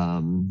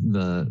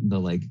 the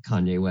like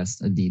Kanye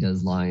West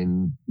Adidas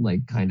line,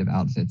 like kind of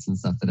outfits and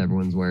stuff that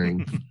everyone's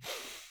wearing.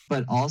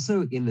 But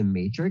also in the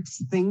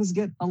Matrix, things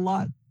get a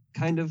lot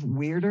kind of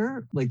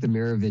weirder, like the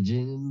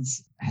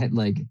Merovingians had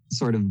like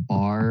sort of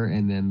bar,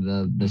 and then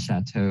the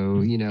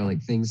chateau, like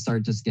things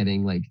start just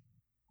getting like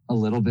a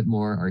little bit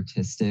more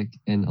artistic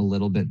and a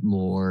little bit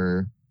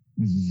more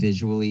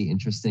visually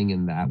interesting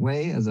in that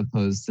way, as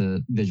opposed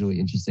to visually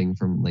interesting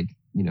from like,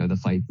 the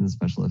fights and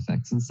special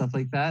effects and stuff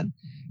like that.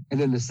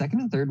 And then the second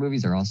and third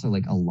movies are also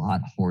like a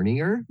lot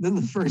hornier than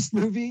the first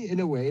movie in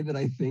a way that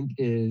I think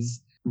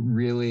is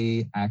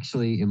really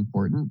actually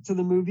important to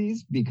the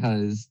movies,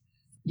 because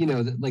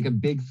like a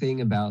big thing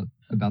about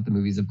the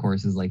movies, of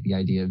course, is like the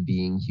idea of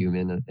being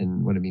human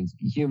and what it means to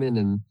be human.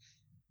 And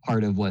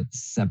part of what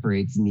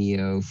separates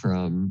Neo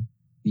from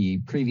the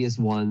previous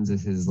ones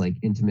is his like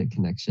intimate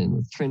connection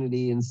with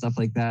Trinity and stuff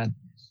like that.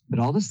 But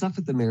all the stuff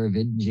with the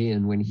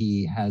Merovingian, when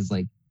he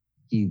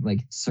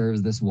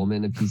serves this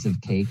woman a piece of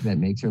cake that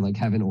makes her like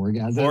have an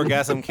orgasm.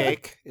 Orgasm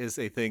cake is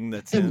a thing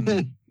that's in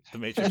The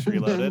Matrix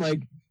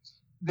Reloaded.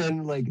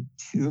 Then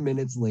 2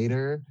 minutes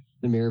later,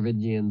 the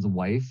Merovingian's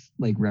wife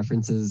like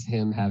references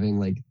him having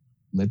like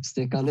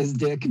lipstick on his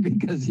dick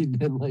because he'd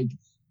been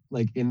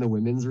like in the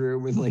women's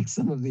room with like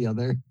some of the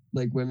other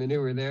like women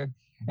who were there.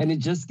 And it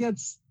just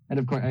gets, and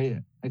of course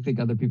I think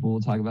other people will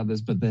talk about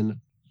this, but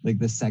then like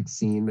the sex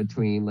scene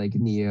between like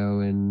Neo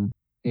and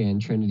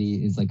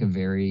Trinity is like a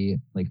very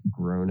like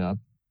grown up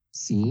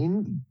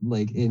scene,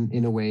 like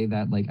in a way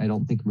that like I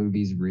don't think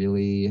movies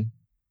really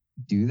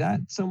do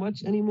that so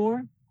much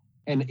anymore.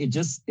 And they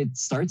just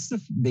start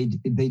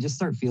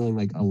feeling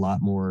like a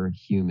lot more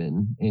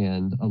human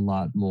and a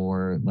lot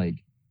more like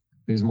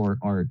there's more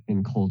art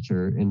and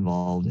culture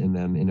involved in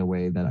them in a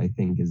way that I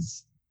think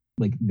is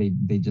like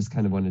they just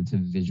kind of wanted to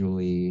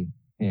visually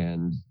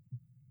and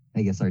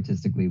I guess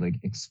artistically like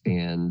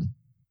expand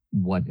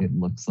what it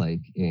looks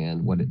like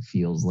and what it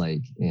feels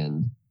like.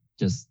 And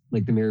just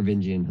like the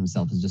Merovingian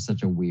himself is just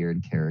such a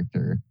weird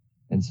character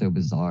and so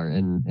bizarre.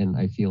 And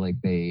I feel like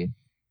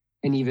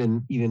and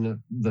even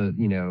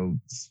the,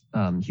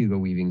 Hugo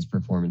Weaving's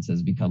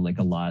performances become like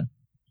a lot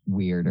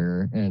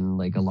weirder and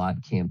like a lot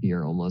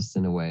campier almost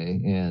in a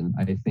way. And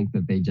I think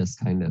that they just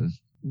kind of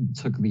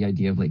took the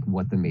idea of like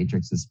what the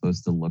Matrix is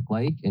supposed to look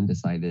like and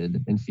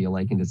decided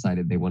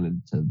they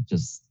wanted to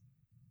just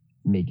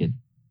make it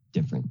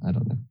different. I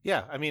don't know.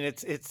 Yeah, I mean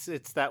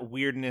it's that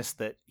weirdness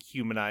that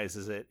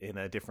humanizes it in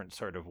a different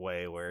sort of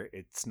way where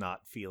it's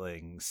not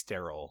feeling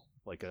sterile,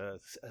 like a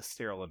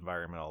sterile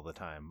environment all the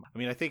time. I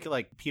mean, I think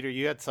like Peter,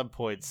 you had some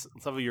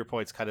of your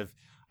points kind of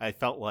I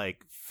felt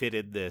like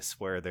fitted this,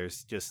 where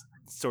there's just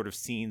sort of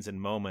scenes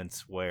and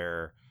moments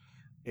where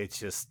it's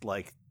just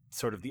like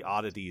sort of the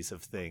oddities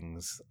of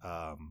things.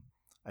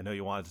 I know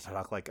you wanted to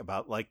talk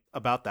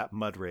about that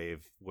mud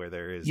rave where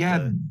there is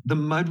the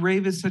mud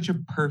rave is such a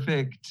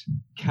perfect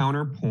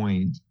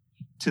counterpoint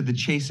to the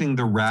chasing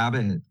the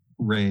rabbit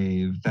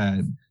rave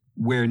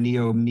where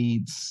Neo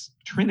meets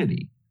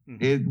Trinity.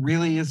 Mm-hmm. It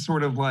really is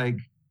sort of like,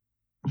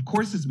 of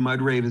course this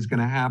mud rave is going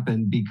to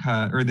happen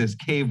or this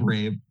cave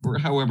rave or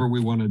however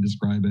we want to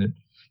describe it,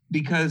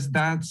 because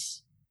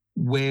that's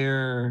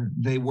where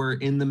they were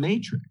in the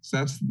Matrix.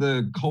 That's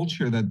the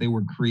culture that they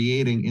were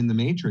creating in the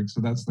Matrix.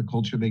 So that's the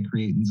culture they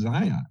create in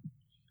Zion.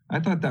 I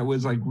thought that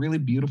was like really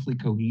beautifully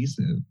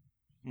cohesive.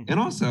 And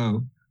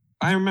also,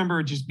 I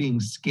remember just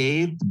being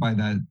scathed by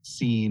that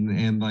scene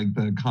and like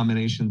the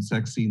combination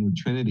sex scene with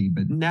Trinity.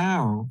 But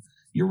now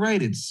you're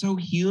right. It's so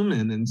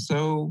human and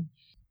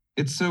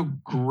it's so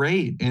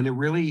great. And it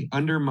really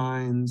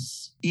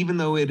undermines, even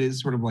though it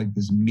is sort of like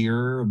this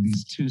mirror of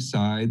these two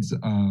sides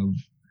of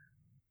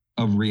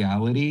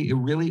reality, it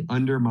really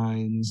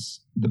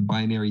undermines the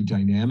binary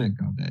dynamic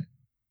of it.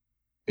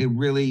 It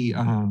really,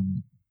 I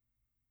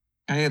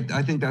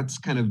think that's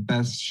kind of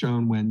best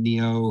shown when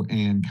Neo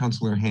and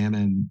Counselor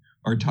Hammond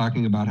are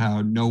talking about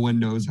how no one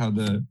knows how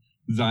the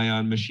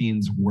Zion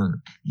machines work.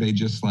 They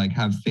just like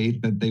have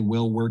faith that they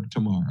will work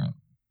tomorrow.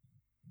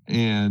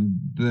 And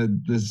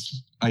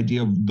this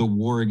idea of the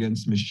war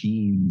against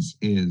machines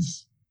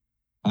is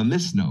a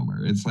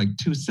misnomer. It's like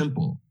too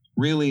simple.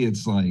 Really,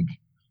 it's like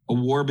a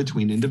war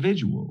between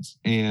individuals.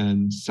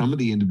 And some of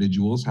the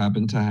individuals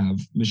happen to have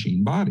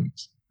machine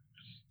bodies.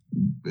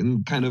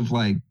 And kind of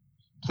like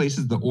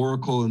places the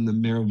Oracle and the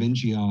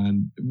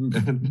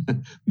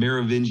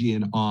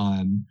Merovingian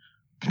on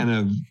kind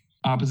of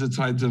opposite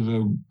sides of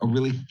a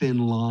really thin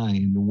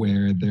line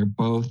where they're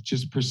both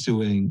just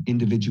pursuing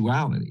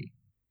individuality.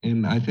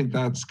 And I think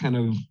that's kind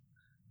of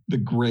the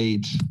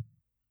great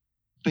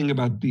thing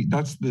about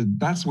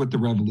that's what the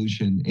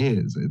revolution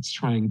is. It's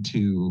trying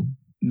to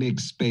make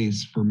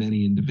space for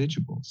many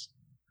individuals.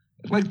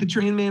 Like the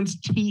Train Man's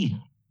teeth.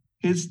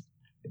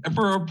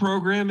 For a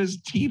program,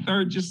 his teeth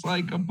are just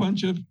like a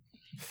bunch of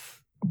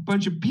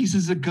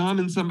pieces of gum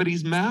in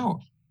somebody's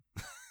mouth.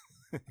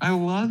 I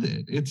love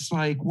it. It's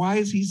like, why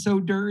is he so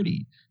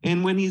dirty?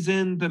 And when he's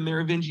in the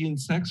Merovingian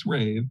sex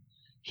rave,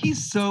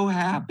 he's so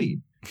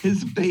happy.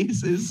 His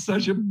face is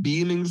such a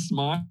beaming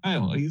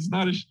smile. He's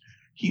not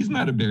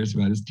embarrassed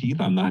about his teeth.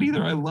 I'm not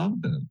either. I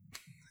love them.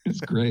 It's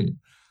great.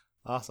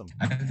 Awesome.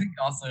 I think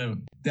also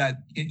that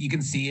you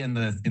can see in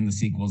the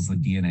sequels the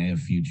DNA of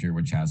future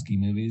Wachowski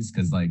movies,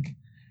 because like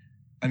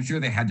I'm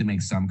sure they had to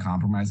make some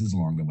compromises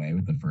along the way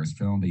with the first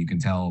film, but you can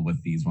tell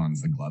with these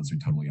ones the gloves are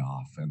totally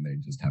off and they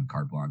just have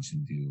carte blanche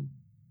to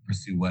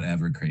pursue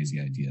whatever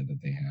crazy idea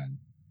that they had.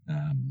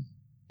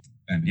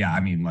 And yeah, I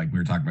mean, like we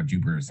were talking about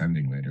Jupiter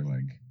Ascending later,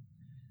 like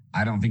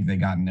I don't think they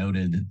got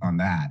noted on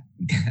that.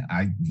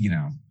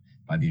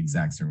 By the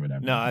execs or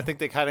whatever. No, I think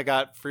they kind of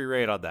got free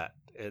reign on that.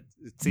 It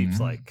seems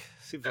like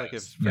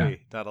it's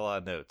pretty not a lot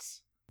of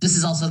notes. This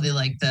is also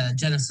the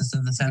genesis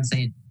of the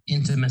Sense8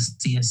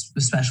 intimacy,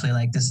 especially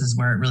like this is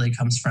where it really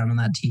comes from in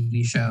that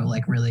TV show.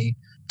 Like really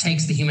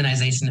takes the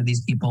humanization of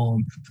these people,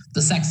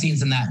 the sex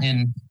scenes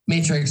in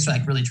Matrix,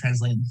 like really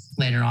translate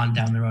later on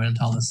down the road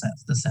into all the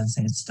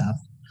Sense8 stuff.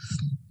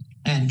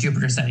 And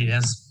Jupiter Ascending,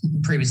 as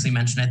previously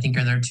mentioned, I think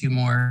are there two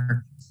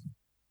more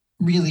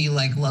really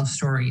like love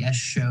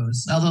story-esque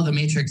shows. Although the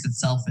Matrix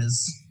itself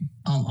is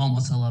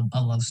almost a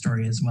love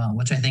story as well,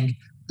 which I think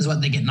is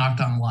what they get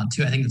knocked on a lot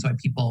too. I think that's why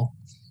people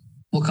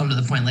will come to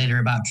the point later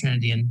about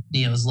Trinity and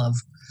Neo's love,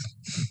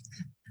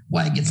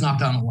 why it gets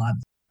knocked on a lot.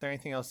 Is there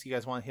anything else you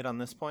guys want to hit on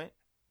this point?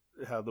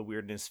 How the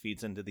weirdness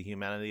feeds into the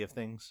humanity of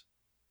things?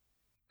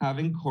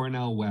 Having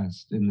Cornel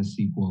West in the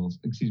sequels,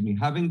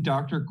 having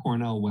Dr.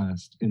 Cornel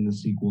West in the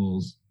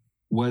sequels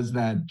was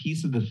that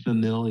piece of the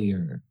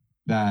familiar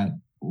that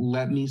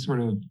let me sort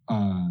of,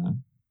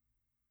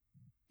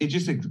 it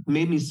just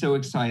made me so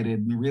excited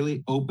and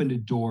really opened a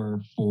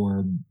door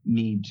for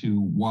me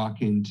to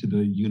walk into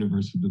the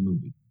universe of the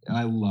movie.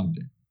 I loved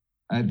it.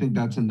 I think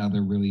that's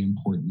another really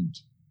important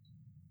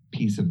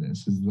piece of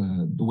this is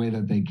the way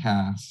that they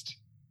cast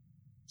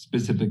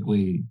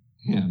specifically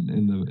him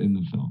in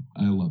the film.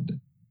 I loved it.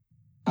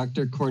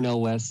 Dr.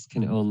 Cornel West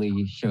can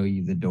only show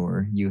you the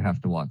door. You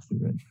have to walk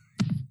through it.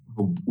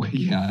 Oh,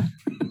 yeah.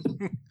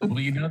 Well,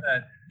 you know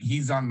that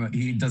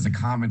he does a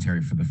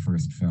commentary for the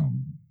first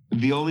film.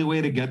 The only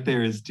way to get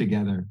there is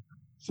together,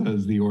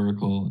 says the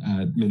Oracle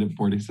at minute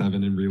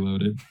 47 in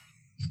Reloaded.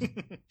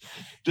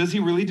 Does he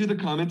really do the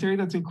commentary?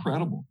 That's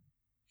incredible.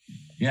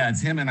 Yeah,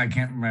 it's him, and I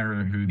can't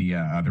remember who the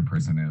other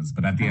person is.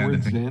 But at the end,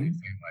 he's saying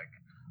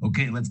like,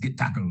 "Okay, let's get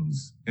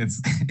tacos."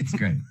 It's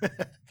great.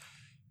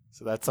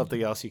 So that's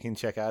something else you can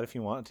check out if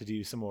you want to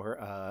do some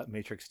more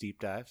Matrix deep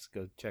dives.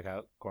 Go check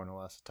out Cornel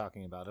West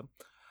talking about him.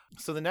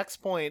 So the next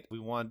point we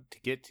want to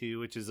get to,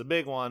 which is a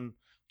big one,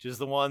 which is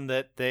the one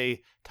that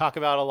they talk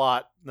about a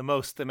lot, the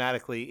most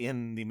thematically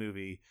in the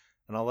movie,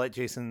 and I'll let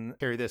Jason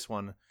carry this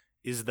one,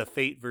 is the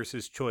fate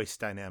versus choice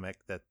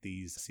dynamic that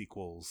these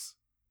sequels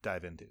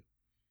dive into.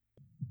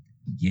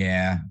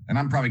 Yeah, and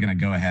I'm probably going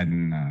to go ahead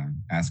and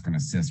ask for an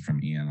assist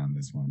from Ian on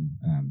this one,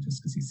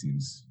 just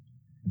because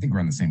I think we're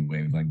on the same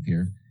wavelength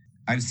here.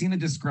 I've seen it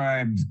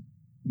described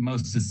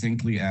most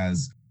succinctly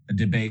as a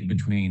debate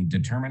between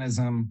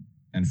determinism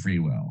and free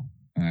will.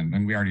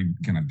 And we already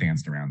kind of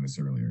danced around this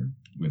earlier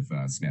with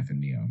Smith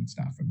and Neo and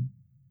stuff,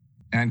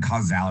 and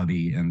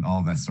causality and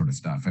all that sort of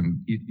stuff. And,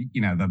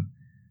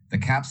 the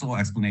capsule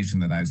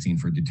explanation that I've seen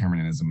for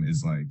determinism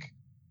is like,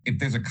 if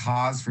there's a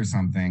cause for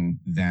something,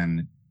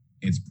 then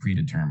it's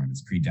predetermined,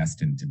 it's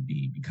predestined to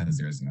be because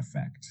there's an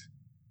effect.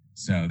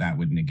 So that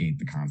would negate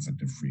the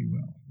concept of free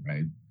will,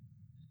 right?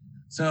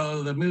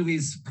 So the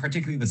movies,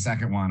 particularly the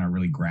second one, are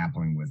really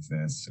grappling with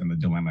this, and the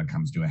dilemma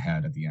comes to a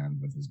head at the end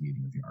with his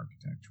meeting with the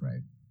architect,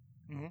 right?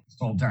 Mm-hmm. This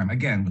whole time,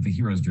 again, with the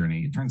hero's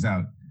journey, it turns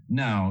out,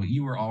 no,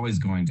 you were always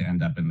going to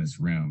end up in this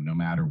room, no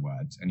matter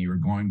what, and you were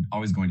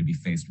always going to be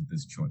faced with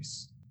this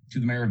choice. To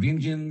the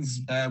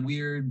Merovingians'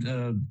 weird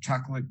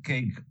chocolate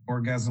cake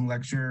orgasm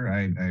lecture,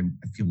 I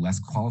feel less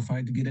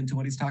qualified to get into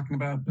what he's talking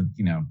about, but,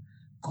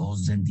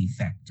 cause and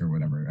effect or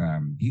whatever.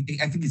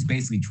 I think he's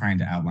basically trying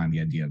to outline the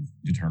idea of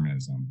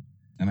determinism.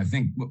 And I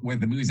think where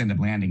the movies end up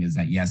landing is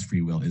that, yes,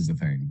 free will is a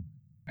thing,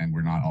 and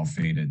we're not all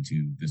fated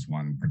to this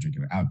one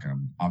particular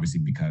outcome, obviously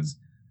because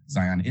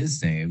Zion is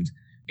saved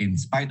in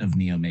spite of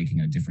Neo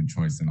making a different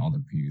choice than all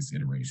the previous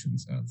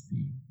iterations of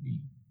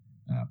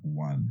the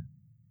one.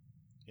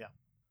 Yeah.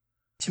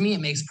 To me,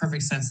 it makes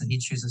perfect sense that he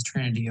chooses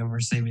Trinity over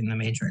saving the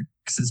Matrix,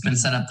 because it's been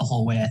set up the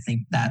whole way. I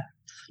think that,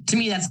 to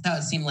me, that's how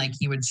it seemed like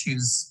he would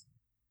choose,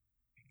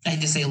 I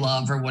hate to say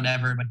love or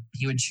whatever, but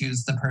he would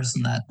choose the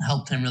person that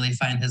helped him really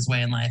find his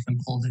way in life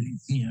and pulled it.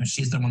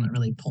 She's the one that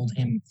really pulled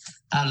him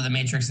out of the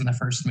Matrix in the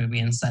first movie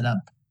and set up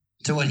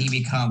to what he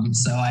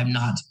becomes. So I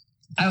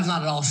was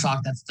not at all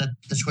shocked that's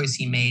the choice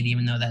he made,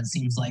 even though that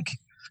seems like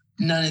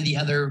none of the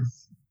other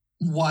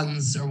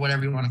ones or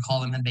whatever you want to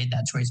call them had made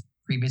that choice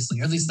previously,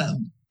 or at least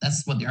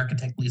that's what the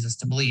architect leads us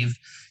to believe.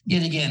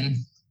 Yet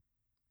again,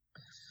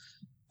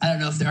 I don't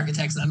know if the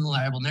architect's an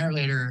unreliable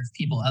narrator or if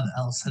people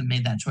else had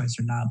made that choice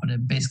or not, but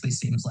it basically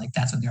seems like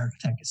that's what the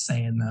architect is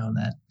saying, though,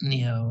 that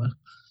Neo,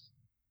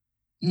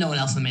 no one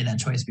else had made that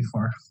choice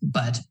before.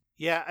 But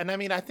yeah, and I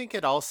mean, I think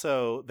it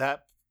also,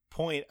 that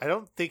point, I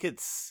don't think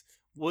it's,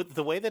 with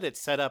the way that it's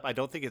set up, I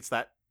don't think it's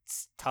that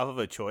tough of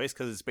a choice,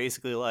 because it's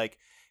basically like,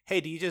 hey,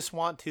 do you just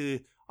want to,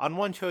 on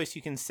one choice,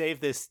 you can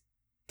save this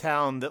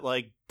town that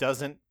like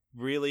doesn't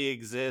really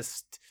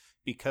exist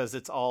because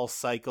it's all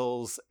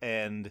cycles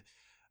and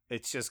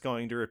it's just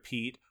going to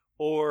repeat,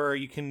 or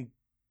you can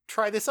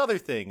try this other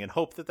thing and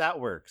hope that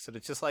works. And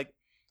it's just like,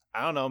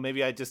 I don't know,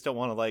 maybe I just don't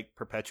want to like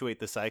perpetuate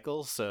the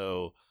cycle,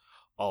 so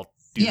I'll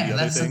do the other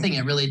that's thing. The thing.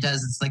 It really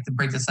does. It's like the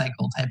break the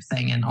cycle type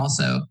thing. And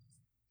also,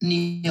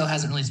 Neo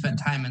hasn't really spent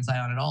time in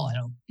Zion at all, I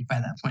don't think, by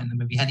that point in the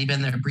movie. Had he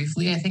been there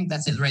briefly? I think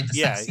that's it, right? The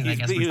sex scene, I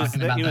guess we're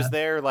talking about. He was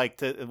there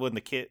like when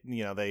the kid,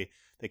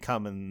 they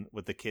come and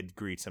with the kid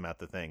greets him at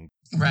the thing.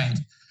 Right.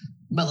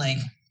 But like,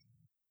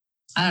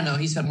 I don't know,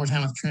 he spent more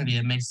time with Trinity.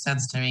 It makes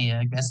sense to me.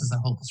 I guess as a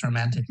hopeless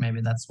romantic,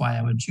 maybe that's why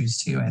I would choose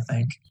 2, I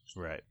think.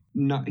 Right.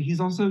 No, he's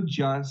also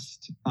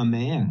just a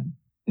man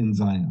in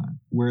Zion,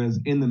 whereas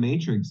in the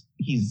Matrix,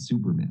 he's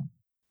Superman.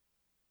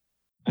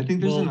 I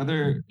think there's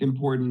another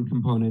important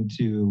component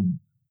to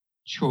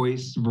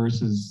choice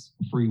versus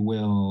free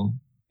will,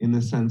 in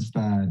the sense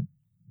that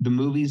the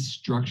movies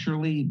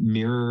structurally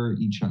mirror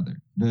each other.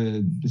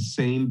 The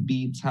same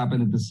beats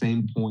happen at the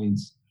same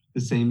points,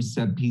 the same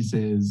set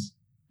pieces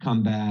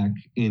come back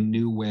in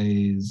new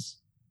ways,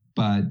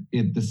 but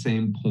at the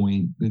same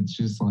point. It's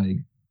just like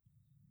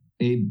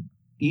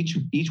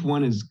each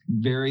one is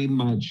very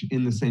much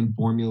in the same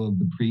formula of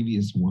the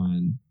previous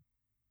one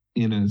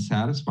in a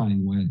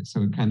satisfying way.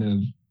 So it kind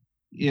of,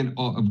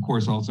 of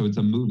course, also it's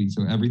a movie,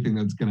 so everything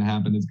that's going to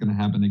happen is going to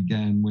happen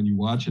again when you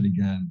watch it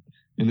again,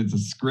 and it's a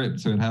script,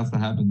 so it has to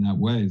happen that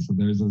way. So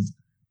there's this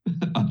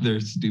other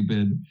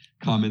stupid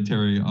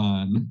commentary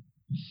on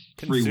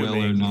free will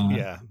or not.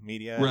 Yeah,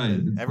 media.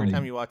 Right. Every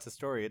time you watch the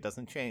story, it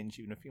doesn't change,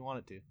 even if you want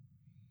it to.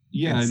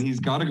 Yeah, and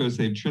he's got to go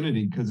save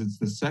Trinity because it's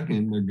the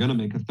second. They're going to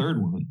make a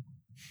third one.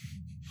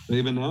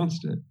 They've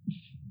announced it.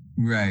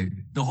 Right.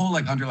 The whole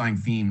like underlying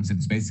themes,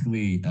 it's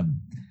basically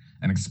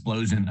an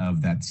explosion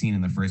of that scene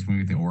in the first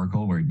movie with the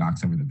Oracle where he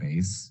knocks over the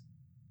vase.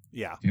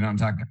 Yeah. Do you know what I'm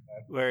talking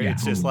about? Where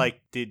it's just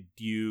like, did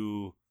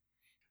you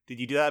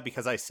do that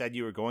because I said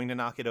you were going to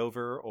knock it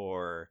over,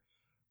 or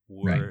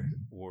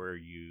were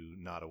you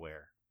not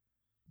aware?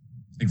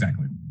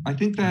 Exactly. I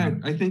think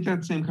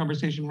that same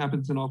conversation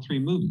happens in all 3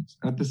 movies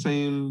at the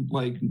same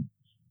like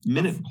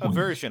minute point. A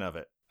version of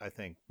it, I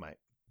think, might.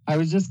 I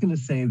was just going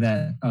to say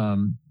that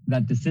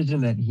that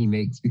decision that he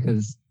makes,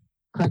 because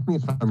correct me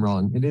if I'm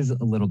wrong, it is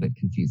a little bit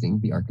confusing,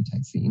 the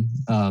architect scene.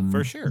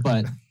 For sure.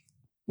 But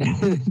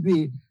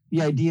the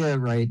idea,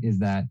 right, is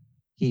that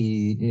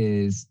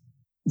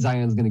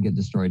Zion's going to get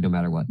destroyed no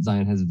matter what.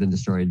 Zion has been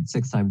destroyed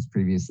 6 times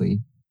previously.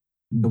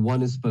 The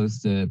one is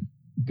supposed to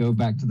go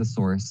back to the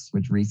source,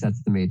 which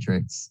resets the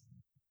Matrix.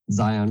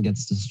 Zion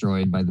gets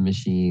destroyed by the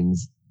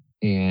machines,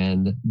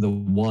 and the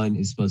one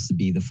is supposed to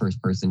be the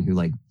first person who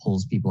like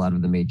pulls people out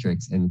of the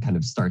Matrix and kind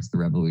of starts the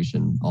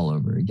revolution all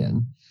over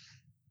again.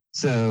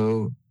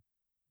 So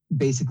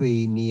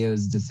basically,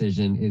 Neo's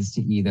decision is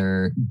to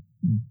either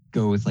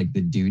go with like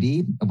the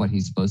duty of what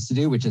he's supposed to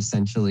do, which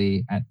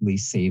essentially at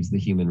least saves the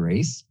human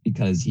race,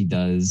 because he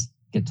does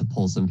get to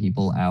pull some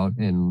people out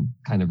and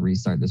kind of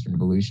restart this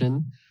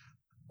revolution,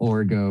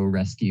 or go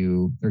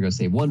rescue or go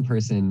save one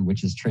person,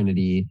 which is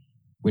Trinity,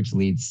 which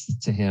leads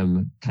to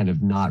him kind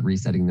of not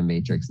resetting the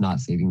Matrix, not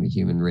saving the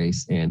human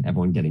race, and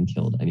everyone getting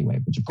killed anyway,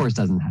 which of course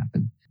doesn't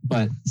happen.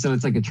 But so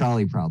it's like a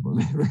trolley problem,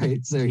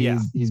 right? So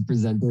he's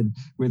presented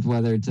with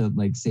whether to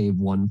like save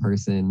one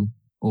person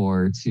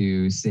or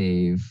to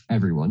save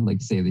everyone,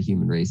 like save the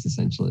human race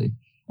essentially.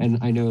 And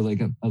I know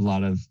like a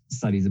lot of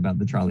studies about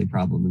the trolley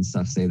problem and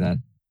stuff say that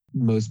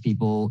most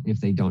people, if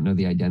they don't know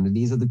the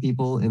identities of the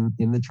people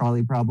in the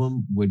trolley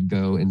problem, would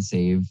go and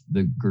save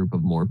the group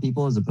of more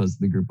people as opposed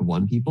to the group of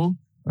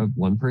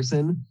one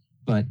person.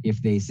 But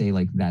if they say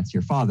like, that's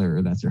your father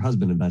or that's your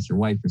husband or that's your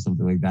wife or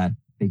something like that,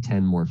 they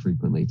tend more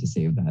frequently to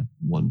save that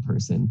one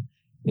person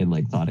in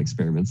like thought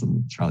experiments on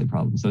the trolley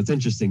problem. So it's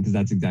interesting because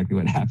that's exactly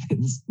what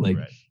happens. Like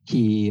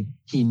he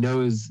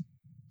knows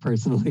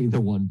personally the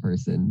one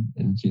person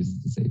and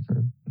chooses to save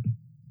her.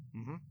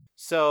 Mm-hmm.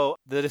 So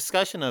the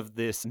discussion of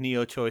this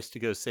Neo choice to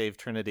go save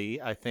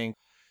Trinity, I think,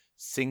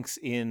 sinks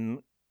in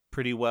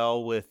pretty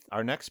well with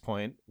our next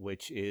point,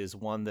 which is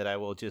one that I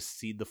will just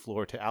cede the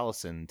floor to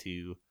Allison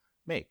to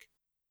make.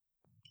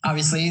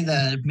 Obviously,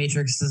 the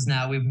Matrix is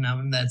now, we've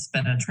known that's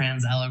been a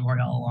trans allegory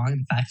all along.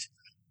 In fact,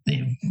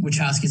 the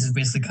Wachowskis have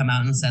basically come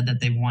out and said that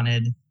they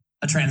wanted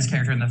a trans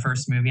character in the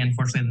first movie.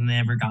 Unfortunately, they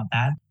never got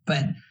that.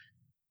 But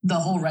the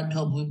whole red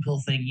pill, blue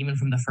pill thing, even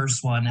from the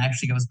first one,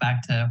 actually goes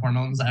back to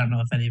hormones. I don't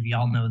know if any of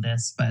y'all know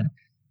this, but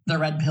the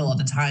red pill at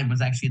the time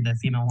was actually the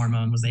female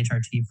hormone, was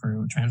HRT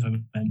for trans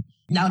women.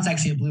 Now it's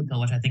actually a blue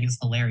pill, which I think is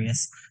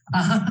hilarious.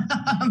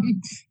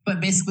 But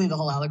basically the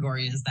whole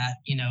allegory is that,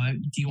 you know,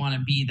 do you want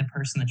to be the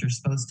person that you're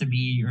supposed to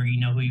be, or you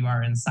know who you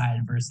are inside,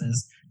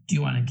 versus do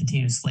you want to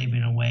continue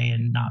slaving away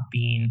and not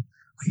being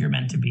who you're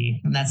meant to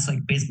be? And that's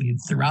like basically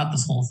throughout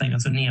this whole thing.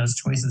 That's what Neo's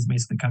choices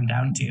basically come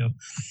down to.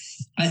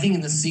 I think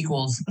in the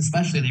sequels,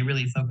 especially, they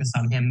really focus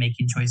on him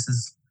making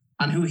choices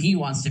on who he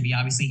wants to be.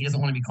 Obviously, he doesn't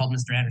want to be called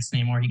Mr. Anderson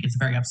anymore. He gets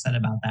very upset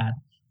about that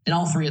in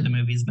all three of the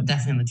movies, but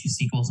definitely in the two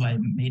sequels by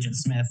Agent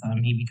Smith,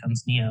 he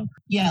becomes Neo.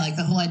 Yeah, like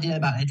the whole idea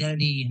about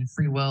identity and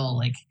free will,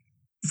 like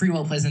free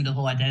will plays into the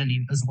whole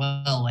identity as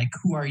well. Like,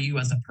 who are you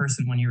as a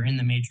person when you're in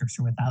the Matrix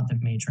or without the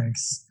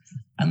Matrix?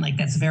 And like,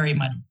 that's very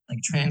much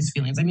like trans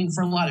feelings. I mean,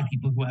 for a lot of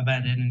people who have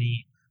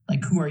identity,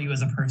 like, who are you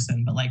as a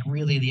person? But like,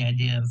 really the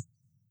idea of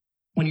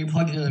when you're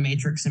plugged into the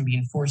Matrix and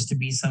being forced to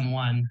be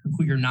someone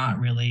who you're not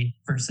really,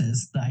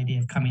 versus the idea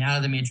of coming out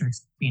of the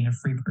Matrix, being a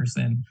free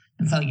person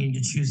and finally getting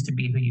to choose to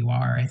be who you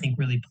are, I think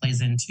really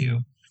plays into,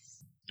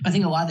 I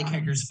think a lot of the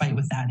characters fight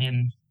with that.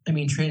 And I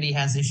mean, Trinity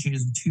has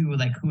issues too,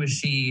 like who is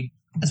she,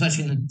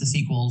 especially in the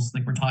sequels,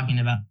 like we're talking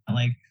about,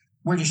 like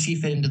where does she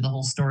fit into the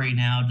whole story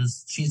now?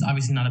 She's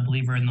obviously not a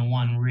believer in the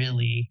one,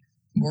 really.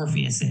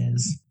 Morpheus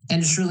is.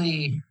 And it's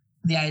really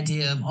the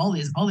idea of all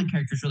the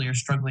characters really are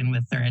struggling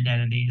with their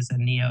identities.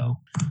 And Neo,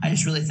 I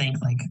just really think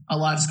like a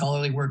lot of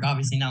scholarly work,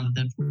 obviously now that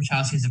the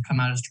Wachowskis have come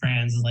out as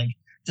trans, is like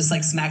just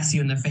like smacks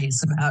you in the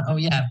face about, oh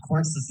yeah, of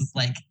course this is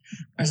like,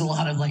 there's a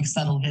lot of like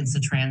subtle hints to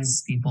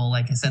trans people.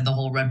 Like I said, the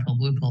whole red pill,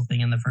 blue pill thing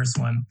in the first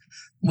one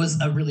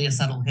was really a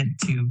subtle hint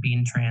to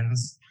being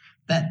trans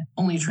that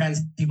only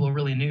trans people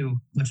really knew,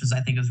 which is,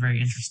 I think, was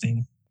very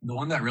interesting. The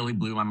one that really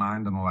blew my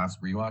mind on the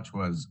last rewatch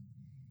was,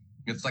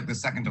 it's like the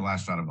second to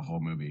last shot of the whole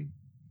movie.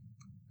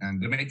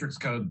 And the Matrix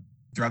code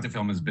throughout the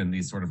film has been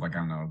these sort of like, I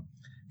don't know,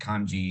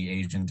 kanji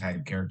Asian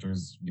type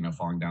characters, you know,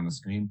 falling down the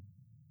screen.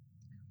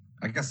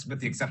 I guess with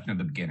the exception of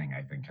the beginning,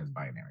 I think has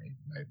binary,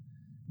 right?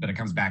 But it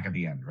comes back at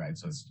the end, right?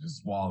 So it's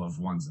just wall of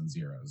ones and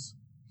zeros.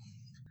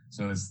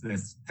 So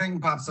this thing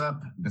pops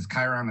up, this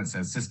chyron that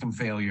says system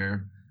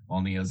failure,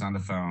 while Neo's on the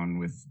phone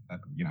with,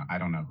 you know, I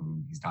don't know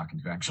who he's talking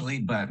to actually,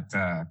 but,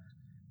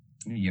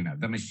 you know,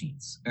 the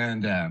machines.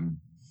 And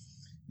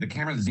the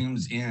camera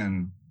zooms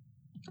in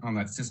on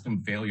that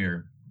system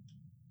failure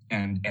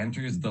and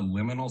enters the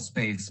liminal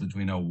space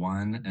between a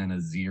 1 and a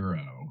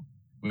 0,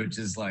 which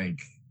is like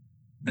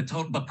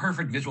the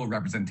perfect visual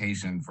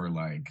representation for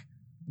like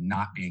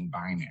not being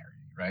binary,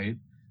 right?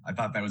 I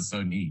thought that was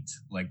so neat.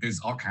 Like there's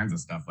all kinds of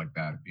stuff like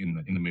that in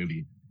the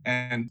movie.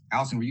 And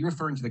Allison, were you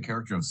referring to the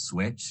character of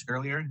Switch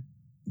earlier?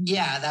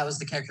 Yeah, that was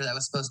the character that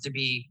was supposed to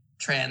be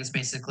trans,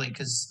 basically,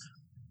 because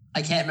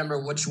I can't remember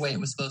which way it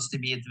was supposed to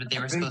be, but they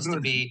were supposed to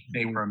be.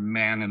 They were a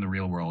man in the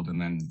real world, and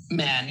then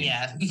man.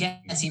 Yeah, you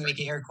can't see me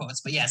making air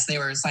quotes, but yes, they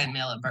were assigned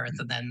male at birth,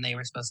 and then they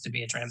were supposed to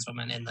be a trans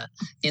woman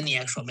in the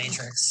actual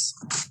Matrix,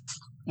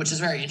 which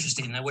is very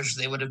interesting. I wish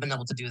they would have been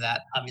able to do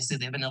that. Obviously,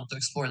 they've been able to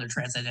explore their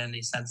trans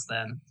identity since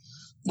then,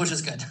 which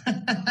is good.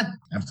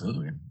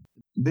 Absolutely.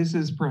 This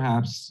is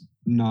perhaps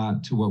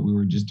not to what we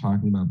were just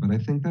talking about, but I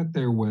think that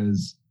there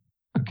was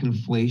a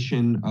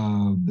conflation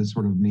of the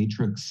sort of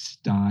Matrix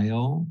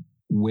style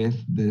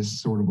with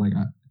this sort of like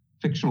a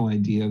fictional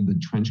idea of the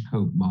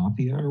trenchcoat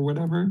mafia or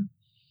whatever.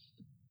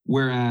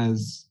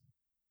 Whereas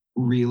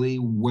really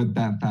what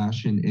that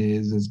fashion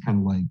is kind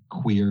of like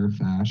queer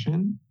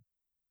fashion,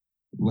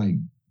 like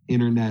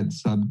internet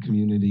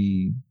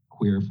sub-community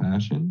queer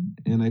fashion.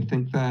 And I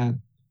think that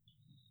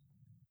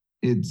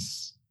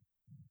its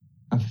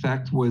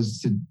effect was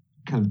to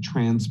kind of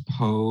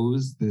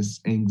transpose this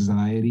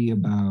anxiety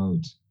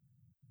about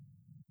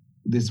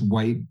this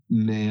white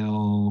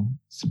male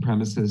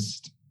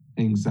supremacist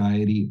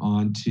anxiety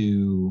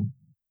onto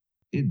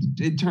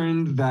it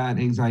turned that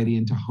anxiety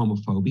into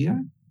homophobia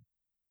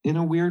in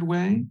a weird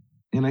way.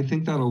 And I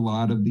think that a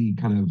lot of the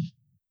kind of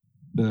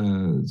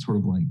the sort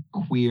of like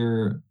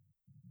queer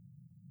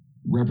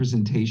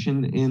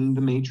representation in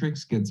the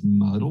Matrix gets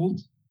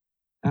muddled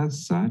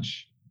as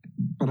such.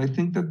 But I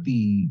think that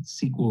the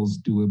sequels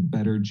do a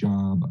better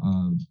job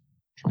of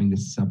trying to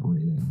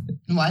separate it.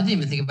 Well, I didn't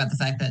even think about the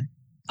fact that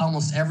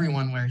almost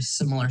everyone wears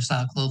similar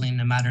style clothing,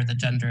 no matter the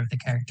gender of the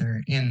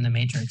character in the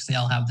Matrix. They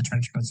all have the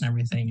trench coats and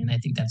everything, and I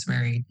think that's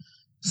very.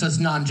 So it's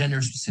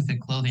non-gender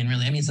specific clothing,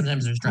 really. I mean,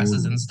 sometimes there's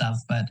dresses and stuff,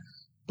 but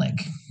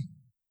like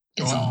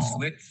it's all.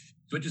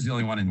 Switch is the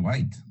only one in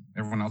white.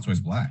 Everyone else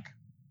wears black.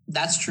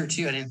 That's true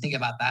too. I didn't think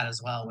about that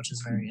as well, which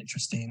is very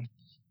interesting.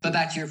 But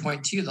back to your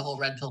point too, the whole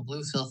red pill,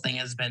 blue pill thing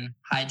has been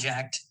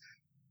hijacked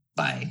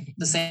by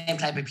the same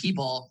type of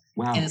people.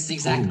 Wow. And it's the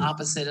exact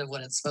opposite of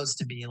what it's supposed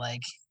to be.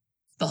 Like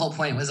the whole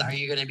point was, are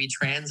you going to be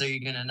trans? Or are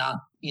you going to not,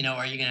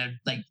 are you going to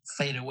like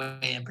fade away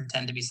and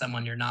pretend to be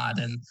someone you're not?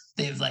 And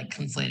they've like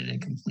conflated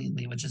it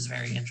completely, which is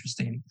very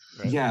interesting.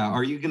 Right? Yeah.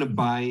 Are you going to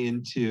buy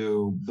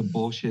into the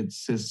bullshit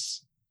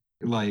cis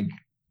like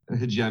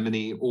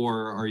hegemony,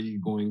 or are you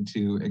going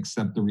to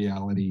accept the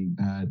reality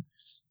that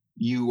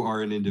you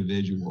are an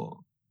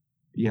individual?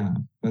 Yeah,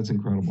 that's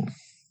incredible.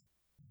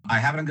 I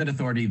have it on good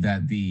authority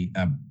that the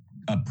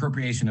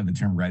appropriation of the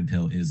term red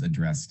pill is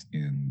addressed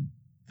in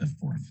the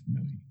fourth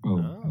movie.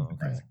 Oh,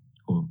 okay.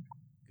 Cool.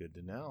 Good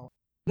to know.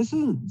 This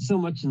isn't so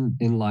much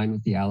in line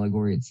with the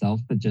allegory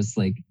itself, but just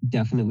like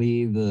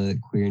definitely the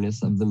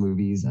queerness of the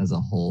movies as a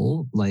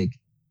whole, like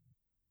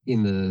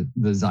in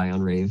the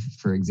Zion Rave,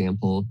 for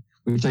example,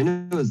 which I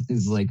know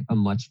is like a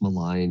much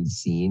maligned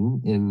scene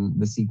in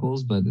the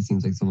sequels, but it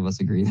seems like some of us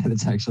agree that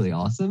it's actually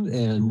awesome.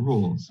 And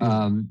rules.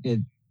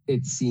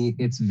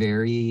 It's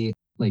very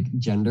like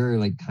gender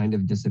like kind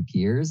of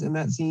disappears in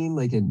that scene,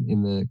 like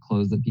in the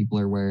clothes that people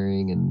are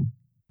wearing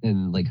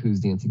and like who's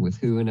dancing with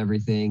who and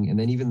everything. And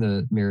then even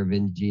the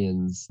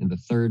Merovingians in the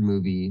third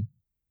movie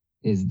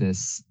is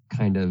this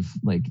kind of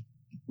like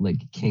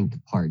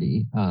kink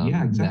party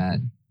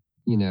that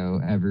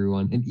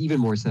everyone, and even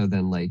more so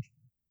than like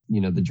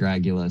the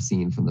Dragula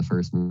scene from the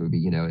first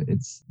movie,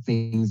 it's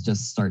things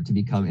just start to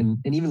become,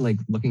 and even like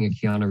looking at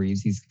Keanu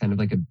Reeves, he's kind of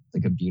like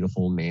a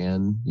beautiful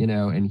man,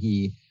 and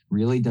he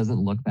really doesn't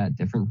look that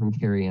different from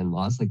Carrie-Anne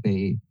Moss. Like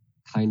they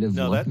kind of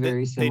look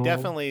very similar. They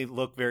definitely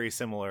look very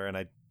similar, and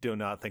I do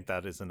not think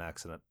that is an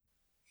accident.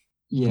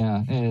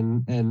 Yeah,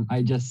 and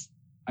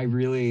I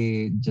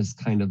really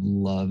just kind of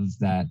love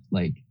that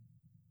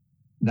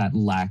that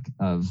lack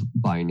of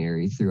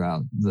binary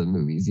throughout the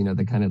movies,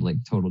 the kind of like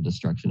total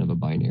destruction of a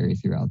binary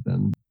throughout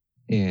them.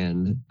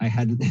 And I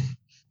hadn't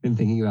been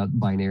thinking about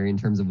binary in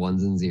terms of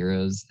ones and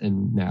zeros.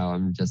 And now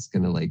I'm just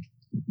going to like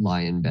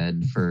lie in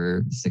bed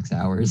for 6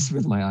 hours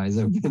with my eyes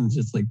open,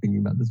 just like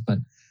thinking about this. But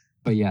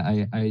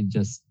yeah, I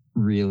just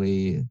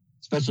really,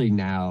 especially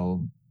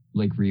now,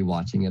 like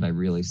rewatching it, I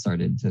really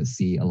started to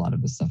see a lot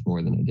of this stuff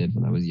more than I did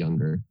when I was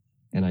younger.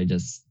 And I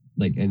just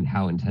like, and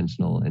how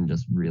intentional and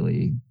just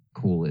really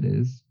cool it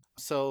is.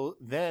 So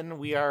then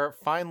we are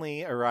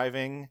finally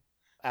arriving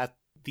at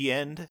the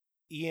end.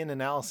 Ian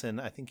and Allison,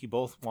 I think you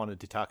both wanted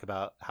to talk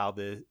about how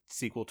the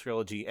sequel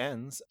trilogy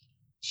ends.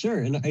 Sure.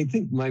 And I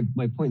think my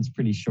point's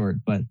pretty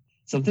short, but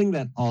something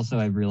that also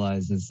I've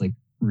realized is like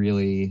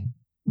really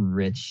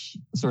rich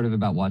sort of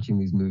about watching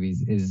these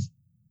movies is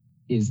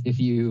if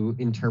you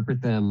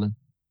interpret them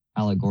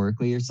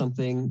allegorically or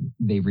something,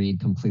 they read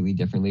completely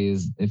differently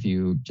as if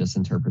you just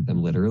interpret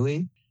them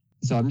literally.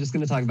 So I'm just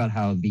going to talk about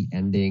how the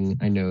ending,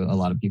 I know a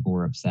lot of people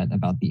were upset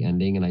about the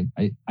ending, and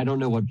I don't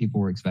know what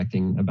people were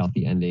expecting about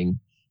the ending,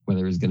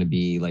 whether it was going to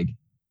be like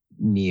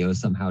Neo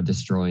somehow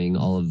destroying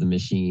all of the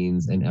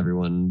machines and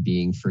everyone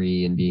being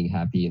free and being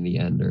happy in the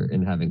end,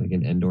 and having like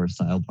an Endor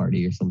style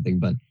party or something.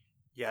 But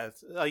yeah,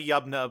 it's a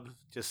Yub Nub,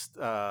 just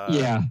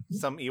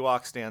some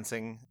Ewoks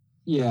dancing.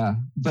 Yeah,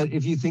 but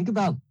if you think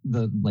about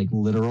the like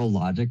literal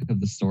logic of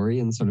the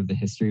story and sort of the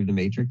history of the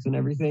Matrix and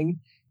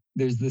everything,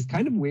 there's this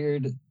kind of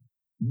weird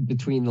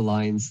between the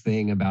lines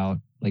thing about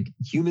like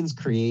humans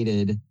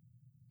created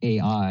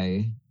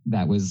AI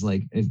that was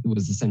like, it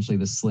was essentially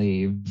the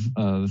slave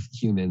of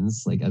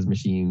humans, like as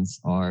machines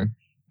are.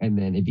 And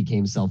then it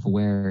became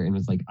self-aware and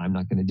was like, I'm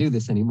not going to do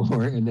this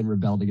anymore. And then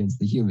rebelled against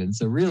the humans.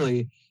 So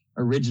really,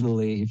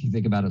 originally, if you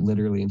think about it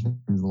literally in terms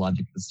of the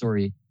logic of the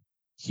story,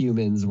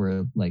 humans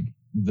were like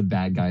the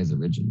bad guys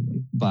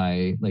originally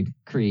by like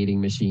creating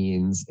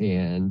machines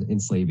and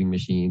enslaving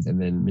machines.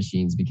 And then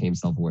machines became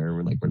self-aware and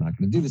were like, we're not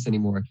going to do this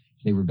anymore.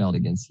 They rebelled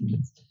against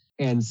humans.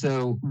 And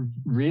so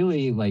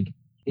really like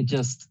it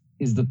just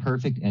is the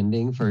perfect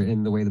ending for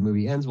in the way the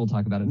movie ends. We'll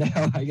talk about it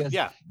now, I guess.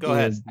 Yeah, go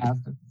ahead.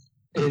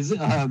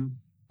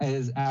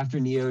 After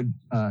Neo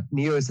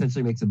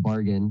essentially makes a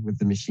bargain with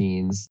the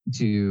machines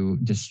to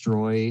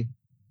destroy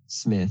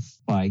Smith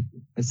by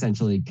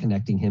essentially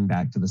connecting him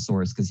back to the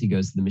source, because he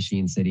goes to the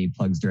machine city,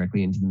 plugs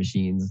directly into the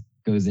machines,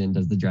 goes in,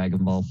 does the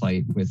Dragon Ball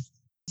fight with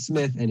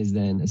Smith, and is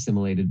then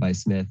assimilated by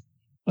Smith.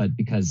 but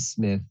because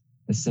Smith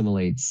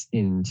assimilates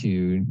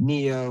into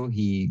Neo,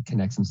 he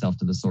connects himself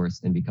to the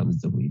source and becomes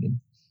deleted.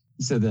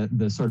 So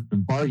the sort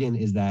of bargain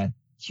is that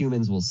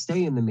humans will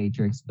stay in the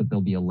Matrix, but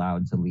they'll be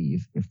allowed to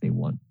leave if they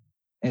want.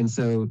 And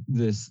so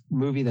this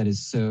movie that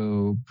is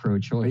so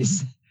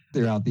pro-choice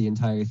throughout the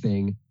entire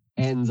thing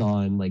ends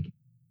on like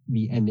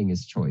the ending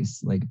is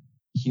choice. Like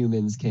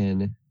humans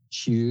can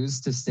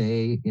choose to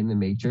stay in the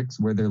Matrix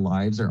where their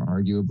lives are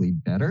arguably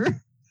better,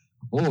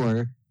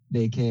 or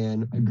they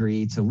can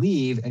agree to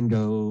leave and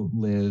go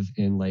live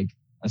in like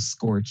a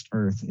scorched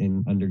earth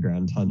in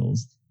underground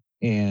tunnels.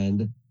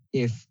 And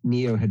if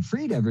Neo had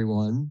freed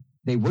everyone,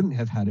 they wouldn't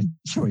have had a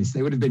choice.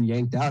 They would have been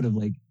yanked out of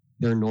like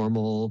their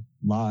normal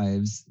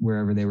lives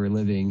wherever they were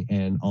living,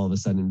 and all of a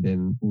sudden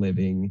been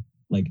living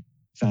like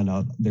found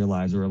out their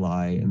lives were a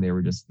lie and they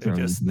were just thrown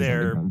into this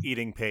underground.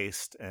 Eating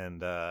paste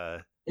and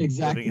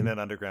exactly living in an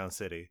underground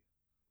city.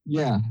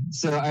 Yeah.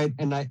 So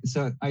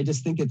I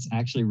just think it's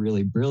actually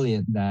really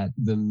brilliant that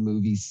the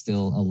movie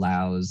still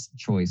allows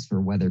choice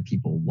for whether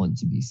people want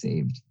to be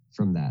saved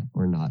from that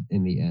or not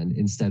in the end,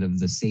 instead of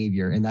the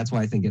savior. And that's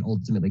why I think it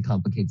ultimately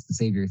complicates the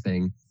savior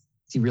thing.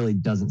 He really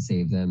doesn't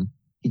save them.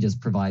 He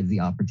just provides the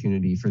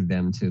opportunity for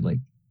them to like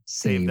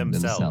save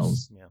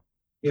themselves. Yeah.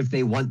 If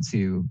they want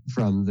to,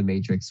 from the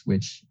Matrix,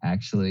 which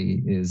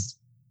actually is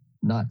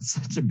not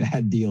such a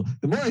bad deal.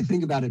 The more I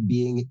think about it,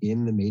 being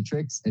in the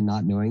Matrix and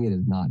not knowing it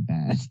is not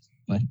bad,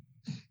 but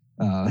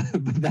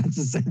that's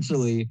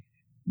essentially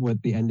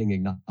what the ending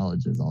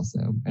acknowledges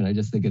also. And I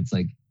just think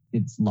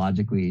it's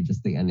logically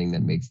just the ending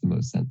that makes the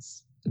most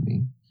sense to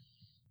me.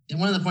 And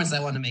one of the points I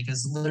want to make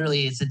is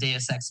literally it's a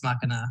Deus Ex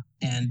Machina.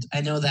 And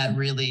I know that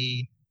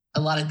really a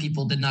lot of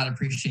people did not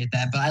appreciate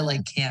that, but I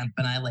like camp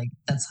and I like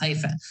that's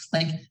hyphen.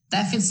 Like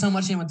that fits so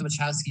much in with the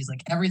Wachowskis.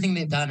 Like everything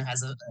they've done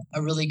has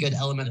a really good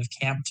element of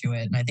camp to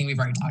it. And I think we've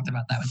already talked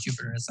about that with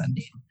Jupiter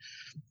Ascending.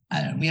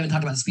 We haven't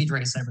talked about Speed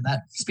Racer, but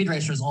that Speed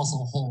Racer is also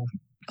a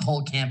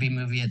whole campy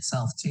movie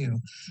itself too.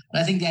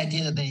 But I think the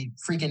idea that they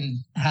freaking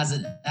has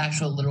an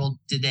actual literal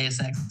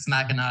Deus Ex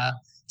Machina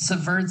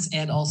subverts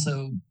and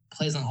also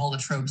plays on all the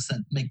tropes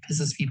that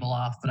pisses people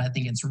off, but I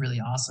think it's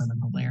really awesome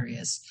and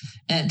hilarious.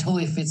 And it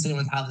totally fits in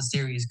with how the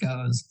series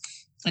goes.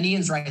 And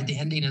Ian's right, the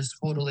ending is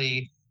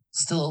totally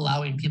still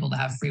allowing people to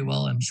have free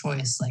will and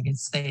choice. Like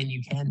it's saying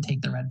you can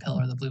take the red pill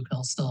or the blue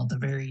pill still at the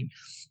very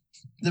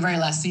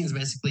last scenes,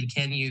 basically.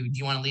 Do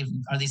you want to leave?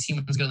 Are these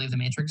humans going to leave the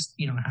Matrix?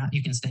 You know,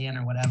 you can stay in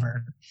or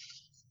whatever,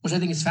 which I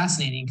think is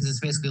fascinating because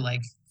it's basically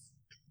like,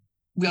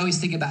 we always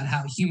think about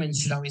how humans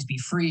should always be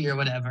free or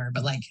whatever,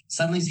 but like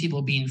some of these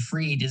people being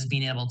freed is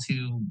being able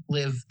to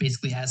live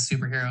basically as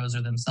superheroes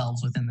or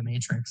themselves within the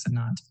Matrix and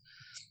not,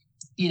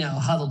 you know,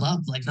 huddled up.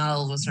 Like not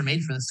all of us are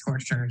made for the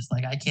scorched earth.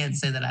 Like I can't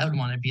say that I would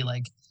want to be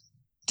like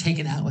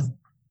taken out with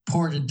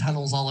ported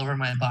tunnels all over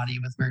my body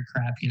with weird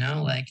crap, you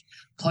know, like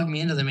plug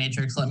me into the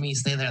Matrix, let me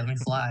stay there, let me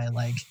fly.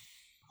 Like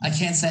I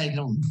can't say I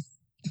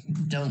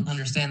don't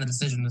understand the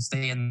decision to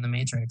stay in the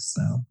Matrix.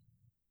 So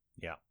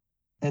yeah.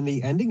 And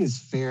the ending is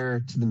fair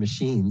to the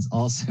machines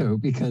also,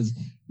 because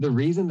the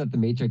reason that the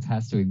Matrix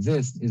has to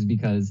exist is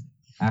because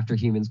after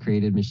humans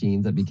created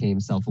machines that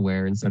became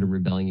self-aware and started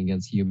rebelling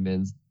against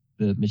humans,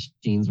 the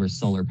machines were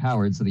solar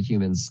powered, so the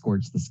humans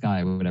scorched the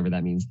sky, whatever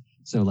that means.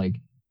 So like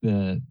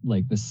the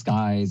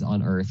skies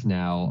on Earth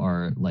now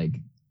are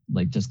like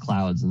just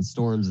clouds and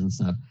storms and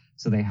stuff.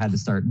 So they had to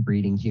start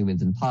breeding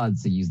humans in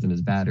pods to use them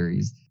as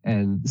batteries.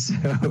 And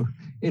so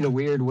in a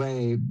weird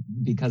way,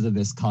 because of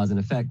this cause and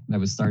effect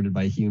that was started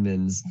by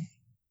humans,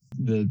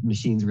 the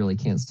machines really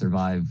can't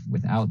survive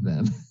without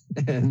them.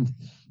 And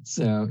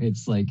so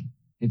it's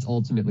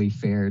ultimately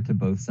fair to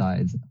both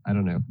sides. I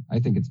don't know. I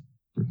think it's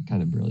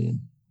kind of brilliant.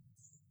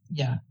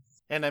 Yeah.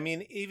 And I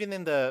mean, even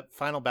in the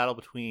final battle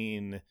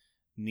between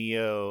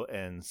Neo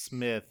and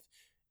Smith,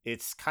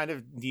 it's kind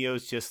of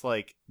Neo's just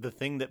like the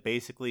thing that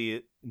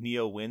basically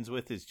Neo wins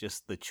with is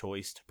just the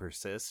choice to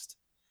persist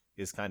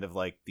is kind of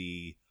like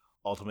the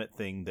ultimate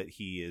thing that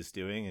he is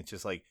doing. It's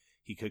just like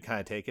he could kind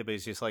of take it, but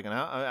he's just like,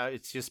 no,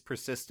 it's just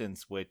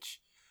persistence, which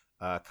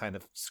kind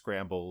of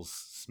scrambles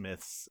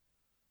Smith's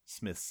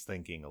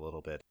thinking a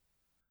little bit,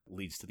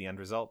 leads to the end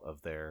result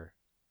of their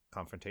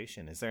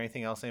confrontation. Is there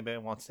anything else anybody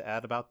wants to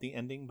add about the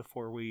ending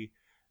before we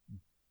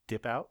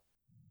dip out?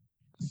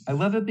 I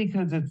love it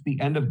because it's the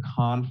end of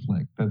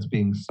conflict that's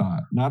being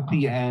sought, not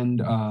the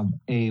end of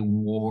a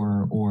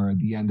war or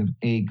the end of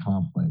a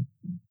conflict.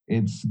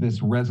 It's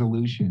this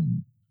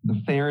resolution,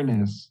 the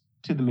fairness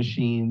to the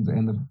machines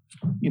and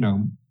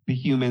the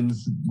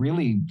humans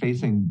really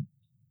facing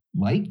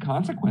light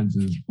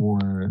consequences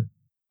for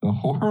the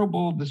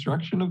horrible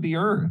destruction of the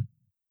earth.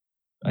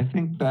 I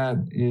think that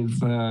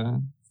is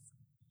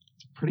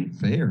pretty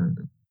fair.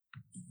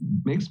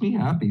 Makes me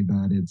happy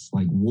that it's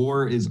like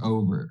war is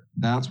over.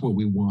 That's what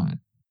we want.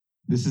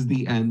 This is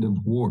the end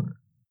of war.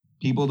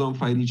 People don't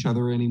fight each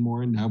other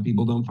anymore, and now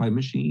people don't fight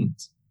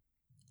machines.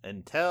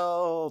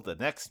 Until the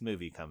next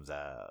movie comes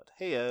out.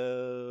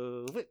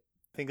 Hey-o. I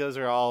think those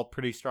are all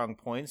pretty strong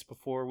points.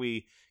 Before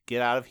we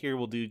get out of here,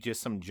 we'll do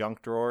just some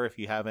junk drawer. If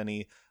you have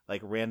any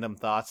like random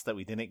thoughts that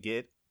we didn't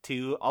get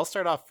too. I'll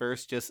start off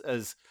first just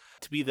as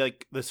to be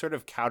like the sort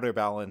of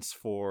counterbalance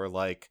for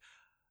like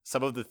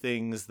some of the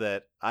things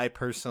that I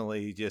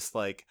personally just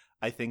like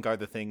I think are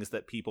the things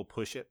that people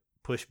push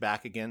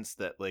back against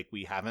that like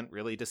we haven't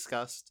really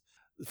discussed.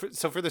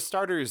 So for the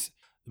starters,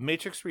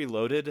 Matrix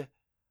Reloaded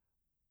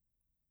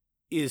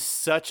is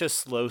such a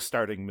slow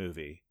starting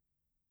movie.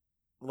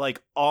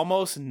 Like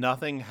almost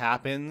nothing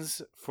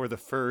happens for the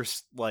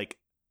first like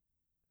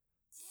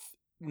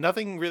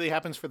nothing really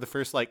happens for the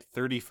first like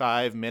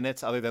 35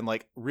 minutes other than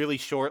like really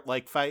short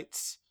like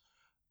fights.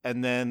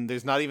 And then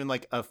there's not even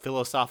like a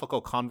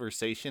philosophical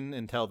conversation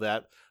until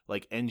that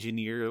like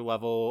engineer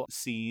level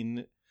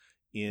scene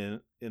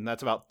and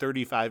that's about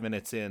 35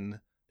 minutes in.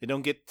 They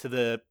don't get to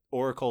the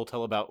Oracle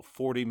till about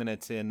 40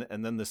 minutes in,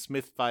 and then the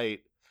Smith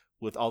fight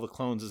with all the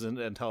clones isn't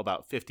until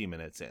about 50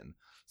 minutes in.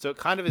 So it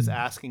kind of is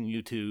asking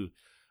you to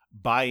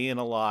buy in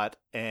a lot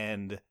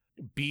and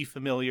be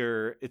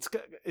familiar. It's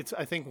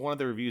I think one of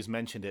the reviews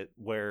mentioned it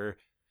where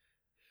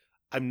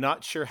I'm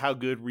not sure how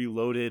good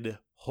Reloaded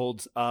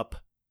holds up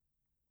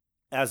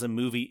as a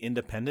movie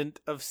independent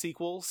of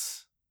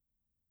sequels.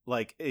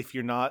 Like if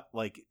you're not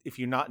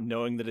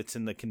knowing that it's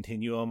in the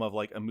continuum of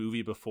like a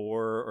movie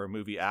before or a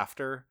movie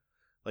after,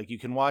 like you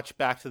can watch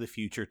Back to the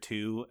Future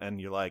 2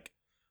 and you're like,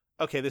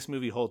 okay, this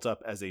movie holds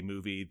up as a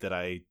movie that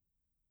I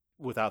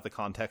without the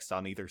context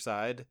on either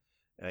side.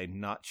 And I'm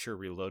not sure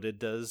Reloaded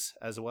does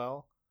as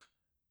well.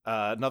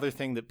 Another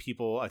thing that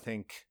people I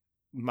think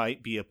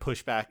might be a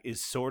pushback is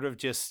sort of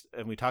just,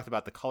 and we talked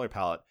about the color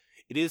palette.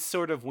 It is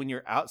sort of when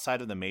you're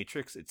outside of the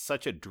Matrix, it's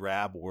such a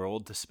drab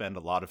world to spend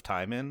a lot of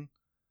time in.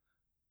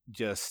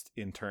 Just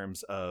in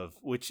terms of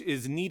which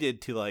is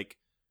needed to like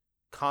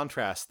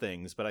contrast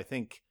things, but I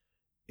think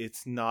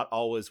it's not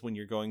always when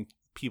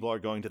people are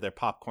going to their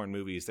popcorn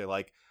movies. They're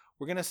like,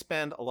 we're going to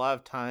spend a lot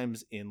of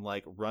times in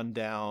like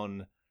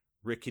rundown,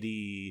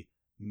 rickety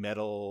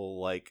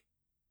metal, like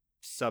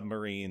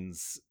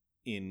submarines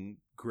in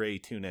gray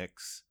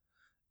tunics.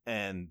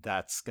 And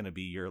that's going to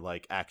be your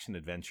like action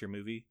adventure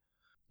movie.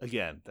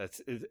 Again,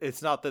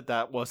 it's not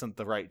that wasn't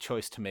the right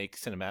choice to make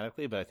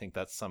cinematically, but I think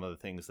that's some of the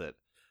things that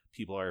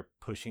people are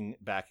pushing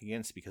back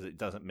against because it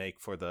doesn't make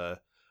for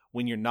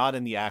when you're not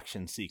in the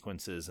action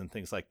sequences and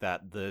things like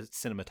that, the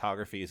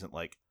cinematography isn't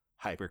like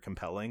hyper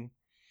compelling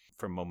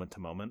from moment to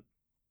moment.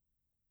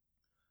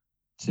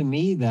 To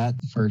me, that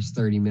first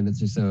 30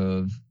 minutes or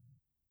so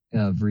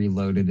of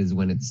Reloaded is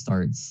when it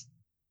starts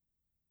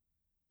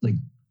like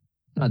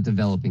not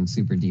developing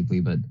super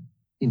deeply, but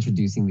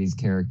introducing these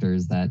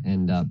characters that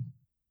end up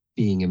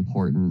being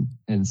important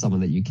and someone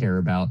that you care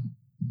about,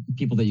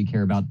 people that you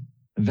care about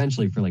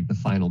eventually for like the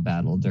final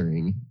battle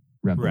during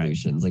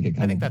Revolutions. Right. Like it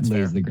kind of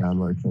lays the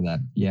groundwork for that.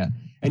 Yeah.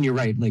 And you're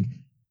right. Like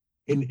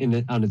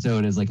in on its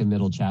own as like a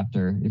middle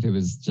chapter, if it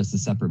was just a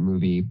separate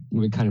movie, it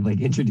would kind of like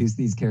introduce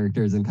these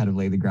characters and kind of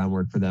lay the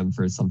groundwork for them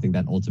for something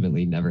that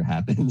ultimately never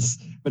happens.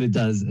 But it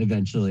does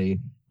eventually,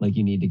 like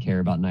you need to care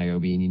about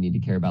Niobe and you need to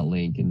care about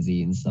Link and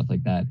Z and stuff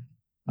like that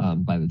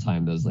by the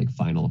time those like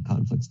final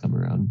conflicts come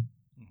around.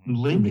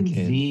 Link and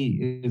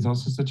Z is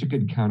also such a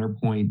good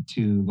counterpoint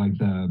to like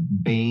the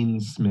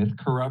Bane-Smith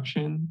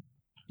corruption.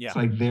 Yeah. It's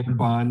like their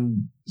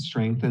bond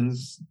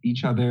strengthens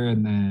each other,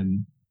 and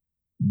then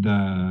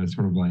the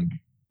sort of like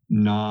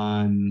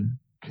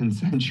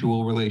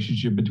non-consensual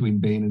relationship between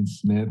Bane and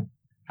Smith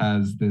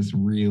has this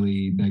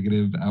really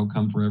negative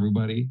outcome for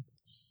everybody.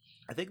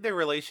 I think their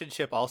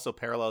relationship also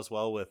parallels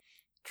well with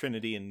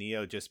Trinity and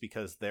Neo, just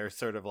because they're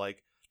sort of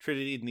like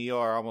Trinity and Neo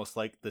are almost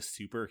like the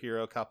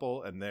superhero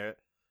couple, and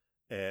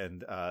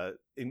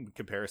in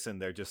comparison,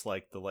 they're just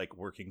like the like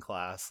working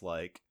class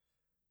like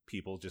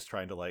people just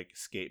trying to like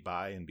skate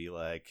by and be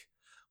like,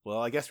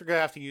 well, I guess we're gonna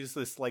have to use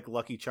this like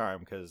lucky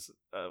charm because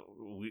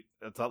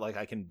it's not like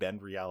I can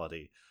bend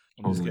reality.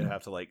 I'm just gonna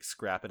have to like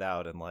scrap it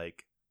out and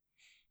like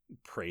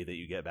pray that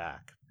you get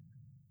back.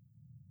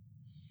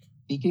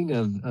 Speaking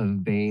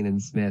of Bane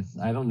and Smith,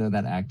 I don't know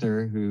that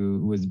actor who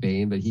was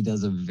Bane, but he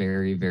does a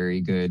very, very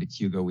good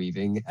Hugo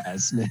Weaving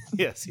as Smith.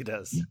 Yes, he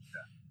does. Yeah.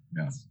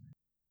 Yes.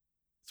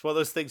 It's one of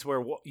those things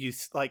where you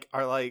like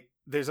are like,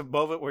 there's a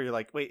moment where you're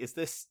like, wait, is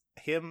this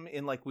him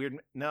in like weird?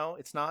 No,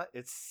 it's not.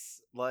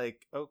 It's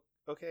like, oh,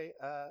 okay.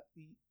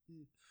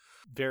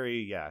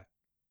 Very,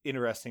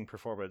 interesting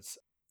performance.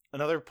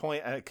 Another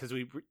point, because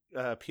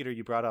Peter,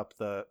 you brought up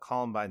the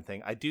Columbine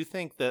thing. I do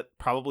think that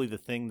probably the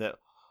thing that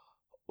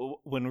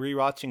when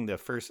rewatching the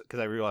first,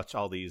 because I rewatched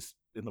all these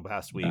in the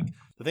past week,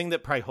 the thing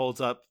that probably holds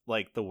up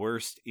like the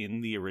worst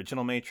in the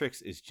original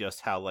Matrix is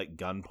just how like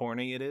gun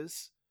porny it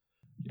is.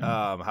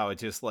 How it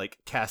just like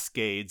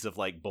cascades of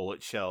like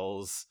bullet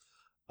shells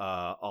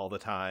all the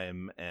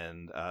time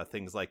and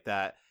things like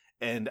that.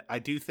 And I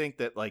do think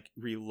that like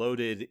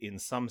Reloaded in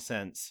some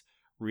sense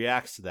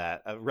reacts to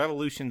that.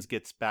 Revolutions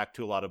gets back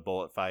to a lot of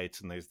bullet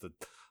fights and there's a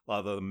lot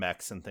of the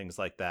mechs and things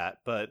like that.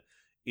 But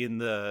in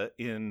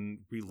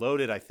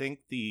Reloaded, I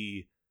think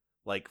the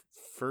like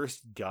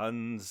first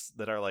guns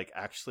that are like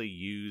actually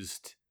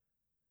used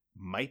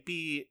might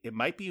be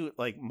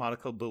like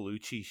Monica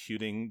Bellucci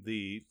shooting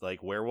the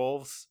like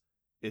werewolves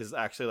is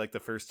actually like the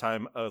first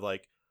time a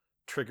like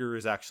trigger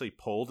is actually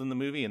pulled in the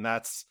movie, and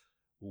that's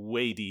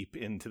way deep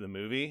into the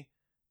movie.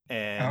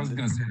 And I was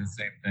going to say the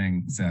same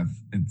thing, Seth.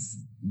 It's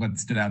what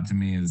stood out to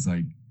me is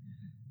like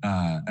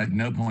at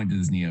no point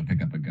does Neo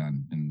pick up a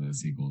gun in the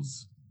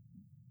sequels,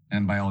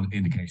 and by all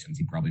indications,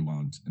 he probably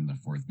won't in the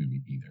fourth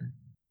movie either.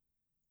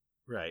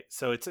 Right.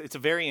 So it's a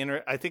very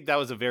I think that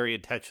was a very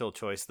intentional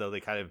choice, though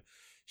they kind of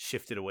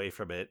shifted away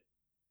from it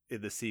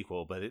in the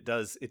sequel, but it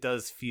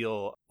does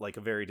feel like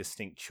a very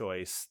distinct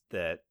choice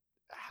that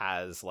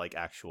has like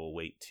actual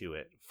weight to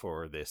it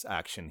for this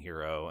action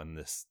hero and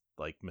this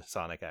like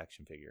Masonic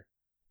action figure.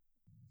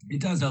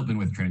 It does open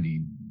with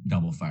Trinity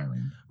double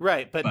firing.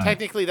 Right, but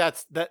technically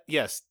that's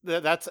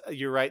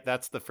you're right,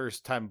 that's the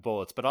first time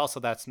bullets, but also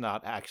that's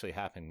not actually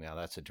happening now,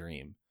 that's a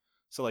dream.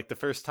 So like the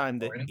first time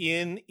that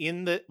in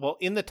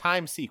the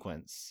time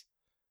sequence.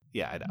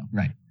 Yeah, I know.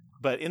 Right.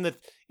 But in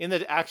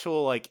the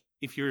actual, like,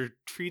 if you're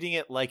treating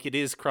it like it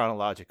is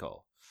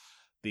chronological,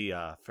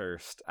 the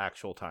first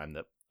actual time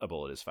that a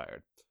bullet is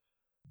fired.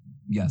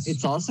 Yes.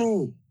 It's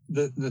also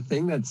the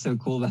thing that's so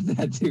cool about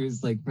that too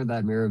is like for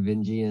that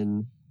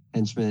Merovingian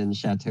henchman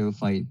chateau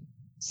fight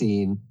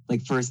scene,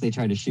 like first they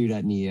try to shoot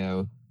at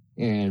Neo,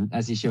 and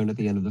as he's shown at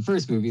the end of the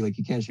first movie, like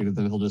you can't shoot at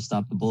them, he'll just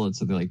stop the bullets.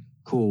 So they're like,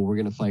 cool, we're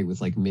gonna fight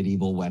with like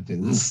medieval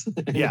weapons.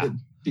 Yeah. It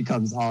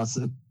becomes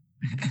awesome.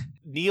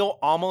 Neo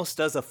almost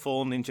does a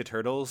full Ninja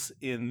Turtles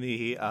in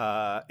the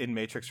in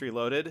Matrix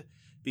Reloaded,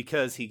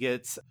 because he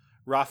gets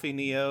Rafi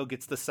Neo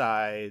gets the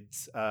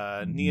sides,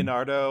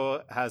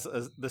 Leonardo has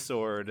the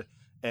sword,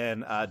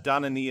 and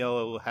Donna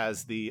Neo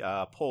has the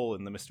pole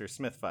in the Mr.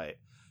 Smith fight.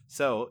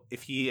 So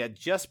if he had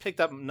just picked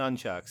up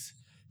nunchucks,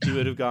 he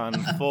would have gone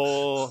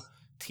full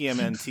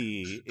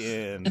TMNT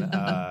in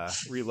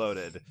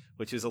Reloaded,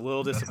 which is a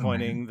little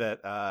disappointing that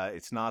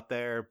it's not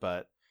there,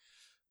 but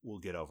we'll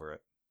get over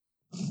it.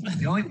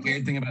 The only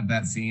weird thing about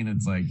that scene,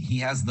 it's like he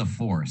has the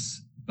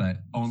Force, but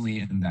only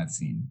in that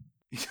scene.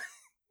 Yeah.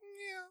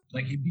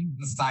 Like he beams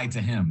the side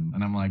to him,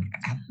 and I'm like,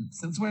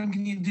 since when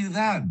can you do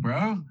that,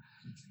 bro?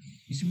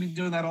 You should be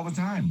doing that all the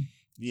time.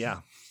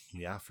 Yeah,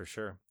 for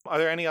sure. Are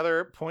there any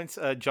other points,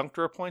 junk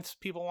drawer points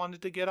people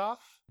wanted to get off?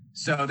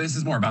 So this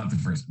is more about the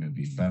first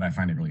movie, but I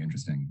find it really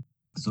interesting.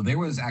 So there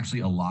was actually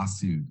a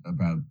lawsuit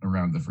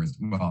around the first,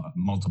 well,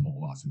 multiple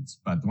lawsuits,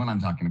 but the one I'm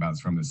talking about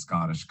is from this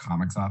Scottish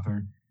comics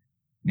author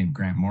named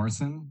Grant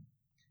Morrison,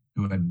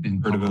 who had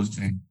been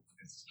publishing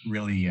this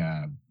really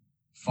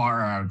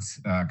far out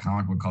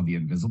comic book called The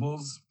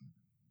Invisibles.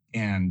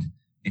 And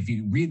if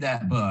you read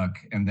that book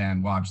and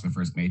then watch the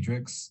first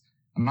Matrix,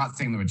 I'm not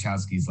saying the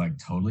Wachowskis like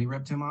totally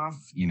ripped him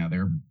off. You know,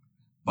 they're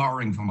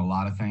borrowing from a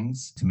lot of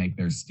things to make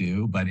their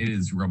stew, but it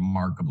is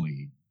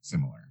remarkably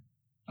similar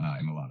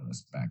in a lot of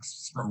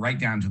respects. Right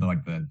down to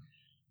the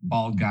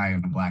bald guy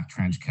in the black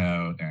trench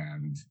coat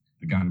and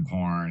the gun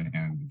porn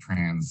and the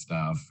trans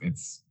stuff.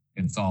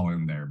 It's all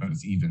in there, but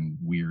it's even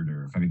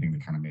weirder. If anything, they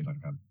kind of made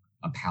like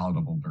a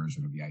palatable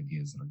version of the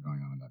ideas that are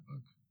going on in that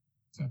book.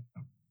 So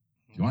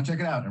if you want to check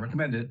it out, I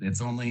recommend it.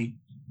 It's only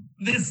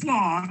this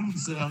long,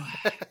 so...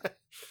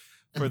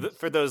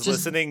 For those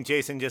listening,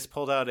 Jason just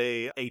pulled out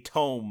a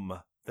tome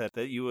that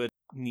you would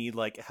need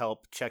like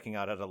help checking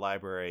out at a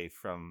library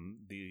from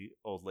the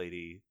old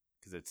lady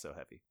because it's so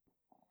heavy.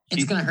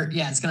 It's gonna hurt.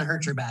 Yeah, it's gonna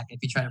hurt your back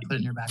if you try to put it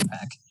in your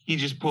backpack. He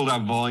just pulled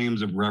out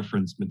volumes of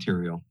reference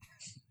material.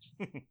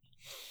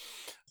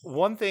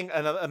 One thing,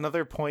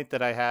 another point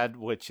that I had,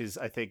 which is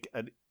I think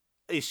an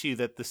issue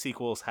that the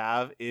sequels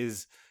have,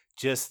 is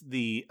just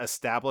the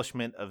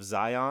establishment of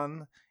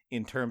Zion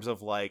in terms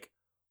of like,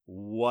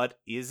 what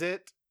is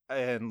it?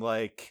 And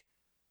like,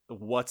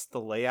 what's the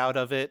layout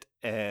of it?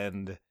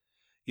 And,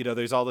 you know,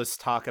 there's all this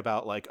talk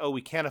about like, oh,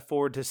 we can't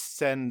afford to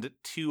send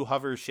 2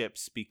 hover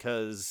ships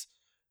because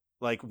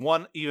like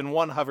one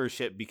hover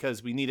ship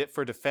because we need it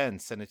for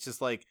defense. And it's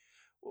just like,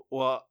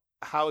 well,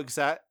 how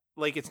exact,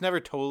 like, it's never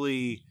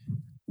totally.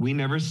 We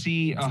never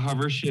see a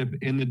hover ship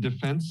in the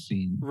defense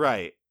scene.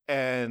 Right.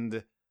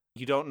 And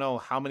you don't know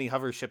how many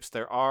hover ships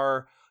there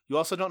are. You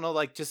also don't know,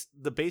 like, just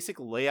the basic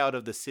layout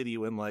of the city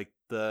when, like,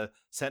 the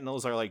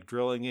Sentinels are, like,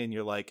 drilling in.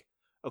 You're like,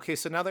 okay,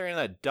 so now they're in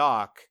a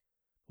dock.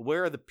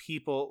 Where are the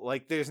people?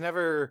 Like, there's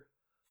never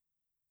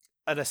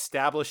an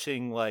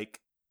establishing,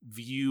 like,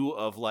 view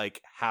of,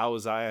 like, how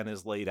Zion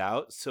is laid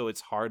out. So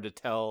it's hard to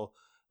tell,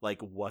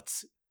 like,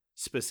 what's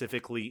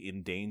specifically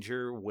in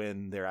danger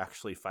when they're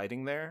actually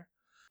fighting there.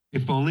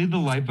 If only the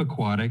Life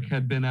Aquatic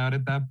had been out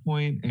at that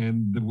point,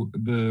 and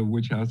the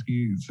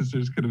Wachowski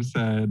sisters could have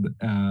said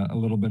a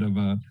little bit of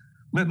a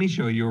 "let me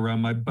show you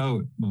around my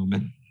boat"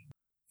 moment.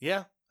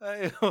 Yeah,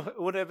 it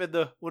wouldn't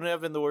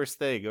have been the worst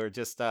thing, or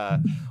just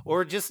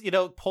you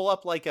know, pull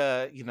up like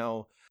a, you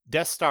know,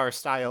 Death Star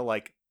style,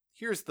 like,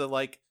 here's the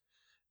like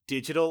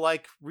digital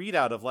like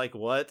readout of like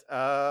what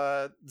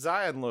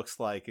Zion looks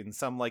like in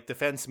some like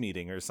defense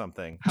meeting or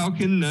something. How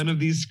can none of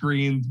these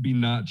screens be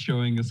not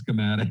showing a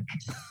schematic?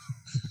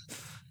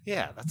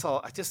 Yeah, that's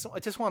all. I just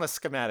want a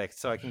schematic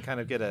so I can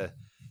kind of get a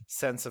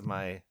sense of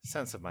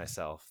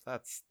myself.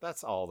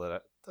 That's all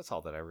that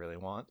I really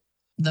want.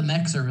 The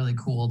mechs are really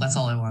cool. That's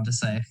all I wanted to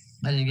say.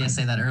 I didn't get to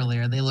say that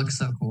earlier. They look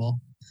so cool.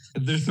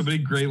 There's so many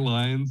great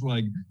lines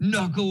like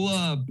 "knuckle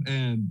up"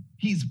 and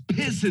 "he's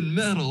pissing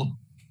metal."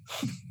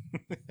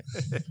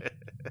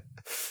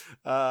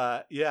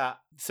 Yeah,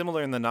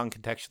 similar in the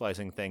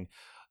non-contextualizing thing.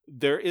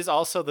 There is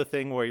also the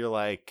thing where you're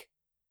like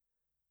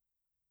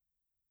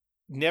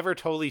never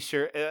totally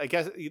sure. I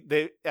guess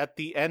they at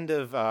the end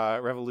of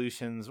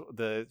Revolutions,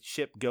 the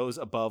ship goes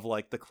above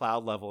like the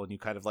cloud level, and you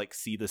kind of like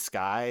see the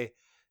sky,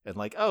 and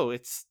like, oh,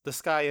 it's the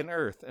sky and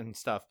Earth and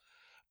stuff.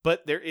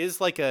 But there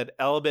is like an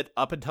element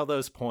up until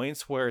those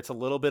points where it's a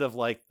little bit of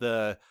like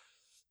the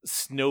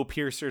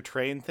Snowpiercer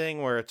train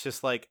thing, where it's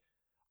just like,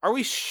 are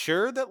we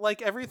sure that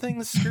like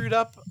everything's screwed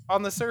up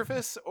on the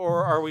surface,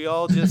 or are we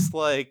all just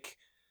like,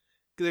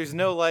 there's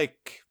no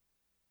like,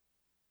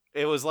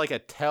 it was like a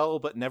tell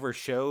but never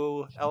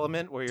show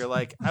element where you're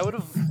like, I would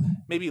have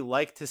maybe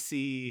liked to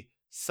see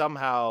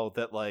somehow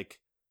that like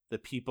the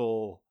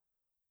people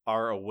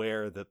are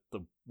aware that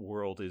the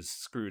world is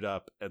screwed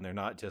up and they're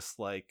not just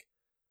like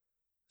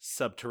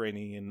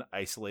subterranean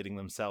isolating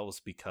themselves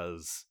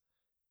because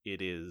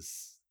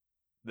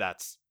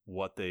that's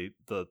what the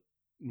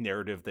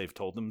narrative they've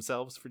told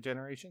themselves for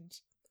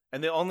generations.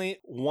 And the only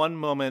one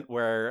moment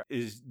where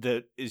is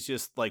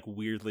just like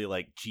weirdly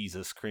like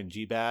Jesus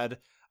cringy bad,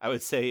 I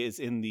would say, is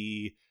in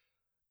the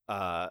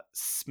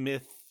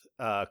Smith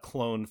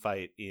clone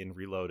fight in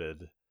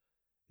Reloaded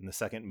in the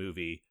second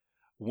movie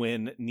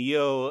when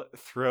Neo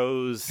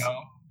throws.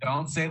 No,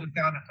 don't say the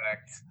sound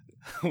effect.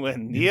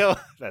 When Neo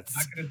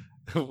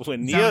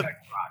when Neo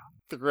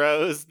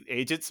throws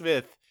Agent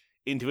Smith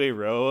into a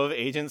row of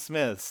Agent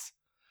Smiths,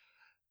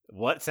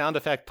 what sound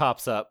effect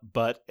pops up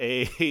but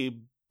a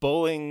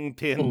bowling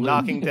pin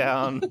knocking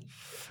down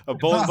a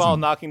bowling ball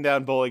knocking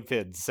down bowling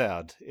pin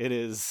sound. It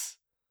is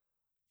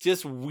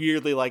just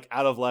weirdly like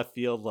out of left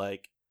field,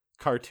 like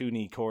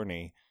cartoony,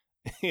 corny,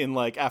 in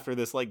like after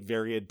this like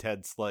very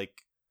intense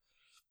like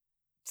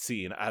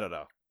scene. I don't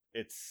know.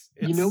 It's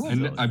you know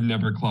what? I've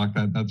never clocked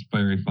that. That's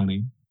very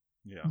funny.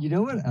 Yeah. You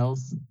know what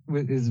else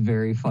is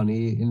very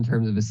funny in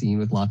terms of a scene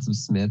with lots of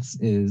Smiths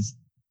is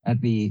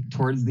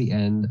towards the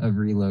end of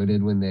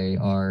Reloaded when they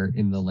are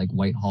in the like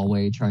white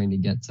hallway trying to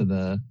get to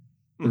the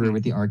room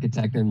with the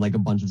architect, and like a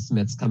bunch of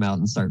Smiths come out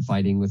and start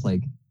fighting with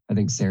like I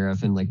think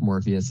Seraph and like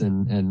Morpheus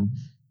and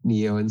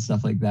Neo and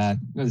stuff like that.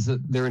 So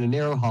they're in a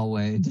narrow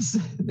hallway, just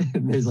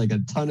and there's like a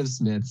ton of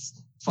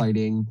Smiths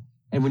fighting.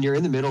 And when you're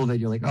in the middle of it,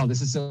 you're like, oh,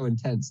 this is so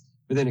intense.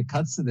 But then it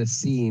cuts to this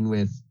scene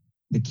with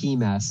the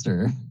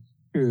Keymaster,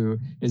 who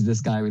is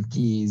this guy with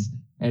keys,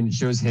 and it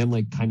shows him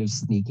like kind of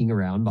sneaking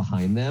around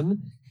behind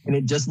them. And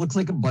it just looks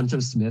like a bunch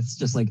of Smiths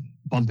just like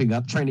bumping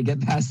up, trying to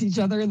get past each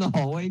other in the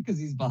hallway because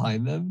he's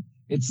behind them.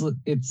 It's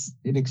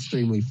an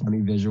extremely funny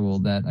visual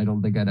that I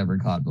don't think I'd ever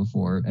caught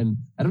before. And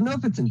I don't know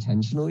if it's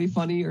intentionally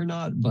funny or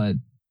not, but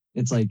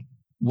it's like,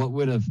 what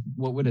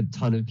would a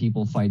ton of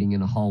people fighting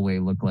in a hallway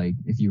look like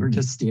if you were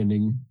just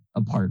standing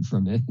apart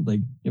from it? Like,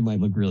 it might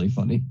look really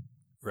funny.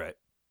 Right.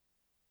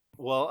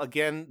 Well,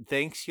 again,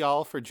 thanks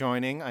y'all for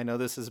joining. I know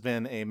this has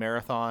been a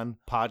marathon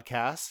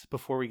podcast.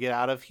 Before we get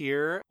out of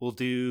here, we'll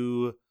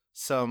do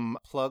some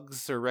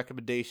plugs or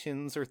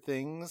recommendations or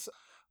things.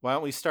 Why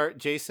don't we start,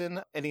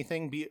 Jason?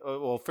 Anything?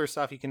 Well, first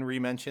off, you can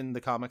re-mention the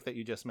comic that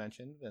you just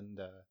mentioned, and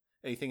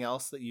anything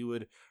else that you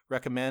would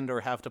recommend or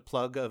have to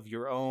plug of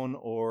your own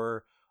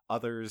or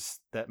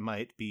others that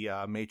might be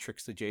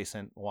Matrix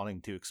adjacent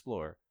wanting to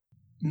explore.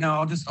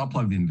 No, I'll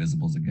plug The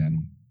Invisibles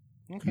again.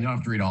 Okay. You don't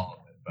have to read all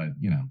of it, but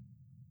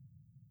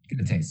get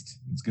a taste.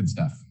 It's good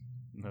stuff.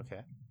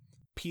 Okay.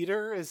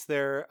 Peter, is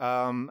there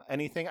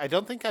anything? I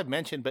don't think I've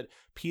mentioned, but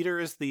Peter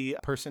is the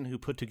person who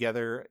put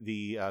together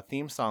the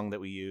theme song that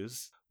we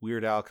use,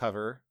 Weird Al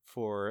cover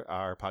for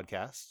our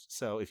podcast.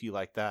 So if you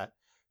like that,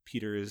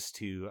 Peter is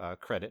to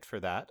credit for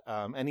that.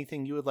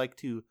 Anything you would like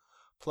to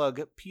plug,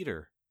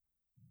 Peter?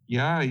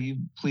 Yeah, you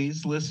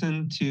please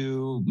listen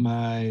to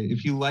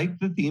if you like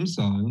the theme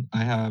song,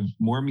 I have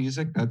more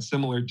music that's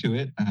similar to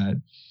it at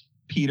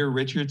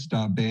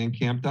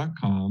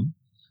peterrichards.bandcamp.com.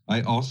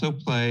 I also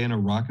play in a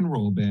rock and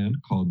roll band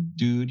called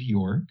Dude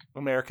York.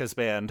 America's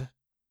band,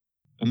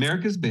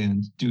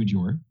 Dude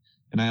York.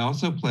 And I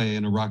also play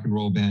in a rock and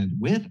roll band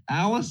with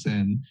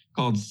Allison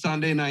called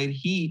Sunday Night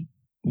Heat.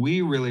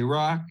 We really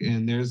rock,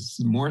 and there's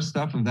more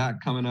stuff of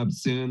that coming up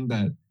soon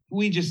that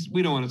we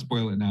don't want to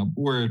spoil it now,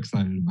 but we're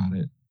excited about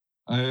it.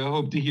 I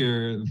hope to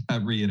hear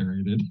that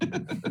reiterated.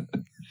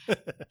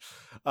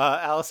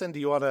 Allison, do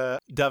you want to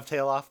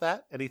dovetail off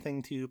that?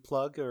 Anything to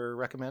plug or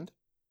recommend?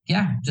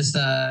 Yeah, just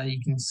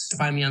you can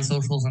find me on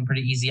socials. I'm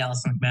pretty easy.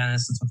 Allison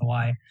McManus. It's with a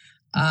Y.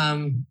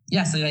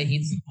 Yeah, so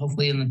he's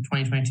hopefully in the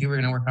 2022 we're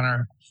going to work on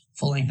our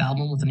full-length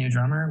album with a new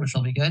drummer, which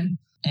will be good.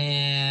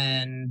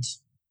 And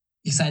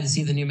excited to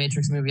see the new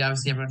Matrix movie.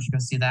 Obviously, everyone should go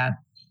see that.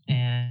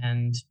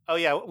 And oh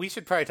yeah, we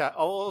should probably talk.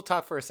 We'll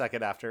talk for a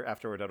second after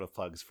we're done with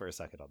plugs for a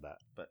second on that.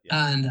 But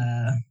yeah. And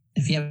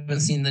if you haven't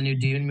seen the new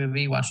Dune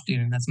movie, watch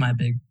Dune. That's my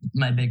big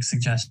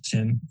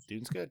suggestion.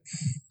 Dune's good.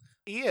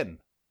 Ian.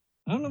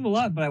 I don't know a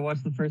lot, but I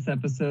watched the first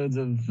episodes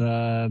of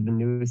the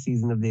newest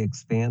season of The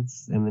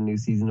Expanse and the new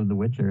season of The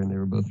Witcher, and they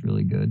were both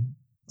really good.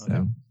 Okay.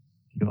 So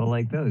if you all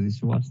like those, you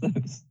should watch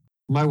those.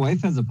 My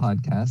wife has a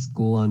podcast,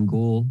 Ghoul on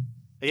Ghoul.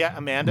 Yeah,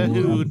 Amanda,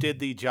 who did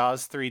the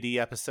Jaws 3D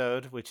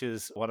episode, which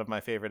is one of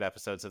my favorite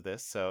episodes of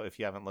this. So if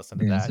you haven't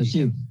listened to that, so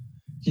she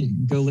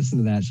go listen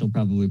to that. She'll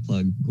probably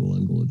plug Ghoul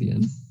on Ghoul at the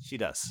end. She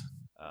does.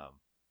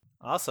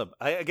 Awesome.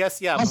 I guess,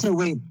 yeah. Also,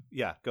 wait.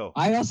 Yeah, go.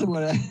 I also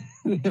want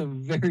to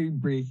very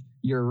brief.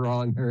 You're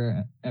wrong,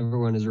 or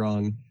everyone is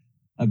wrong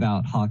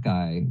about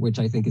Hawkeye, which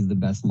I think is the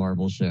best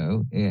Marvel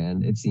show,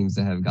 and it seems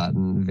to have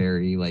gotten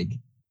very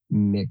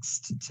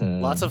mixed to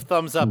lots of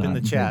thumbs up in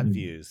the chat good.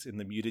 views, in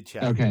the muted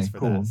chat Okay, views for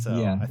cool. that. So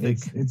yeah, I think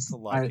it's a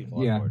lot of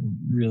people on board.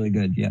 Really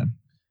good. Yeah.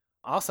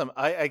 Awesome.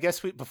 I guess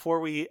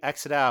before we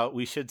exit out,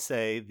 we should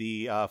say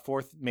the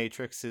fourth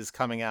Matrix is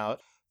coming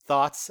out.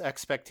 Thoughts,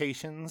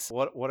 expectations?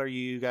 What are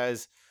you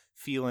guys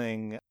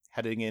feeling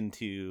heading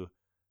into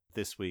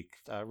this week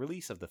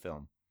release of the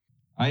film?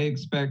 I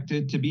expect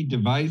it to be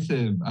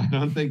divisive. I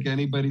don't think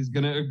anybody's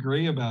going to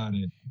agree about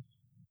it.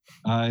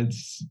 It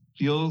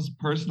feels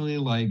personally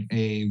like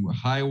a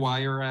high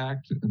wire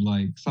act,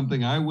 like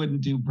something I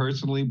wouldn't do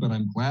personally, but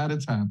I'm glad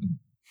it's happened.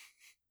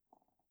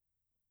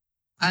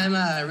 I'm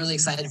really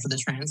excited for the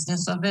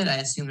transness of it. I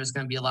assume there's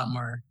going to be a lot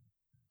more,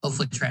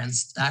 hopefully,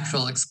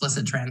 actual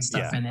explicit trans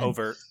stuff in it.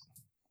 Overt.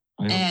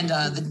 And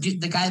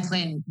the guy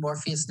playing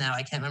Morpheus now,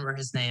 I can't remember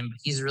his name, but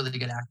he's a really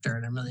good actor,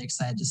 and I'm really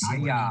excited to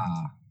see. Yeah.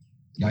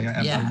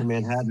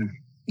 Manhattan.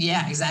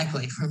 Yeah,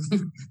 exactly.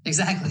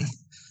 Exactly.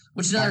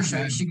 Which is another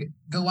show. You should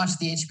go watch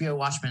the HBO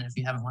Watchmen if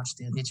you haven't watched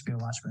the HBO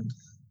Watchmen.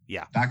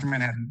 Yeah. Dr.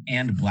 Manhattan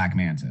and Black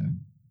Manta.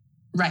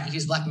 Right, he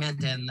was Black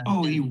Manta.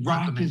 He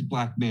rocked his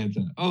Black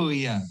Manta. Oh,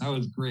 yeah, that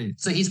was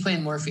great. So he's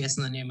playing Morpheus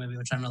in the new movie,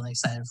 which I'm really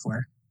excited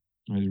for.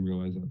 I didn't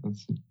realize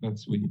that.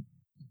 That's sweet.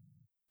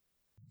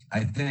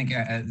 I think,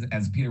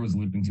 as Peter was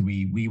alluding to,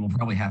 we will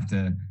probably have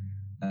to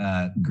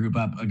group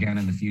up again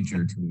in the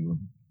future to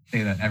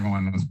say that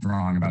everyone was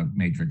wrong about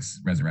Matrix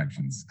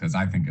Resurrections, because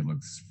I think it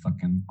looks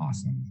fucking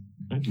awesome.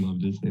 I'd love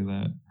to say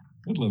that.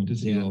 I'd love to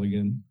see it all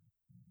again.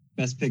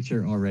 Best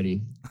picture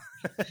already.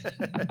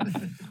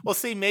 Well,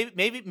 see,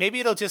 maybe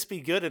it'll just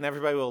be good and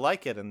everybody will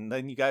like it, and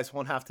then you guys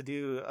won't have to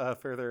do a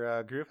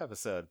further group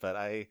episode. But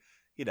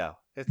people have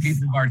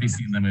already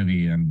seen the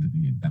movie, and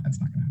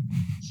that's not going to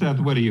happen. Seth,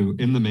 what are you,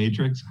 in the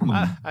Matrix? Come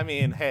on. I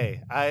mean,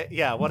 hey,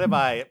 what am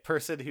I,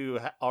 person who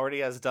already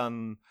has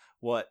done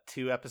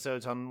 2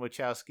 episodes on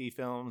Wachowski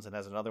films and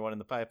has another one in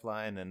the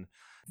pipeline? And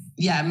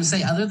yeah, I'm gonna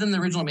say, other than the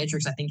original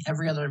Matrix, I think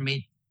every other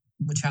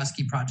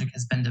Wachowski project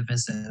has been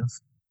divisive.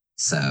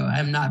 So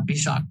I'm not be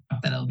shocked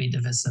that it'll be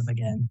divisive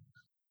again.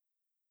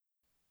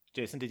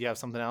 Jason, did you have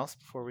something else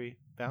before we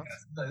bounce?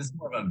 This is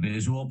more of a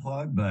visual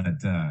plug, but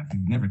if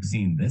you've never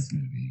seen this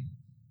movie,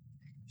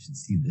 you should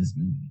see this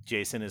movie.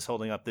 Jason is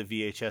holding up the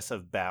VHS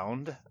of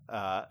Bound.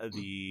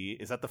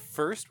 Is that the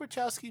first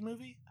Wachowski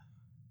movie?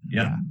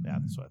 Yeah,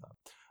 that's what I thought.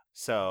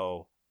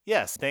 So,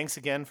 yes, thanks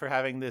again for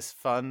having this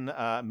fun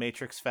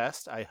Matrix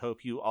Fest. I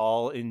hope you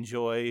all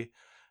enjoy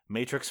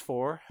Matrix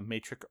 4,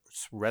 Matrix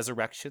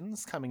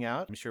Resurrections coming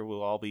out. I'm sure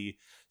we'll all be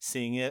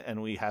seeing it,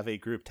 and we have a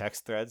group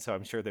text thread, so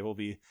I'm sure there will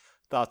be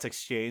thoughts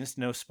exchanged.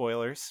 No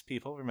spoilers,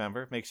 people.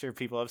 Remember, make sure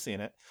people have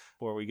seen it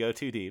before we go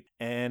too deep.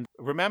 And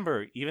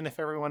remember, even if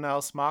everyone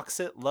else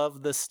mocks it,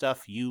 love the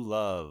stuff you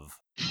love.